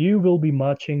a few will be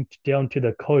marching down to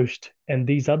the coast, and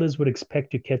these others would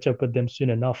expect to catch up with them soon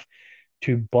enough.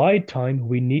 To buy time,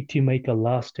 we need to make a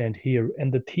last stand here.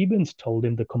 And the Thebans told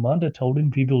him, the commander told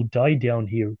him, we will die down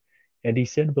here. And he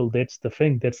said, well, that's the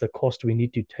thing. That's the cost we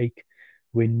need to take.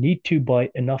 We need to buy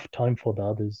enough time for the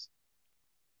others.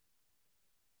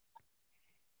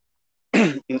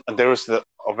 There is a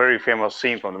very famous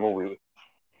scene from the movie.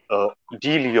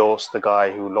 Delios, the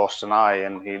guy who lost an eye,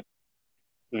 and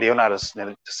Leonidas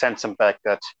sends him back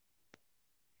that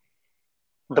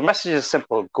the message is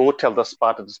simple: go tell the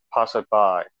Spartans passerby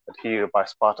that here by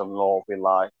Spartan law we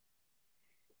lie.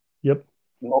 Yep.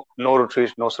 No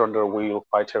retreat, no surrender. We will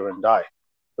fight here and die.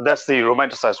 So that's the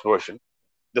romanticized version.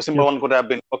 The simple Yep. one could have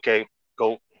been, okay,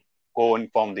 go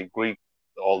inform the Greek,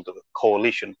 all the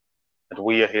coalition that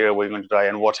we are here, we're going to die,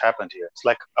 and what happened here. It's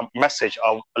like a message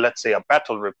of, let's say, a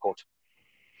battle report.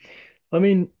 I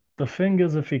mean, the thing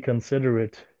is, if you consider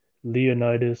it,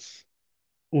 Leonidas,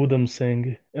 Udham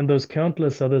Singh, and those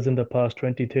countless others in the past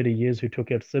 20, 30 years who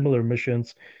took out similar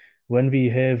missions. When we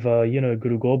have,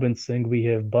 Guru Gobind Singh, we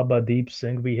have Baba Deep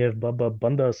Singh, we have Baba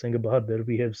Banda Singh Bahadur,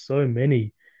 we have so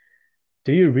many.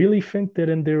 Do you really think that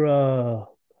in their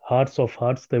hearts of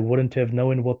hearts they wouldn't have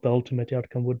known what the ultimate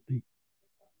outcome would be?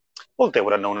 Well, they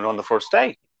would have known it on the first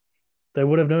day. They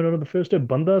would have known it on the first day.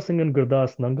 Banda Singh and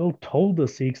Gurdas Nangal told the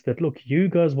Sikhs that, look, you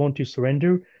guys want to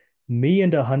surrender. Me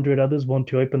and 100 others want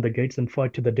to open the gates and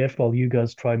fight to the death while you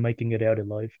guys try making it out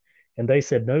alive. And they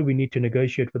said, no, we need to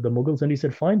negotiate with the Mughals. And he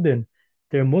said, fine then.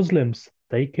 They're Muslims.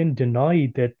 They can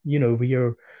deny that,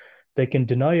 they can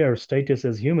deny our status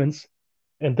as humans.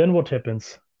 And then what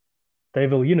happens? They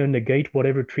will, negate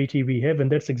whatever treaty we have.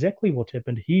 And that's exactly what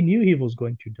happened. He knew he was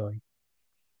going to die.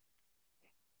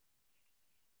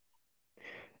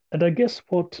 And I guess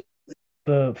what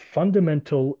the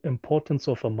fundamental importance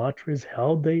of a martyr is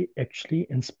how they actually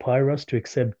inspire us to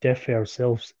accept death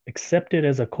ourselves, accept it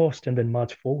as a cost, and then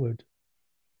march forward.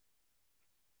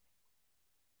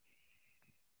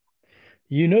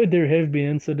 There have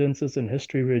been incidences in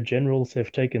history where generals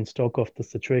have taken stock of the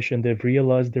situation. They've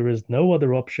realized there is no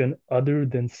other option other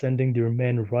than sending their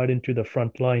men right into the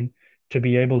front line to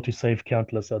be able to save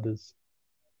countless others.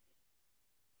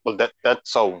 Well,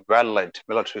 that's a well-led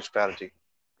military strategy.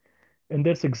 And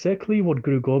that's exactly what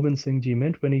Guru Gobind Singh Ji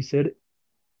meant when he said,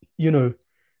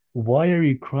 why are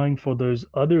you crying for those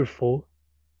other four?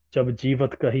 Jab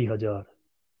jeevat kahi hajar.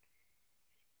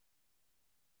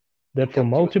 That for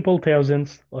multiple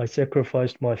thousands I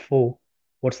sacrificed my four.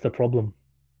 What's the problem?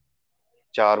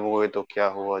 चार हुए तो क्या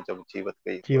हुआ जब जीवत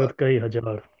गई हुआ. Jeevat kahi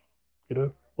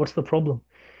hajar. What's the problem?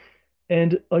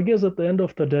 And I guess at the end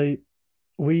of the day,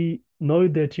 we know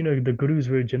that, the Gurus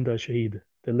were Jinda Shahid.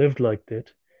 They lived like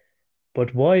that.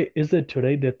 But why is it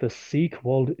today that the Sikh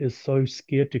world is so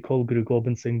scared to call Guru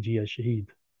Gobind Singh Ji a Shahid?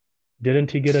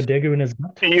 Didn't he get a dagger in his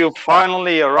gut? You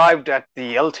finally arrived at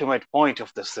the ultimate point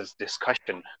of this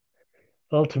discussion.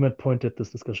 Ultimate point at this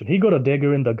discussion. He got a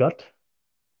dagger in the gut.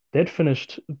 That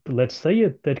finished, let's say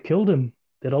it, that killed him.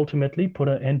 That ultimately put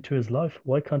an end to his life.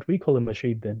 Why can't we call him a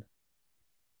Shahid then?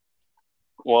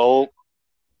 Well,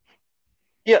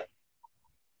 yeah,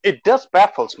 it does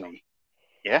baffles me.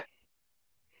 Yeah,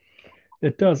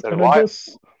 It does. that And I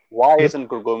guess, why yep, isn't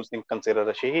Guru Gobind Singh considered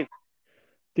a shaheed?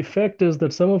 the fact is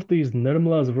that some of these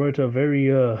Nirmalas wrote a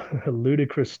very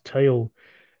ludicrous tale.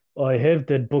 I have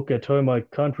that book at home. I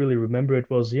can't really remember. It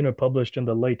was, published in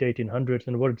the late 1800s.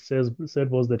 And what it said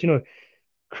was that,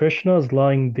 Krishna's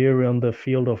lying there on the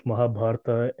field of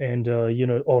Mahabharata and,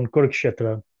 on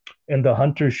Kurukshetra, and the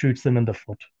hunter shoots him in the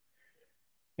foot.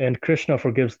 And Krishna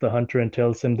forgives the hunter and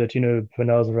tells him that, when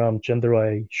I was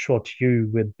Ramchandra, I shot you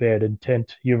with bad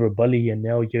intent. You were Bali, and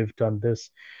now you've done this.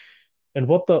 And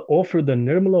what the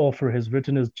Nirmala author has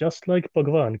written is just like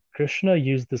Bhagavan. Krishna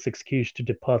used this excuse to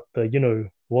depart the,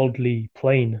 worldly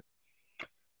plane.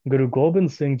 Guru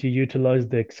Gobind Singh Ji utilized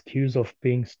the excuse of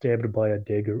being stabbed by a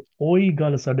dagger. ਉਹੀ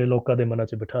ਗੱਲ ਸਾਡੇ ਲੋਕਾਂ ਦੇ ਮਨਾਂ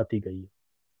 'ਚ ਬਿਠਾਤੀ ਗਈ.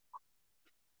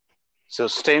 So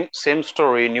same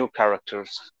story, new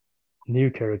characters. New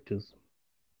characters.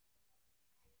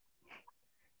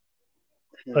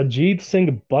 Ajit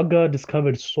Singh Bagga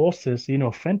discovered sources,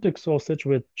 authentic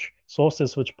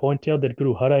sources which point out that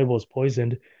Guru Harai was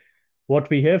poisoned. What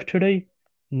we have today,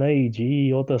 नहीं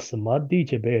जी वो तो समाधि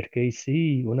च बैठ गई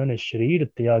सी उन्होंने शरीर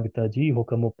त्यागता जी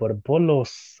हुक्म ऊपर बोलो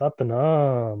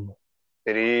Satnam.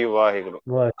 $100.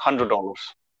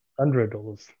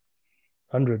 $100.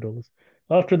 $100.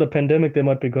 After the pandemic, they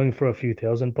might be going for a few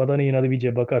thousand. पता नहीं इन्होंने भी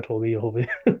जेब घट हो गई होवे.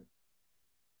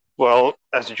 Well,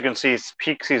 as you can see, it's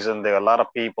peak season. There are a lot of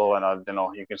people, and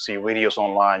you can see videos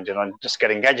online. Just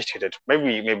getting agitated.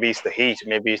 Maybe it's the heat,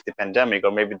 maybe it's the pandemic, or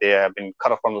maybe they have been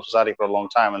cut off from the society for a long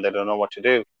time and they don't know what to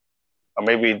do, or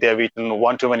maybe they've eaten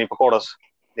one too many pakoras.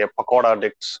 They're pakoda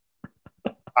addicts.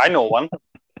 I know one.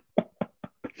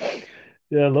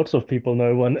 Yeah, lots of people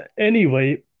know one.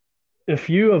 Anyway, if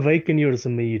you awaken your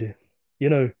Zameer, you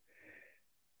know,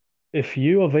 if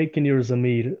you awaken your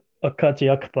Zameer, akka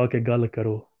ਚ ਅੱਖ ਪਾ ਕੇ ਗੱਲ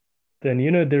ਕਰੋ, then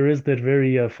there is that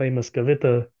very famous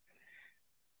kavita,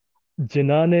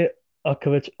 ਜਿਨ੍ਹਾਂ ਨੇ ਅੱਖ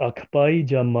ਵਿੱਚ ਅੱਖ ਪਾਈ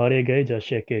ਜਾਂ ਮਾਰੇ ਗਏ ਜਾਂ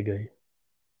ਛੇਕੇ ਗਏ.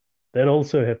 That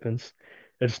also happens.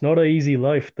 It's not an easy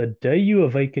life. The day you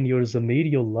awaken your Zameer,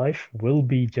 your life will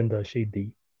be Jinda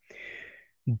Shahidi.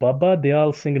 Baba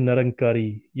Dayal Singh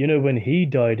Narankari, when he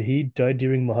died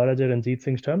during Maharaja Ranjit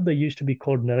Singh's time. They used to be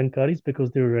called Narankaris because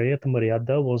their Rayat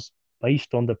Maryada was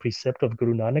based on the precept of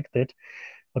Guru Nanak that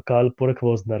Akal Purakh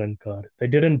was Narankar. They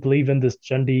didn't believe in this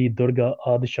Chandi, Durga,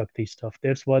 Adi Shakti stuff.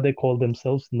 That's why they called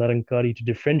themselves Narankari, to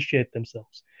differentiate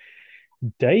themselves.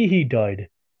 Day he died,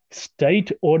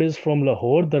 state orders from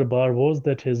Lahore Darbar was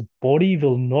that his body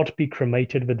will not be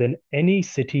cremated within any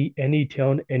city, any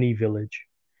town, any village.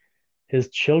 His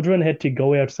children had to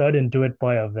go outside and do it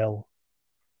by a well.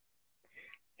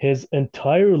 His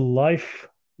entire life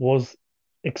was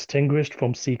extinguished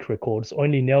from Sikh records.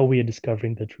 Only now we are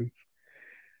discovering the truth.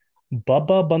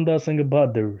 Baba Banda Singh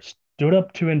Bahadur stood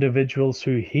up to individuals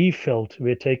who he felt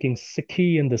were taking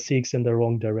Sikhi and the Sikhs in the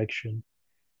wrong direction.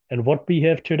 And what we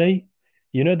have today,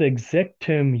 the exact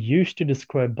term used to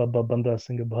describe Baba Banda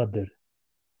Singh Bahadur.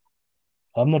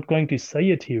 I'm not going to say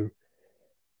it here,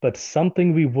 but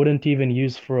something we wouldn't even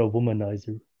use for a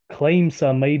womanizer. Claims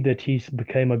are made that he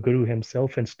became a guru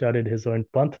himself and started his own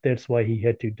panth. That's why he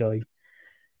had to die.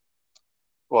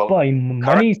 Well, By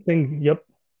Mani Singh, yep.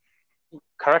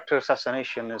 Character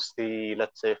assassination is the,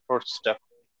 let's say, first step,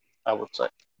 I would say.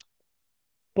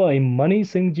 By Mani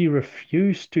Singh Ji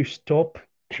refused to stop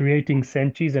creating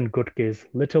senchis and gutkes,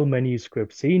 little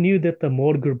manuscripts. He knew that the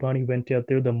more Gurbani went out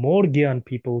there, the more Gyan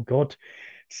people got,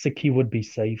 Sikhi would be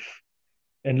safe.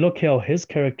 And look how his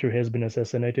character has been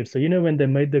assassinated. So, when they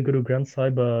made the Guru Granth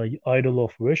Sahib idol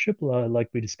of worship, like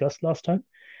we discussed last time,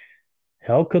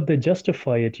 how could they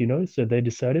justify it, So they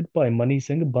decided by Mani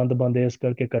Singh, Band Bandes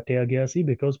karke katya gaya si,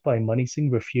 because by Mani Singh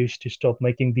refused to stop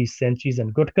making these senchis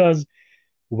and gutkas.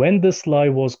 When this lie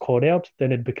was caught out,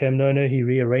 then it became known he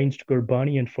rearranged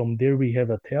Gurbani, and from there we have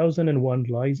 1,001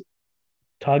 lies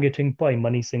targeting by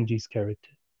Mani Singh Ji's character.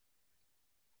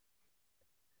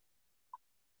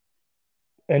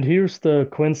 And here's the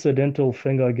coincidental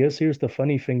thing, I guess. Here's the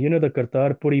funny thing. The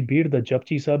Kartarpuri bead, the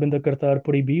Japji Sahib in the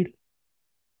Kartarpuri bead?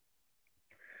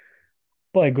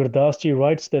 Bhai Gurdas Ji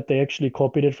writes that they actually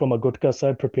copied it from a Gutka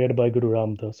Sahib prepared by Guru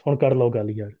Ramdas. Hun kar lo gal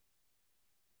yaar.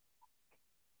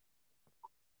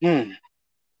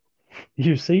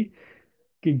 You see?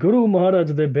 ਕਿ ਗੁਰੂ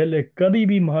ਮਹਾਰਾਜ ਦੇ ਬੇਲੇ ਕਦੀ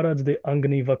ਵੀ ਮਹਾਰਾਜ ਦੇ ਅੰਗ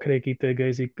ਨਹੀਂ ਵੱਖਰੇ ਕੀਤੇ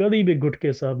ਗਏ ਸੀ, ਕਦੀ ਵੀ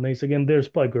ਗੁਟਕੇ ਸਾਹਿਬ ਨਹੀਂ ਸੀਗੇ. And there's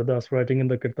Bhai Gurdas writing in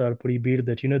the Kartarpuri bead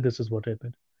that, this is what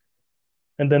happened.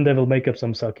 And then they will make up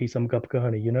some Sakhi, some Gap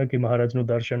Kahani, कि Maharaj nu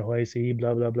darshan hoye si,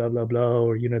 blah, blah, blah, blah, blah,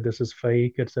 or, this is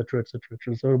fake, etc., etc.,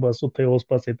 etc. So, bas utte us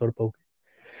paase tor pauge.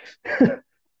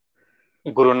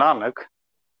 Guru Nanak,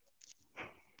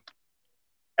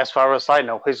 as far as I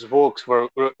know, his works were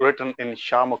written in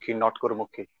Shamukhi, not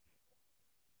Gurmukhi.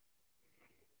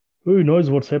 Who knows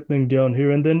what's happening down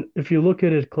here? And then if you look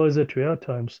at it closer to our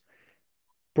times,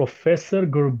 Professor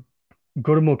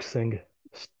Gurmukh Singh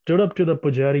stood up to the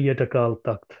Pujari at Akal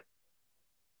Takht.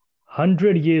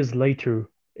 100 years later,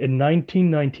 in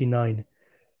 1999,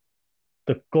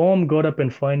 the Qaum got up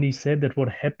and finally said that what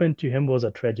happened to him was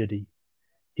a tragedy.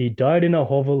 He died in a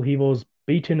hovel. He was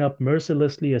beaten up,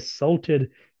 mercilessly assaulted,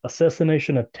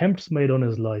 assassination attempts made on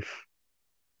his life.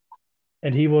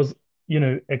 And he was,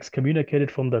 excommunicated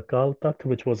from the Akal Takht,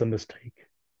 which was a mistake.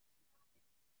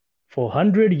 For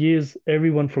 100 years,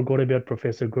 everyone forgot about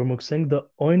Professor Gurmukh Singh. The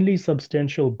only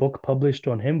substantial book published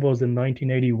on him was in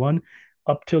 1981.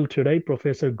 Up till today,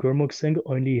 Professor Gurmukh Singh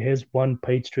only has one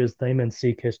page to his name in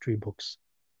Sikh history books.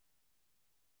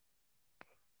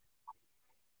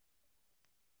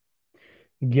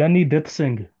 Gyani Dit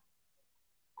Singh,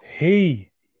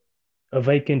 he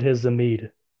awakened his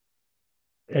Zameer.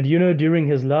 And during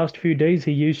his last few days,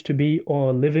 he used to be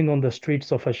living on the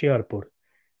streets of Hoshiarpur.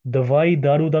 Dawai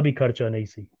daru da bhi kharcha nahi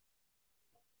si.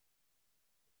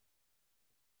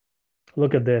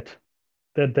 Look at that.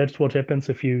 That's what happens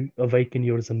if you awaken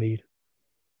your Zameer.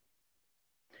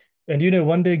 And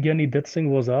one day Gyani Dit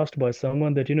Singh was asked by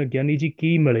someone that, Gyani ji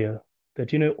ki milya?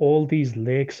 That, all these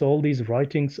lakes, all these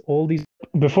writings, all these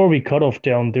Before we cut off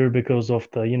down there because of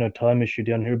the, time issue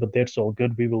down here, but that's all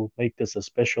good. We will make this a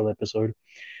special episode.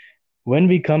 When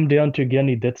we come down to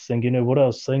Gyani Dutt Singh, what I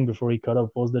was saying before he cut off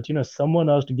was that, someone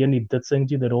asked Gyani Dutt Singh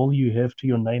ji that all you have to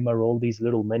your name are all these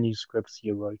little manuscripts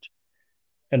you wrote.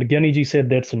 And Gyani ji said,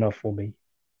 that's enough for me,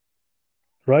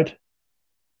 right?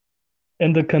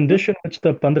 And the Mhm. condition which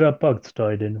the Pandra Bhagts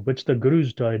died in, which the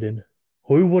Gurus died in,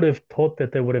 who would have thought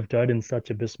that they would have died in such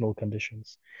abysmal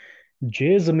conditions?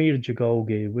 Jai Zameer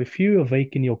Jagaoge, if you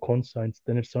awaken your conscience,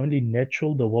 then it's only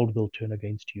natural the world will turn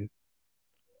against you.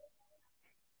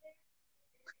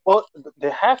 Well,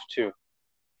 they have to.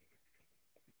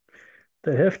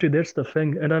 They have to, that's the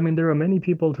thing. And I mean, there are many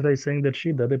people today saying that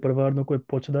ਸ਼ਹੀਦਾਂ ਦੇ ਪਰਿਵਾਰ ਨੂੰ ਕੋਈ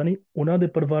ਪੁੱਛਦਾ ਨਹੀਂ, ਉਹਨਾਂ ਦੇ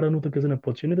ਪਰਿਵਾਰਾਂ ਨੂੰ ਤਾਂ ਕਿਸੇ ਨੇ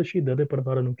ਪੁੱਛੇ ਨਹੀਂ, ਤਾਂ ਸ਼ਹੀਦਾਂ ਦੇ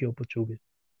ਪਰਿਵਾਰਾਂ ਨੂੰ ਕਿਉਂ ਪੁੱਛੋਗੇ?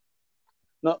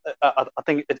 No, I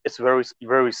think it's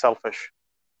very selfish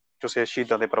to say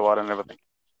Shida de Pravar and everything.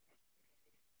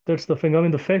 That's the thing. I mean,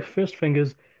 the first thing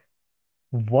is,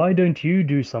 why don't you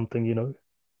do something?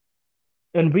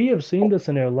 And we have seen this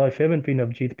in our life, haven't we,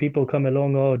 Navjeet? People come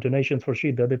along, oh, donations for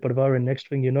Shida de Parvar, and next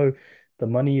thing you know, the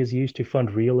money is used to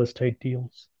fund real estate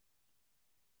deals.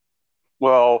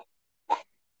 Well,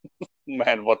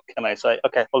 man, what can I say?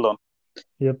 Okay, hold on.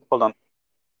 Yep. Hold on.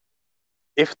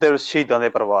 If there's Shida de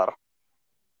Pravar,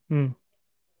 Hmm.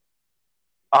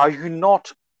 are you not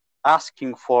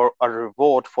asking for a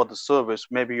reward for the service,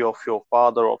 maybe of your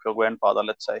father or of your grandfather,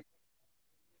 let's say?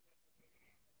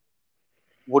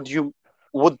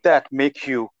 Would that make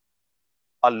you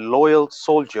a loyal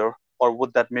soldier, or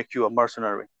would that make you a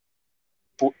mercenary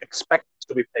who expects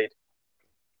to be paid?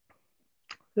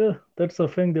 Yeah, that's the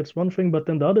thing. That's one thing. But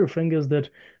then the other thing is that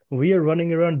we are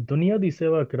running around दुनिया दी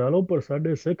सेवा करा लो पर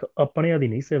साडे सिख अपनियां दी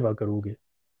नहीं सेवा करोगे.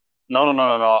 No.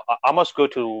 I must go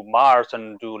to Mars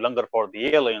and do langar for the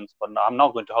aliens, but I'm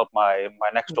not going to help my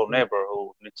next door neighbor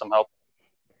who needs some help.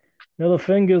 Now the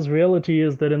thing is, reality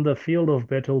is that in the field of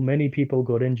battle, many people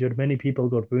got injured, many people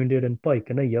got wounded, and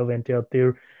Pike and Aya went out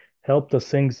there, helped the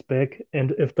Singhs back,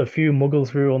 and if the few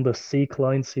Mughals were on the Sikh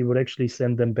lines, he would actually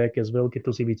send them back as well. कि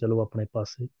तुसी भी चलो अपने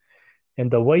पासे.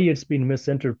 And the way it's been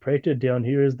misinterpreted down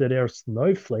here is that our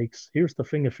snowflakes, here's the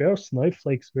thing, if our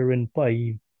snowflakes were in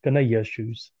Pai Kanaya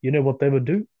shoes, you know what they would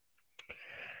do?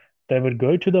 They would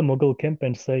go to the Mughal camp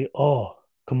and say, oh,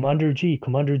 Commander G,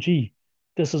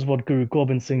 this is what Guru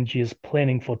Gobind Singh Ji is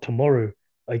planning for tomorrow.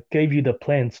 I gave you the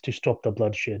plans to stop the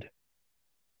bloodshed.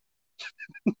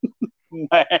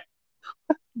 Man,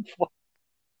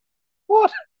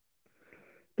 what?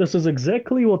 This is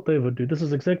exactly what they would do. This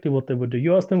is exactly what they would do.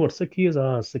 You ask them what Sikhi is?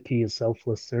 Ah, Sikhi is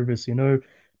selfless service.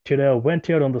 Today I went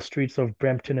out on the streets of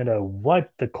Brampton and I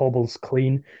wiped the cobbles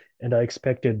clean, and I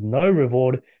expected no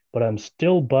reward, but I'm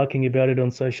still barking about it on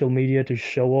social media to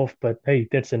show off. But hey,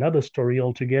 that's another story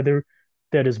altogether.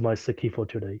 That is my Sikhi for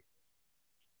today.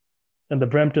 And the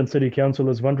Brampton City Council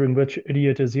is wondering which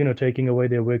idiot is, taking away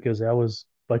their workers' hours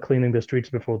by cleaning the streets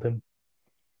before them.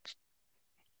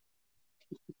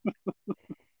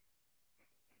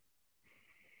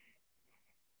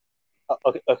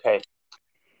 Okay.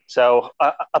 So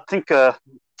I think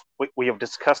we have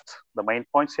discussed the main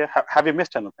points here. Have you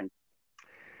missed anything?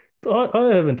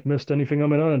 I haven't missed anything. I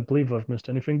mean, I don't believe I've missed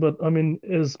anything, but I mean,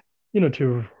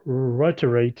 to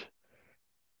reiterate,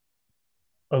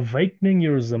 awakening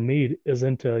your Zameer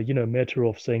isn't a, matter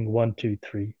of saying one, two,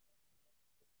 three.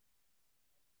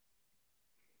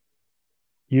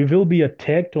 You will be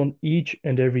attacked on each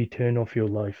and every turn of your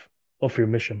life, of your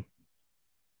mission.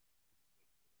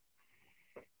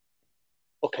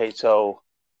 Okay, so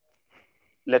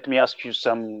let me ask you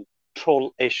some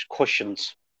troll-ish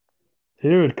questions.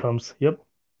 Here it comes. Yep.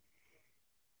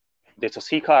 There's a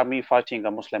Sikh army fighting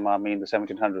a Muslim army in the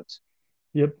 1700s.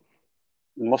 Yep.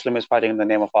 The Muslim is fighting in the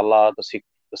name of Allah. The Sikh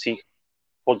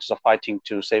soldiers are fighting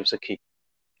to save Sikhi.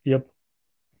 Yep.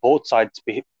 Both sides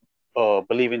believe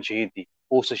in Shahidi.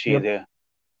 Who's a Shahid Yep. here?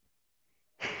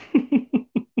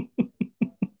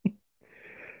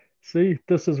 See,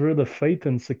 this is where the faith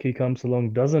in Sikhi comes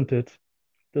along, doesn't it?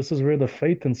 This is where the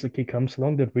faith in Sikhi comes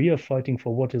along, that we are fighting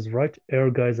for what is right. Our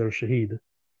guys are Shaheed.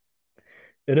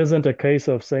 It isn't a case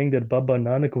of saying that Baba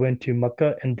Nanak went to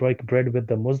Makkah and broke bread with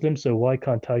the Muslims, so why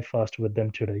can't I fast with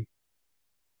them today?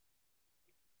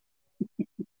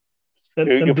 And,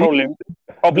 You and the,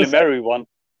 probably this marry one.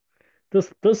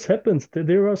 this happens.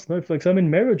 There are snowflakes. I mean,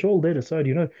 marriage all that aside,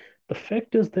 the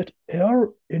fact is that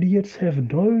our idiots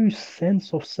have no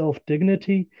sense of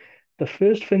self-dignity. The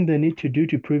first thing they need to do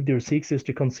to prove they're Sikhs is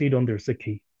to concede on their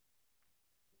Sikhi.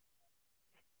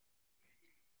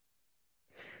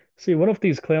 See, one of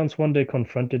these clowns one day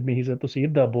confronted me. He said, "Tusi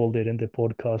idda bol there in the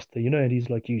podcast, and he's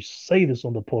like, you say this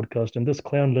on the podcast, and this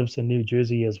clown lives in New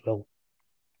Jersey as well."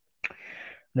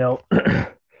 Now, I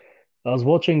was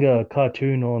watching a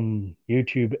cartoon on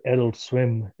YouTube, Adult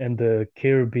Swim, and the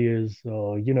Care Bears,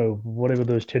 or whatever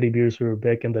those teddy bears were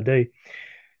back in the day.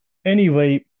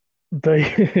 Anyway,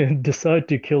 they decide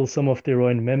to kill some of their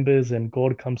own members, and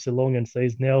God comes along and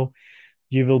says, "Now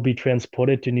you will be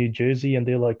transported to New Jersey." And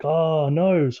they're like, "Oh,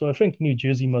 no." So I think New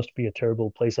Jersey must be a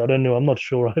terrible place. I don't know. I'm not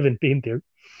sure. I haven't been there,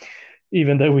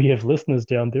 even though we have listeners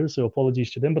down there. So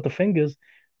apologies to them. But the thing is,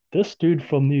 this dude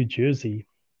from New Jersey,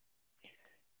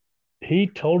 he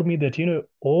told me that,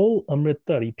 all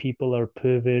Amritari people are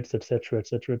perverts, etc.,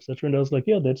 etc., etc. And I was like,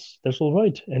 yeah, that's all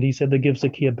right. And he said that gives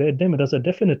Sikhi a bad name. And I said,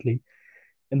 definitely.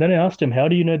 And then I asked him, how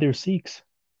do you know they're Sikhs?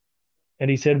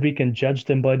 And he said, we can judge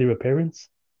them by their appearance.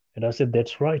 And I said,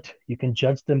 that's right. You can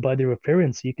judge them by their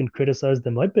appearance. You can criticize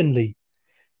them openly.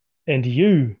 And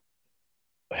you,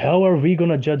 how are we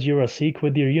gonna judge you're a Sikh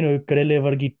with your, Karele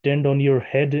vargi tent on your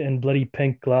head and bloody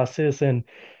pink glasses and,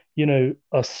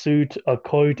 a suit, a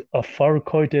coat, a fur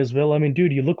coat as well? I mean,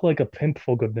 dude, you look like a pimp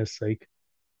for goodness sake.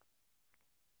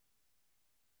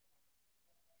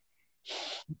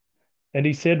 And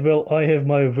he said, well, I have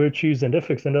my virtues and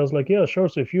ethics. And I was like, yeah, sure.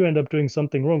 So if you end up doing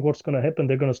something wrong, what's gonna happen?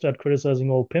 They're gonna start criticizing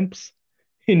all pimps.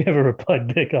 He never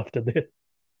replied back after that.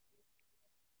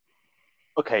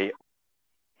 Okay,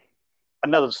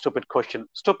 another stupid question.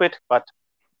 Stupid, but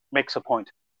makes a point.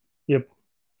 Yep.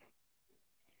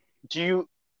 Do you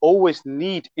always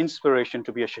need inspiration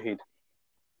to be a Shahid?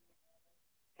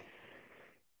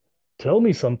 Tell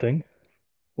me something.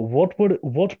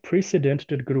 What precedent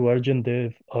did Guru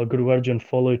Arjan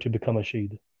follow to become a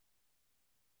Shahid?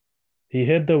 He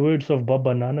had the words of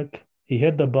Baba Nanak. He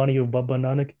had the Bani of Baba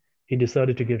Nanak. He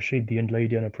decided to give Shaheed and lay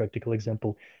down a practical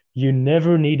example. You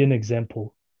never need an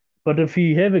example. But if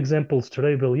you have examples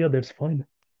today, well, yeah, that's fine.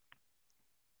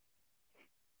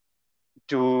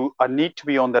 Do I need to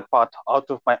be on that path out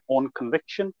of my own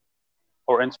conviction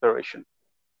or inspiration?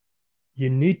 You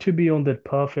need to be on that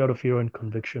path out of your own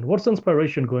conviction. What's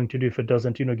inspiration going to do if it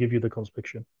doesn't, give you the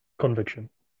conviction? Conviction.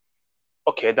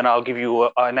 Okay, then I'll give you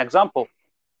an example.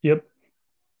 Yep.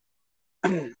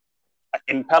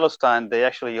 In Palestine, they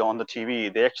actually on the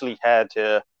TV, they actually had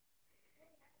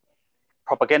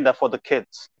propaganda for the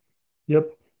kids.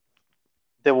 Yep.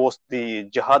 There was the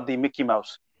Jihadi Mickey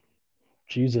Mouse.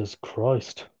 Jesus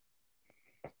Christ.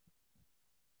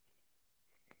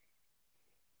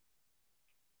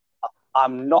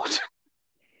 I'm not.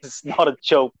 It's not a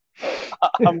joke.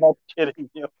 I'm not kidding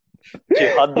you.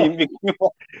 Jihadi Mickey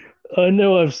Mouse. I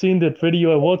know I've seen that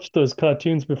video. I watched those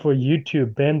cartoons before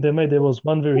YouTube banned them. There was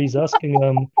one where he's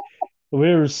asking,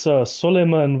 where's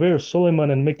Suleiman? Where's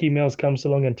Suleiman? And Mickey Mouse comes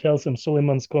along and tells him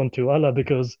Suleiman's gone to Allah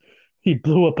because he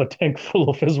blew up a tank full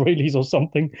of Israelis or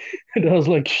something. And I was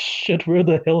like, shit, where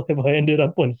the hell have I ended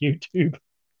up on YouTube?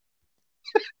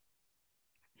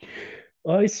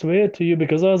 I swear to you,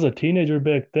 because I was a teenager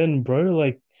back then, bro,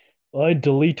 like I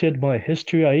deleted my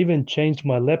history. I even changed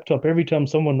my laptop. Every time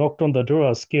someone knocked on the door, I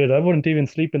was scared. I wouldn't even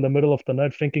sleep in the middle of the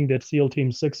night thinking that SEAL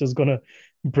Team 6 is gonna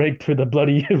break through the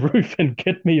bloody roof and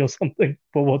get me or something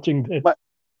for watching that.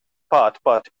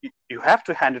 But you have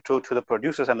to hand it to the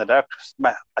producers and the directors.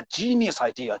 Man, a genius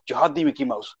idea, Jihadi Mickey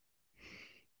Mouse.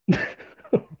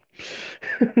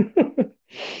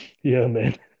 Yeah,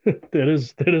 man.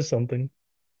 That is something.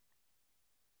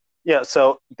 Yeah,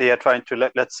 so they are trying to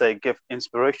let's say give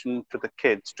inspiration to the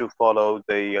kids to follow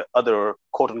the other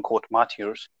quote unquote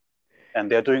martyrs,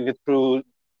 and they're doing it through,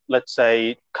 let's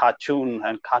say, cartoon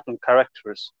and cartoon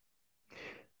characters.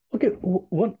 Okay,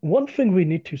 one thing we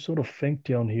need to sort of think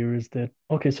down here is that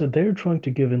okay, so they're trying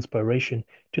to give inspiration.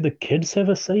 Do the kids have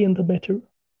a say in the matter?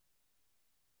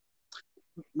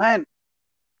 Man,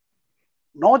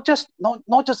 not just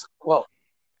well,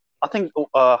 I think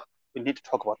we need to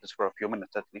talk about this for a few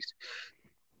minutes at least.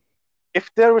 If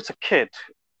there is a kid,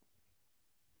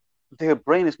 their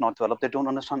brain is not developed, they don't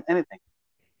understand anything.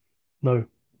 No.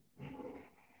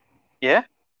 Yeah?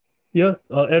 Yeah,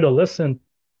 adolescent,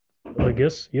 I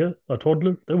guess. Yeah, a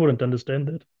toddler. They wouldn't understand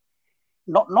that.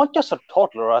 Not just a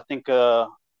toddler. I think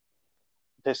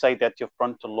they say that your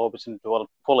frontal lobe isn't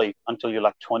developed fully until you're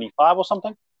like 25 or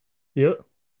something. Yeah.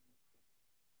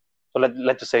 So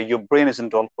let's just say your brain isn't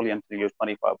developed fully until you're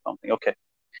 25 or something. Okay.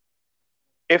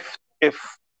 If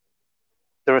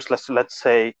there is let's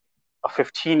say a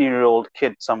 15-year-old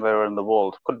kid somewhere in the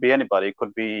world, could be anybody, it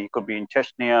could be in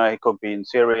Chechnya, it could be in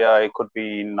Syria, it could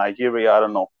be in Nigeria, I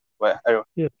don't know where.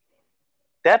 Yeah.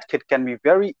 That kid can be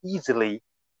very easily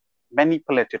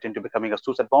manipulated into becoming a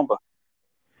suicide bomber.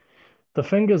 The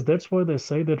thing is, that's why they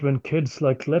say that when kids,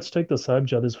 like, let's take the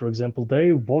Sahibjadis, for example,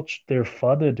 they watch their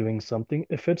father doing something.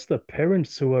 If it's the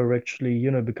parents who are actually,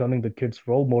 becoming the kids'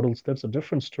 role models, that's a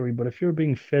different story. But if you're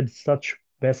being fed such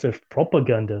massive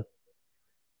propaganda,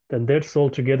 then that's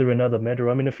altogether another matter.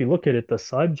 I mean, if you look at it, the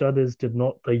Sahibjadis did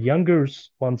not, the younger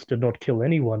ones did not kill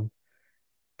anyone.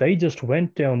 They just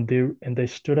went down there and they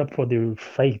stood up for their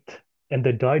faith and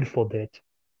they died for that.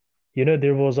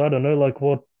 There was, I don't know, like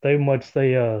what they might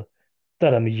say,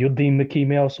 that I'm Yudhi Mickey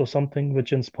Mouse or something,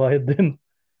 which inspired them.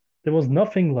 There was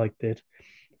nothing like that.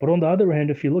 But on the other hand,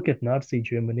 if you look at Nazi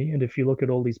Germany and if you look at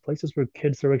all these places where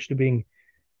kids are actually being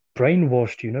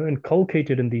brainwashed,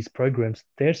 inculcated in these programs,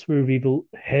 that's where we will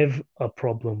have a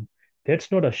problem.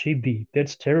 That's not a Shahidi,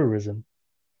 that's terrorism.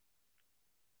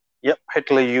 Yep,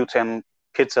 Hitler Youth and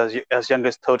kids as young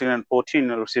as 13 and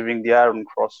 14 are receiving the Iron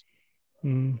Cross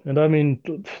And I mean,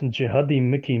 jihadi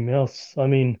Mickey Mouse. I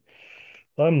mean,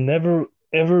 I'm never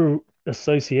ever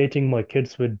associating my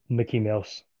kids with Mickey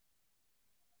Mouse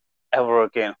ever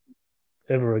again.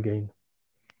 ever again.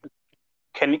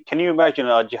 Can you imagine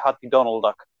a jihadi Donald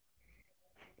Duck?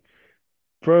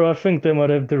 Bro, I think they might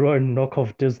have their own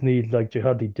knockoff Disney, like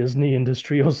jihadi Disney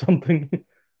industry or something.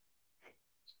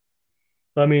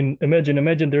 I mean,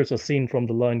 imagine there's a scene from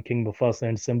The Lion King, Mufasa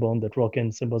and Simba on that rock,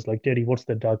 and Simba's like, Daddy, what's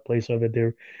that dark place over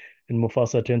there? And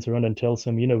Mufasa turns around and tells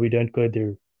him, we don't go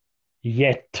there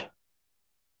yet.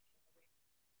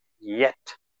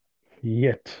 Yet.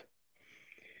 Yet.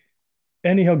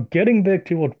 Anyhow, getting back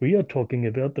to what we are talking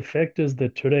about, the fact is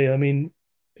that today, I mean,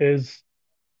 as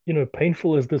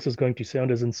painful as this is going to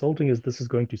sound, as insulting as this is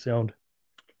going to sound,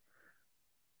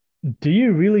 do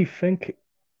you really think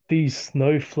these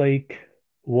snowflake,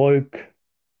 woke,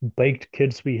 baked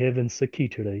kids we have in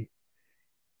Sikhi today,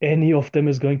 any of them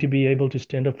is going to be able to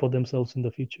stand up for themselves in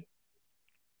the future?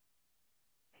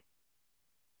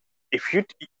 If you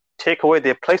take away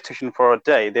their PlayStation for a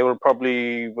day, they will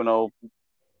probably,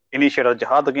 initiate a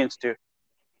jihad against you.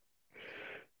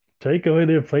 Take away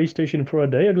their PlayStation for a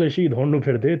day, ਅਗਲੇ ਸ਼ਹੀਦ ਹੋਣ ਨੂੰ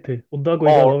ਫਿਰਦੇ ਇੱਥੇ ਉੱਦਾਂ ਕੋਈ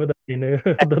ਗੱਲ Or ਹੋਵੇ ਤਾਂ ਇਹਨੇ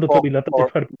ਉੱਦਾਂ ਤਾਂ Xbox ਤੁਹਾਡੀ ਲੱਤ ਤੇ or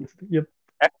ਫੜ ਕੇ yep.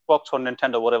 Xbox or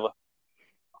Nintendo, whatever.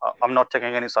 I'm not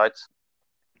taking any sides.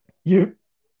 you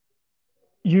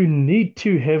you need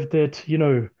to have that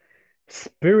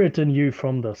spirit in you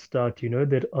from the start,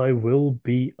 that I will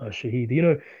be a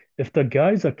shaheed. If the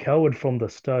guy's a coward from the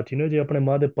start, ਜੇ ਆਪਣੇ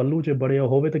ਮਾਂ ਦੇ ਪੱਲੂ 'ਚ ਬੜਿਆ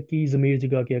ਹੋਵੇ ਤਾਂ ਕੀ ਜ਼ਮੀਰ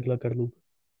ਜਗਾ ਕੇ ਅਗਲਾ ਕਰ ਲੂਗਾ?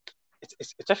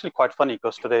 It's actually quite funny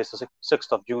because today is the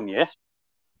 6th of June, yeah?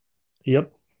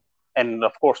 Yep. And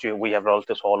of course, we have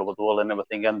relatives all over the world and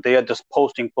everything, and they are just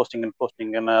posting and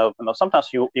posting. And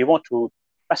sometimes you want to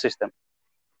message them.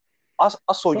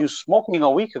 I saw you smoking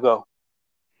a week ago.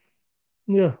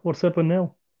 Yeah, what's happened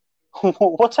now?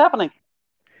 What's happening?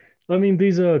 I mean,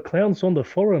 these are clowns on the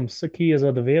forums. Sikhi is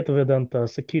Advaita Vedanta.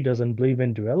 Sikhi doesn't believe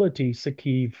in duality.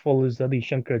 Sikhi follows Adi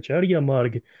Shankaracharya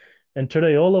Marg. And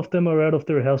today, all of them are out of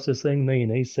their houses saying, nahi,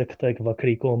 nahi, Sikh tak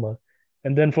vakri koma.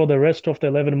 And then for the rest of the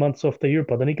 11 months of the year,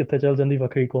 pata nahi kitte chal jandi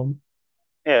vakri koma.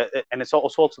 Yeah, and it's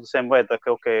also the same way. Like,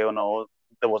 okay,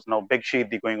 there was no big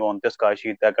sheet going on. This guy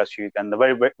sheet, that guy sheet, and the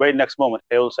very next moment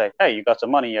they will say, "Hey, you got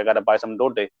some money? I gotta buy some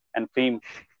dode and fame."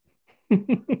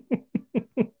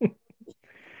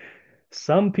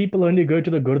 Some people only go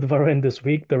to the Gurdwara in this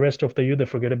week. The rest of the year, they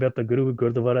forget about the Guru,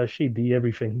 Gurdwara, Shahidi,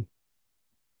 everything.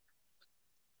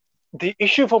 The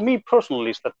issue for me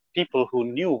personally is that people who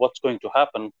knew what's going to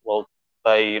happen, well,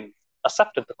 they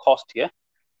accepted the cost, yeah.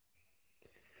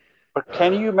 But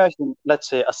can you imagine, let's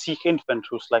say, a Sikh infant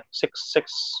who's like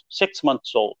 6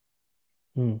 months old,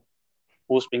 Hmm.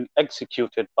 who's being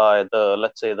executed by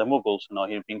let's say, the Mughals?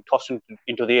 He's being tossed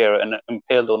into the air and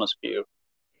impaled on a spear.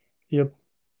 Yep.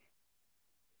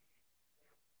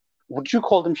 Would you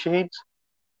call them shaheeds?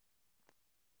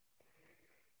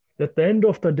 At the end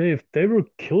of the day, if they were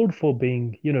killed for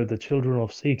being, the children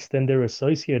of Sikhs, then they're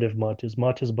associative martyrs,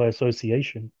 martyrs by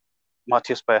association.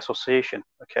 Martyrs by association.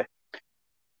 Okay.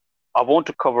 I want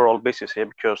to cover all bases here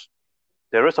because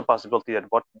there is a possibility that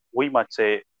what we might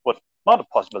say, well, not a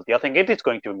possibility. I think it is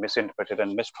going to be misinterpreted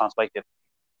and mistranslated.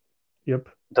 Yep.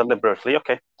 Deliberately.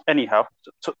 Okay. Anyhow,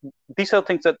 so these are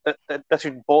things that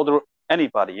should bother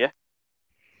anybody. Yeah.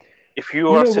 If you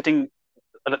You are know, sitting,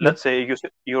 yep. let's say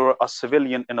you're a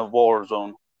civilian in a war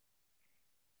zone,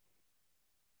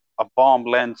 a bomb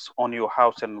lands on your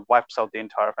house and wipes out the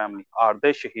entire family. Are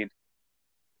they shaheed?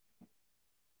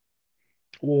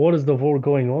 What is the war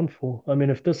going on for? I mean,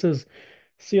 if this is,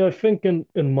 see, I think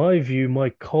in my view, my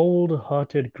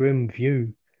cold-hearted, grim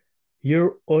view,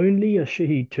 you're only a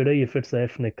Shaheed today if it's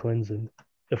ethnic cleansing,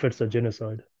 if it's a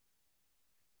genocide.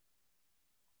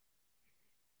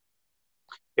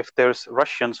 if there's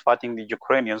Russians fighting the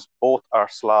Ukrainians, both are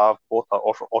Slav, both are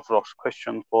Orthodox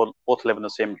Christian, both live in the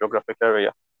same geographic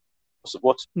area.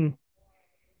 What's Hmm.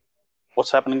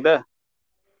 what's happening there?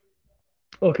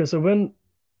 Okay, so when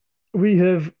we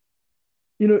have,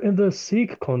 in the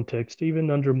Sikh context, even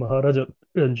under Maharaja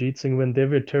Ranjit Singh, when there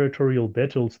were territorial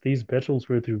battles, these battles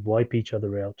were to wipe each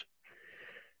other out.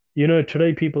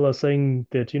 Today people are saying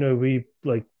that, we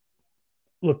like,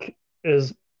 look,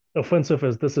 as offensive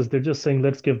as this is, they're just saying,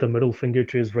 let's give the middle finger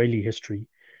to Israeli history.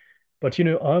 But,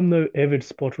 I'm no avid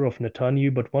spotter of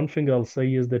Netanyahu, but one thing I'll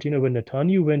say is that, when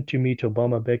Netanyahu went to meet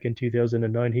Obama back in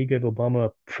 2009, he gave Obama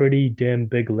a pretty damn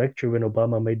big lecture when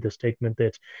Obama made the statement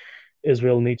that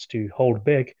Israel needs to hold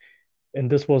back. And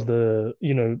this was the,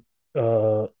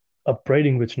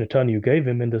 upbraiding which Netanyahu gave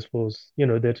him. And this was,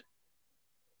 that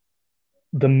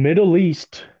the Middle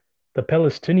East, the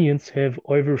Palestinians have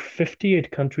over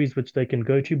 58 countries which they can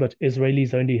go to, but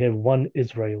Israelis only have one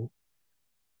Israel.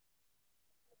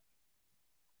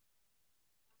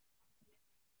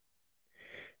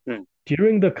 Hmm.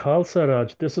 During the Khalsa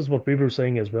Raj, this is what we were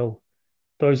saying as well.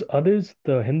 Those others,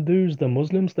 the Hindus, the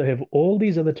Muslims, they have all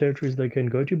these other territories they can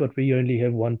go to, but we only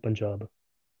have one Punjab.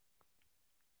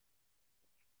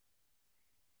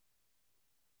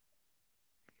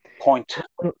 Point.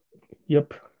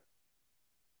 Yep.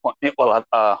 Well,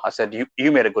 I said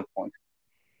you made a good point.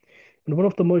 And one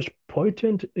of the most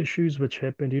potent issues which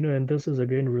happened, and this is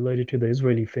again related to the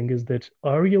Israeli thing, is that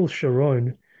Ariel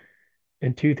Sharon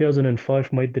in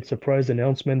 2005 made that surprise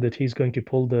announcement that he's going to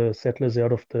pull the settlers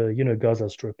out of the, Gaza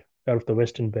Strip, out of the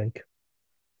Western Bank.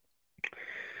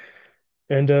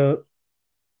 And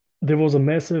there was a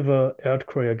massive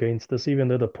outcry against this, even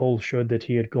though the polls showed that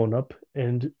he had gone up.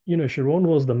 And, Sharon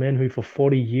was the man who, for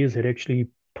 40 years, had actually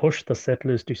pushed the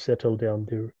settlers to settle down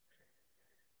there.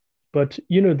 But,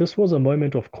 this was a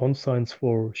moment of conscience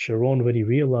for Sharon when he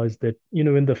realized that,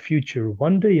 in the future,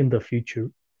 one day in the future,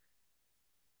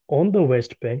 on the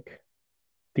West Bank,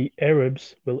 the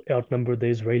Arabs will outnumber the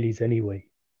Israelis anyway,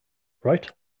 right?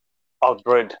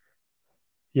 Outbred.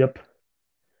 Yep.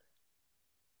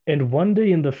 And one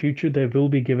day in the future, they will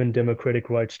be given democratic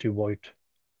rights to vote.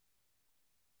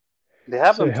 They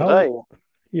have So them today. how,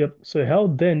 yep. So how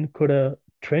then could a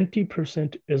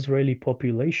 20% Israeli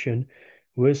population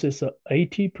versus a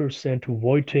 80%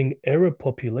 voting Arab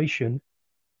population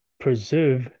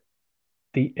preserve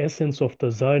the essence of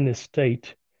the Zionist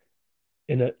state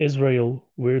in a Israel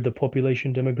where the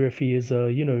population demography is,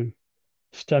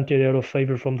 stunted out of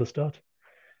favor from the start?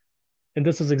 And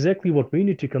this is exactly what we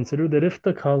need to consider, that if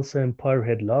the Khalsa Empire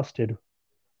had lasted,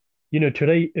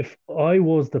 today, if I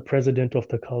was the president of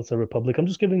the Khalsa Republic, I'm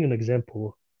just giving an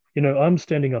example. I'm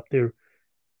standing up there.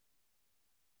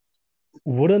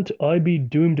 Wouldn't I be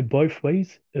doomed both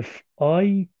ways if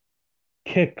I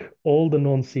kick all the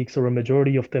non-Sikhs or a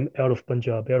majority of them out of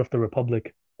Punjab, out of the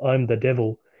Republic? I'm the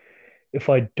devil. If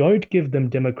I don't give them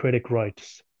democratic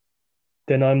rights,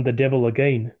 then I'm the devil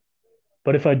again.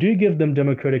 But if I do give them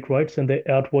democratic rights and they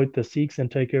outvote the Sikhs and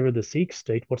take over the Sikh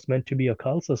state, what's meant to be a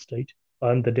Khalsa state,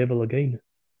 I'm the devil again.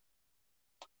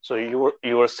 So you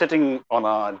were sitting on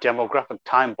a demographic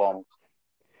time bomb.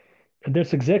 And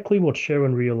that's exactly what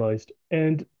Sharon realized.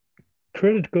 And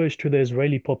credit goes to the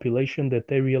Israeli population that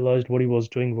they realized what he was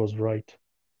doing was right.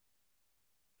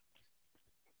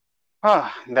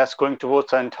 That's going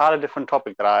towards an entirely different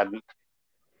topic that I hadn't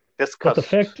But the discussed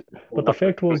fact, in but the the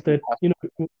fact was recent that,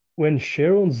 past. when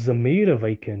Sharon's Zameer-A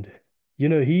awakened,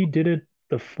 he did it.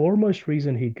 The foremost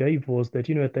reason he gave was that,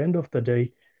 at the end of the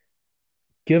day,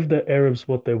 give the Arabs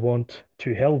what they want,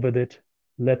 to hell with it,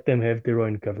 let them have their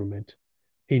own government.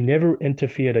 He never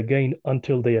interfered again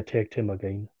until they attacked him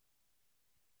again.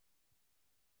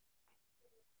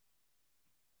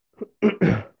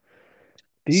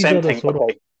 These Same are the thing. sort of,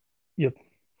 Okay. yep.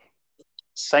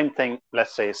 Same thing.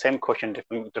 Let's say same question,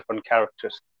 different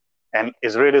characters. An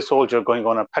Israeli soldier going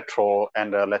on a patrol,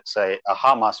 and let's say a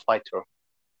Hamas fighter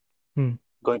Hmm.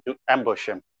 going to ambush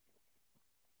him.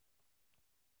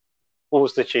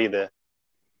 Who's the Chi there?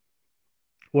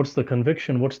 What's the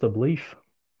conviction? What's the belief?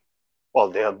 Well,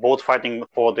 they are both fighting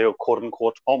for their quote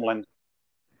unquote homeland,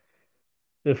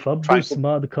 If trying to Abdus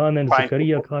Samad Khan and trying to.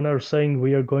 Zakaria Khan are saying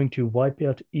we are going to wipe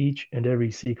out each and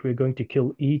every Sikh, we're going to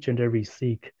kill each and every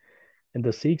Sikh, and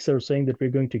the Sikhs are saying that we're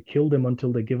going to kill them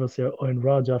until they give us their own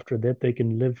Raj. After that, they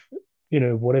can live,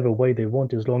 whatever way they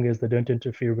want, as long as they don't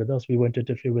interfere with us. We won't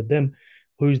interfere with them.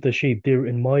 Who's the sheep? There,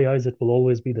 in my eyes, it will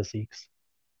always be the Sikhs.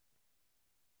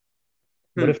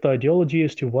 But Hmm. if the ideology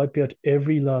is to wipe out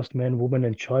every last man, woman,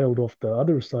 and child of the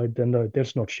other side, then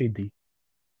that's not Shahidi.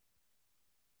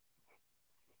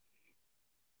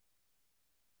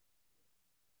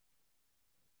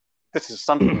 this is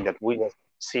something that we as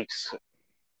Sikhs,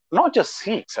 not just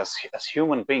Sikhs, as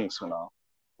human beings,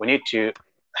 we need to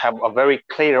have a very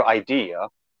clear idea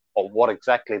of what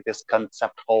exactly this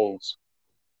concept holds.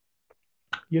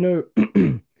 You know,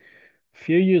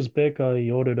 few years back, I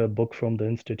ordered a book from the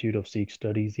Institute of Sikh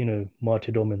Studies,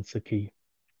 Martyrdom and Sikhi.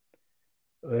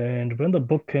 And when the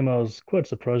book came, I was quite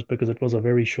surprised because it was a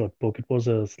very short book. It was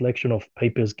a selection of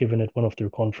papers given at one of their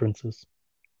conferences.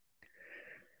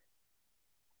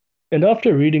 And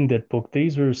after reading that book,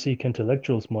 these were Sikh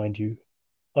intellectuals, mind you,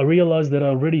 I realized that I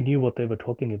already knew what they were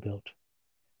talking about.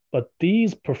 But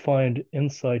these profound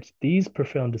insights, these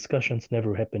profound discussions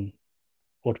never happen,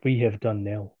 what we have done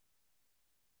now.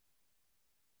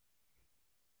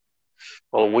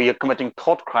 Well, we are committing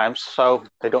thought crimes, so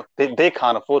they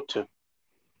can't afford to.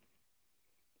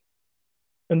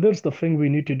 And that's the thing we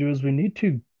need to do is we need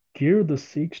to gear the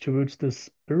Sikhs towards the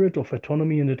spirit of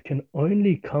autonomy, and it can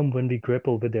only come when we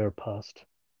grapple with our past.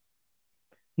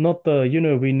 Not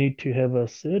we need to have a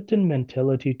certain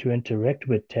mentality to interact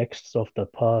with texts of the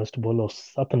past. Bolo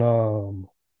Satnam.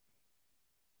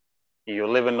 You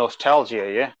live in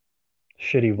nostalgia, yeah?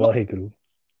 Shri Vaheguru.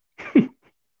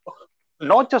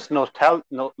 Not just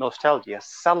nostalgia,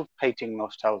 self-hating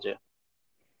nostalgia.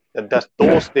 That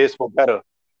those days were better.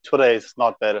 Today is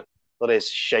not better. Today is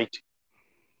shite.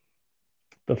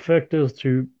 The fact is,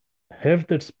 to have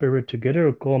that spirit, to get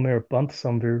our calm, our panth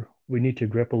somewhere, we need to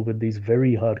grapple with these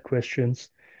very hard questions,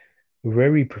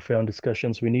 very profound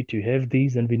discussions. We need to have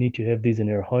these, and we need to have these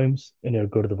in our homes, in our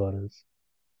gurdwaras.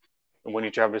 We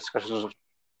need to have discussions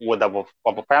with our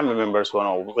family members,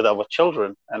 with our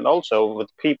children, and also with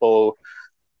people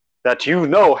that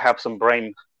have some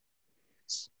brain.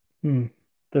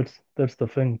 That's the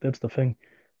thing. That's the thing.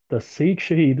 The Sikh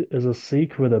Shahid is a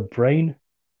Sikh with a brain,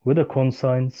 with a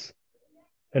conscience,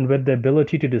 and with the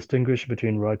ability to distinguish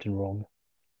between right and wrong.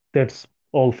 That's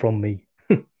all from me.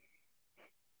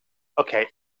 Okay,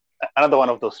 another one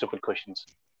of those stupid questions.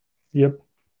 Yep.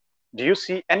 Do you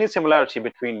see any similarity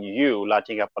between you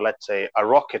lighting up, let's say, a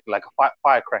rocket like a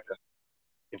firecracker?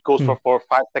 It goes for 4 or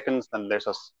 5 seconds, then there's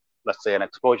let's say, an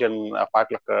explosion, a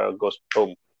firecracker goes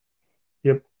boom.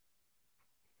 Yep.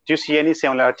 Do you see any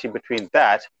similarity between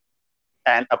that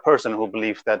and a person who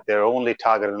believes that their only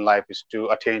target in life is to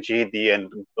attain Shahidi and,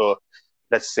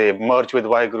 let's say, merge with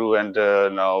Vaheguru and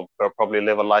probably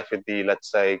live a life with the,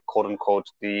 let's say, quote unquote,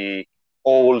 the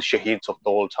old Shahids of the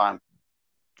old time?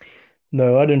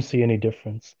 No, I don't see any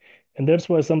difference. And that's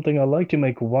why something I like to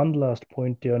make one last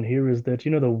point down here is that,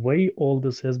 the way all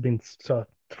this has been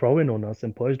thrown on us,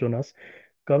 imposed on us,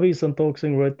 Kavi Santokh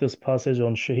Singh wrote this passage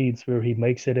on Shaheeds where he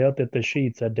makes it out that the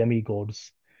Shaheeds are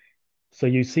demigods. So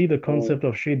you see the concept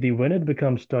of Shahidi, when it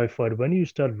becomes typhoid, when you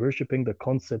start worshipping the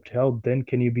concept, how then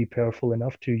can you be powerful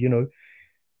enough to,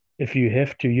 if you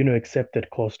have to, accept that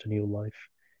cost in your life?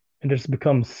 And it's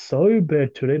become so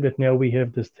bad today that now we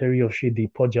have this theory of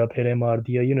Shahidi, Poja Phere Maar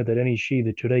Diya, that any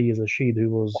Shahid today is a Shahid who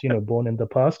was, born in the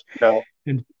past. No.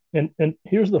 And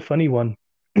here's the funny one.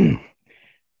 In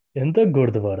the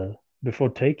Gurdwara, before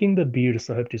taking the beer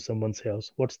Sahib to someone's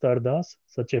house, what's the ardas?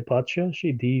 Sache Patsha,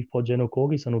 Shahidi Pojano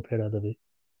Kogi Sanu Phera Dave.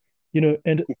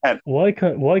 And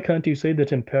why can't you say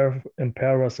that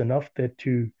empower us enough that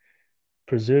to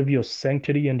preserve your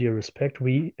sanctity and your respect,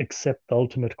 we accept the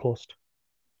ultimate cost?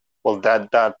 Well,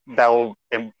 that will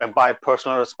imbibe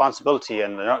personal responsibility,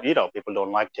 and people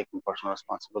don't like taking personal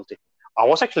responsibility. I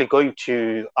was actually going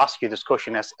to ask you this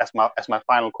question as my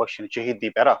final question.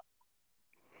 Shahidi better.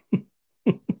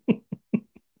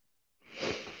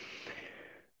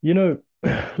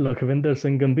 Lakwinder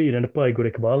Singh Gambhir and Pai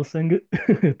Guru Iqbal Singh,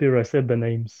 there I said the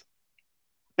names.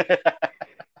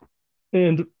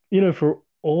 And, for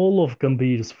all of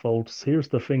Gambhir's faults, here's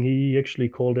the thing. He actually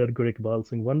called out Guru Iqbal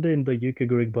Singh. One day in the UK,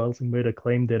 Guru Iqbal Singh made a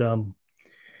claim that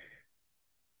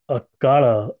a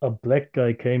Kara, a black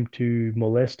guy, came to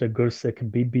molest a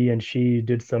Gursikh Bibi and she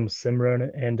did some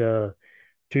Simran and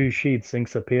two Sheet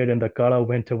Singhs appeared and the Kara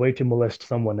went away to molest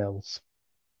someone else.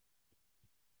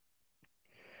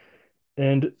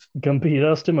 And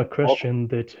Gambhir asked him a question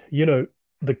that,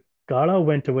 the Kara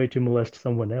went away to molest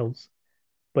someone else,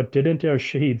 but didn't our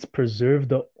Shaheeds preserve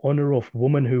the honor of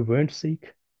women who weren't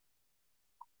Sikh?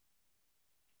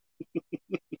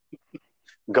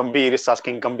 Gambhir is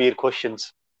asking Gambhir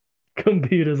questions.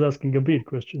 Gambhir is asking Gambhir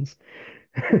questions.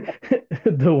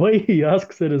 The way he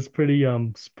asks it is pretty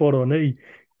spot on.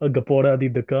 Agapora di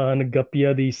Dakan,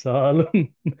 Gapia di Sal.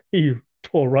 He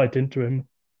tore right into him.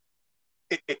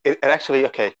 It actually,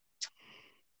 okay.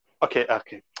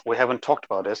 We haven't talked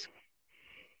about this.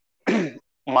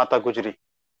 Mata Gujri.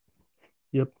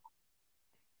 Yep.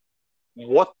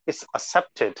 What is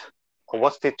accepted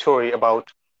What's the theory about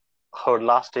her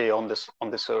last day on this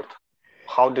earth?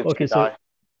 How did Okay, she so die?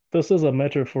 this is a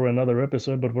matter for another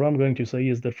episode, but what I'm going to say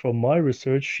is that from my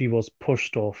research, she was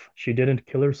pushed off. She didn't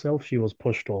kill herself, she was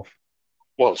pushed off.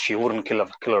 Well, she wouldn't kill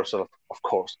herself, of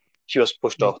course. She was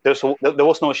pushed Yep. off. There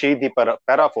was no Shahidi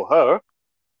para for her.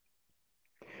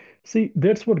 See,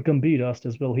 that's what Gambhir asked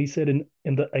as well. He said in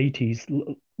the 80s,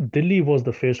 Delhi was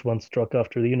the first one struck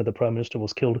after the Prime Minister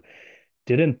was killed.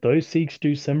 Didn't those Sikhs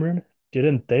do Simran?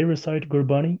 Didn't they recite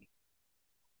Gurbani?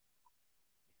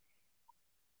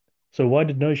 So why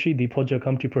did no Shahidi Podja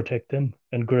come to protect them?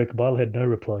 And Guru Iqbal had no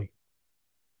reply.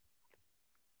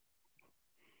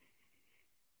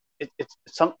 It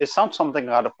sounds something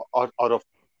out of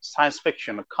science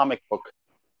fiction, a comic book.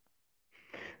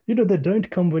 They don't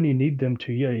come when you need them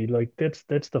to. Yeah, like that's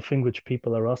the thing which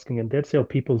people are asking, and that's how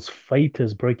people's faith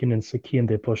is broken in Sikhi and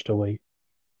they're pushed away.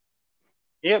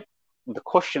 Yeah, the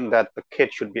question that the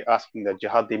kid should be asking the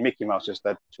jihadi Mickey Mouse is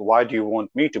that why do you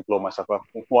want me to blow myself up?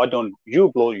 Why don't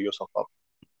you blow yourself up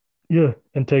Yeah,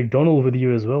 and take Donald with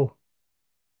you as well.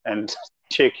 and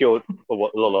take your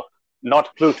Lola,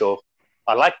 not Pluto.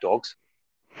 I like dogs.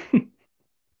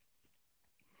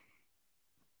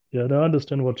 Yeah, I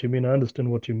understand what you mean. I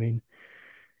understand what you mean.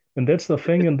 And that's the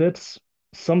thing, and that's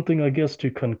something I guess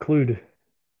to conclude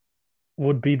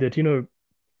would be that,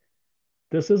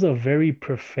 this is a very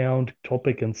profound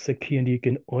topic in Sikhi, and you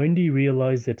can only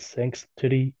realize its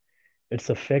sanctity, its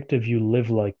effect if you live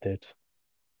like that.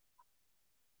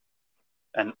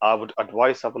 And I would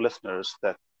advise our listeners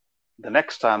that the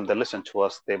next time they listen to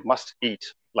us, they must eat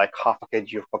like half a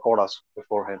kg of pakoras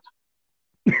beforehand.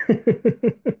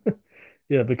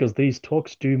 Yeah, because these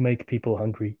talks do make people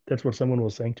hungry. That's what someone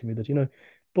was saying to me that,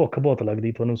 "Bhukh bahut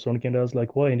lagdi thonu sun ke." And I was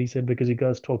like, why? And he said, because you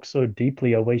guys talk so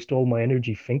deeply, I waste all my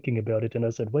energy thinking about it. And I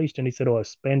said, waste. And he said, oh, I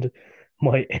spend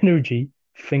my energy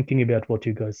thinking about what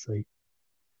you guys say.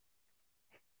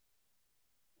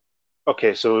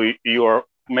 Okay, so you are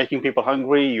making people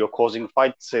hungry, you're causing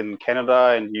fights in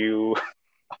Canada, and you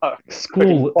are creating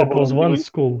School, it trouble was in one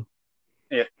school.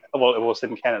 yeah, well, it was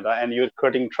in Canada, and you're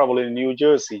creating trouble in New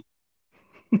Jersey.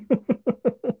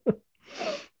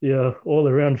 Yeah, all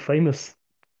around famous.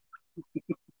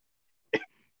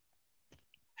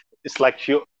 It's like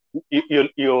you're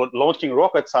launching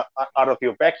rockets out of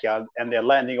your backyard, and they're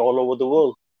landing all over the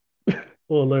world.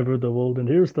 All over the world. And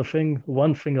here's the thing,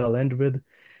 one thing I'll end with.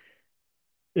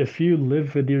 If you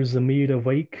live with your Zameer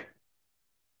awake,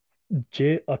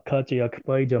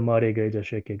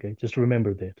 just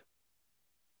remember that.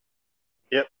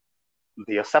 Yep,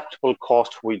 the acceptable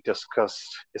cost we discussed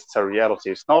is the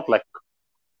reality. It's not like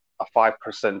a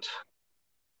 5%,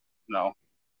 no,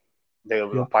 there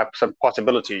will be a Yep. 5%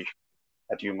 possibility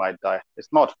that you might die.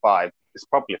 It's not 5, it's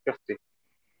probably 50.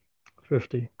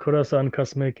 50. Khorasan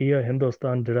Kasme Kiya,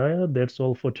 Hindustan Diraya. That's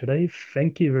all for today.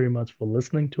 Thank you very much for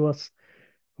listening to us.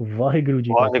 Vaheguru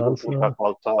Ji Ka Waheguru ji ਕਾ Khalsa,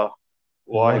 Khalsa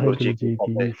Waheguru ji Vaheguru ਕੀ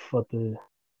Ji ਫਤਿਹ Ki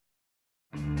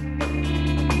Fateh.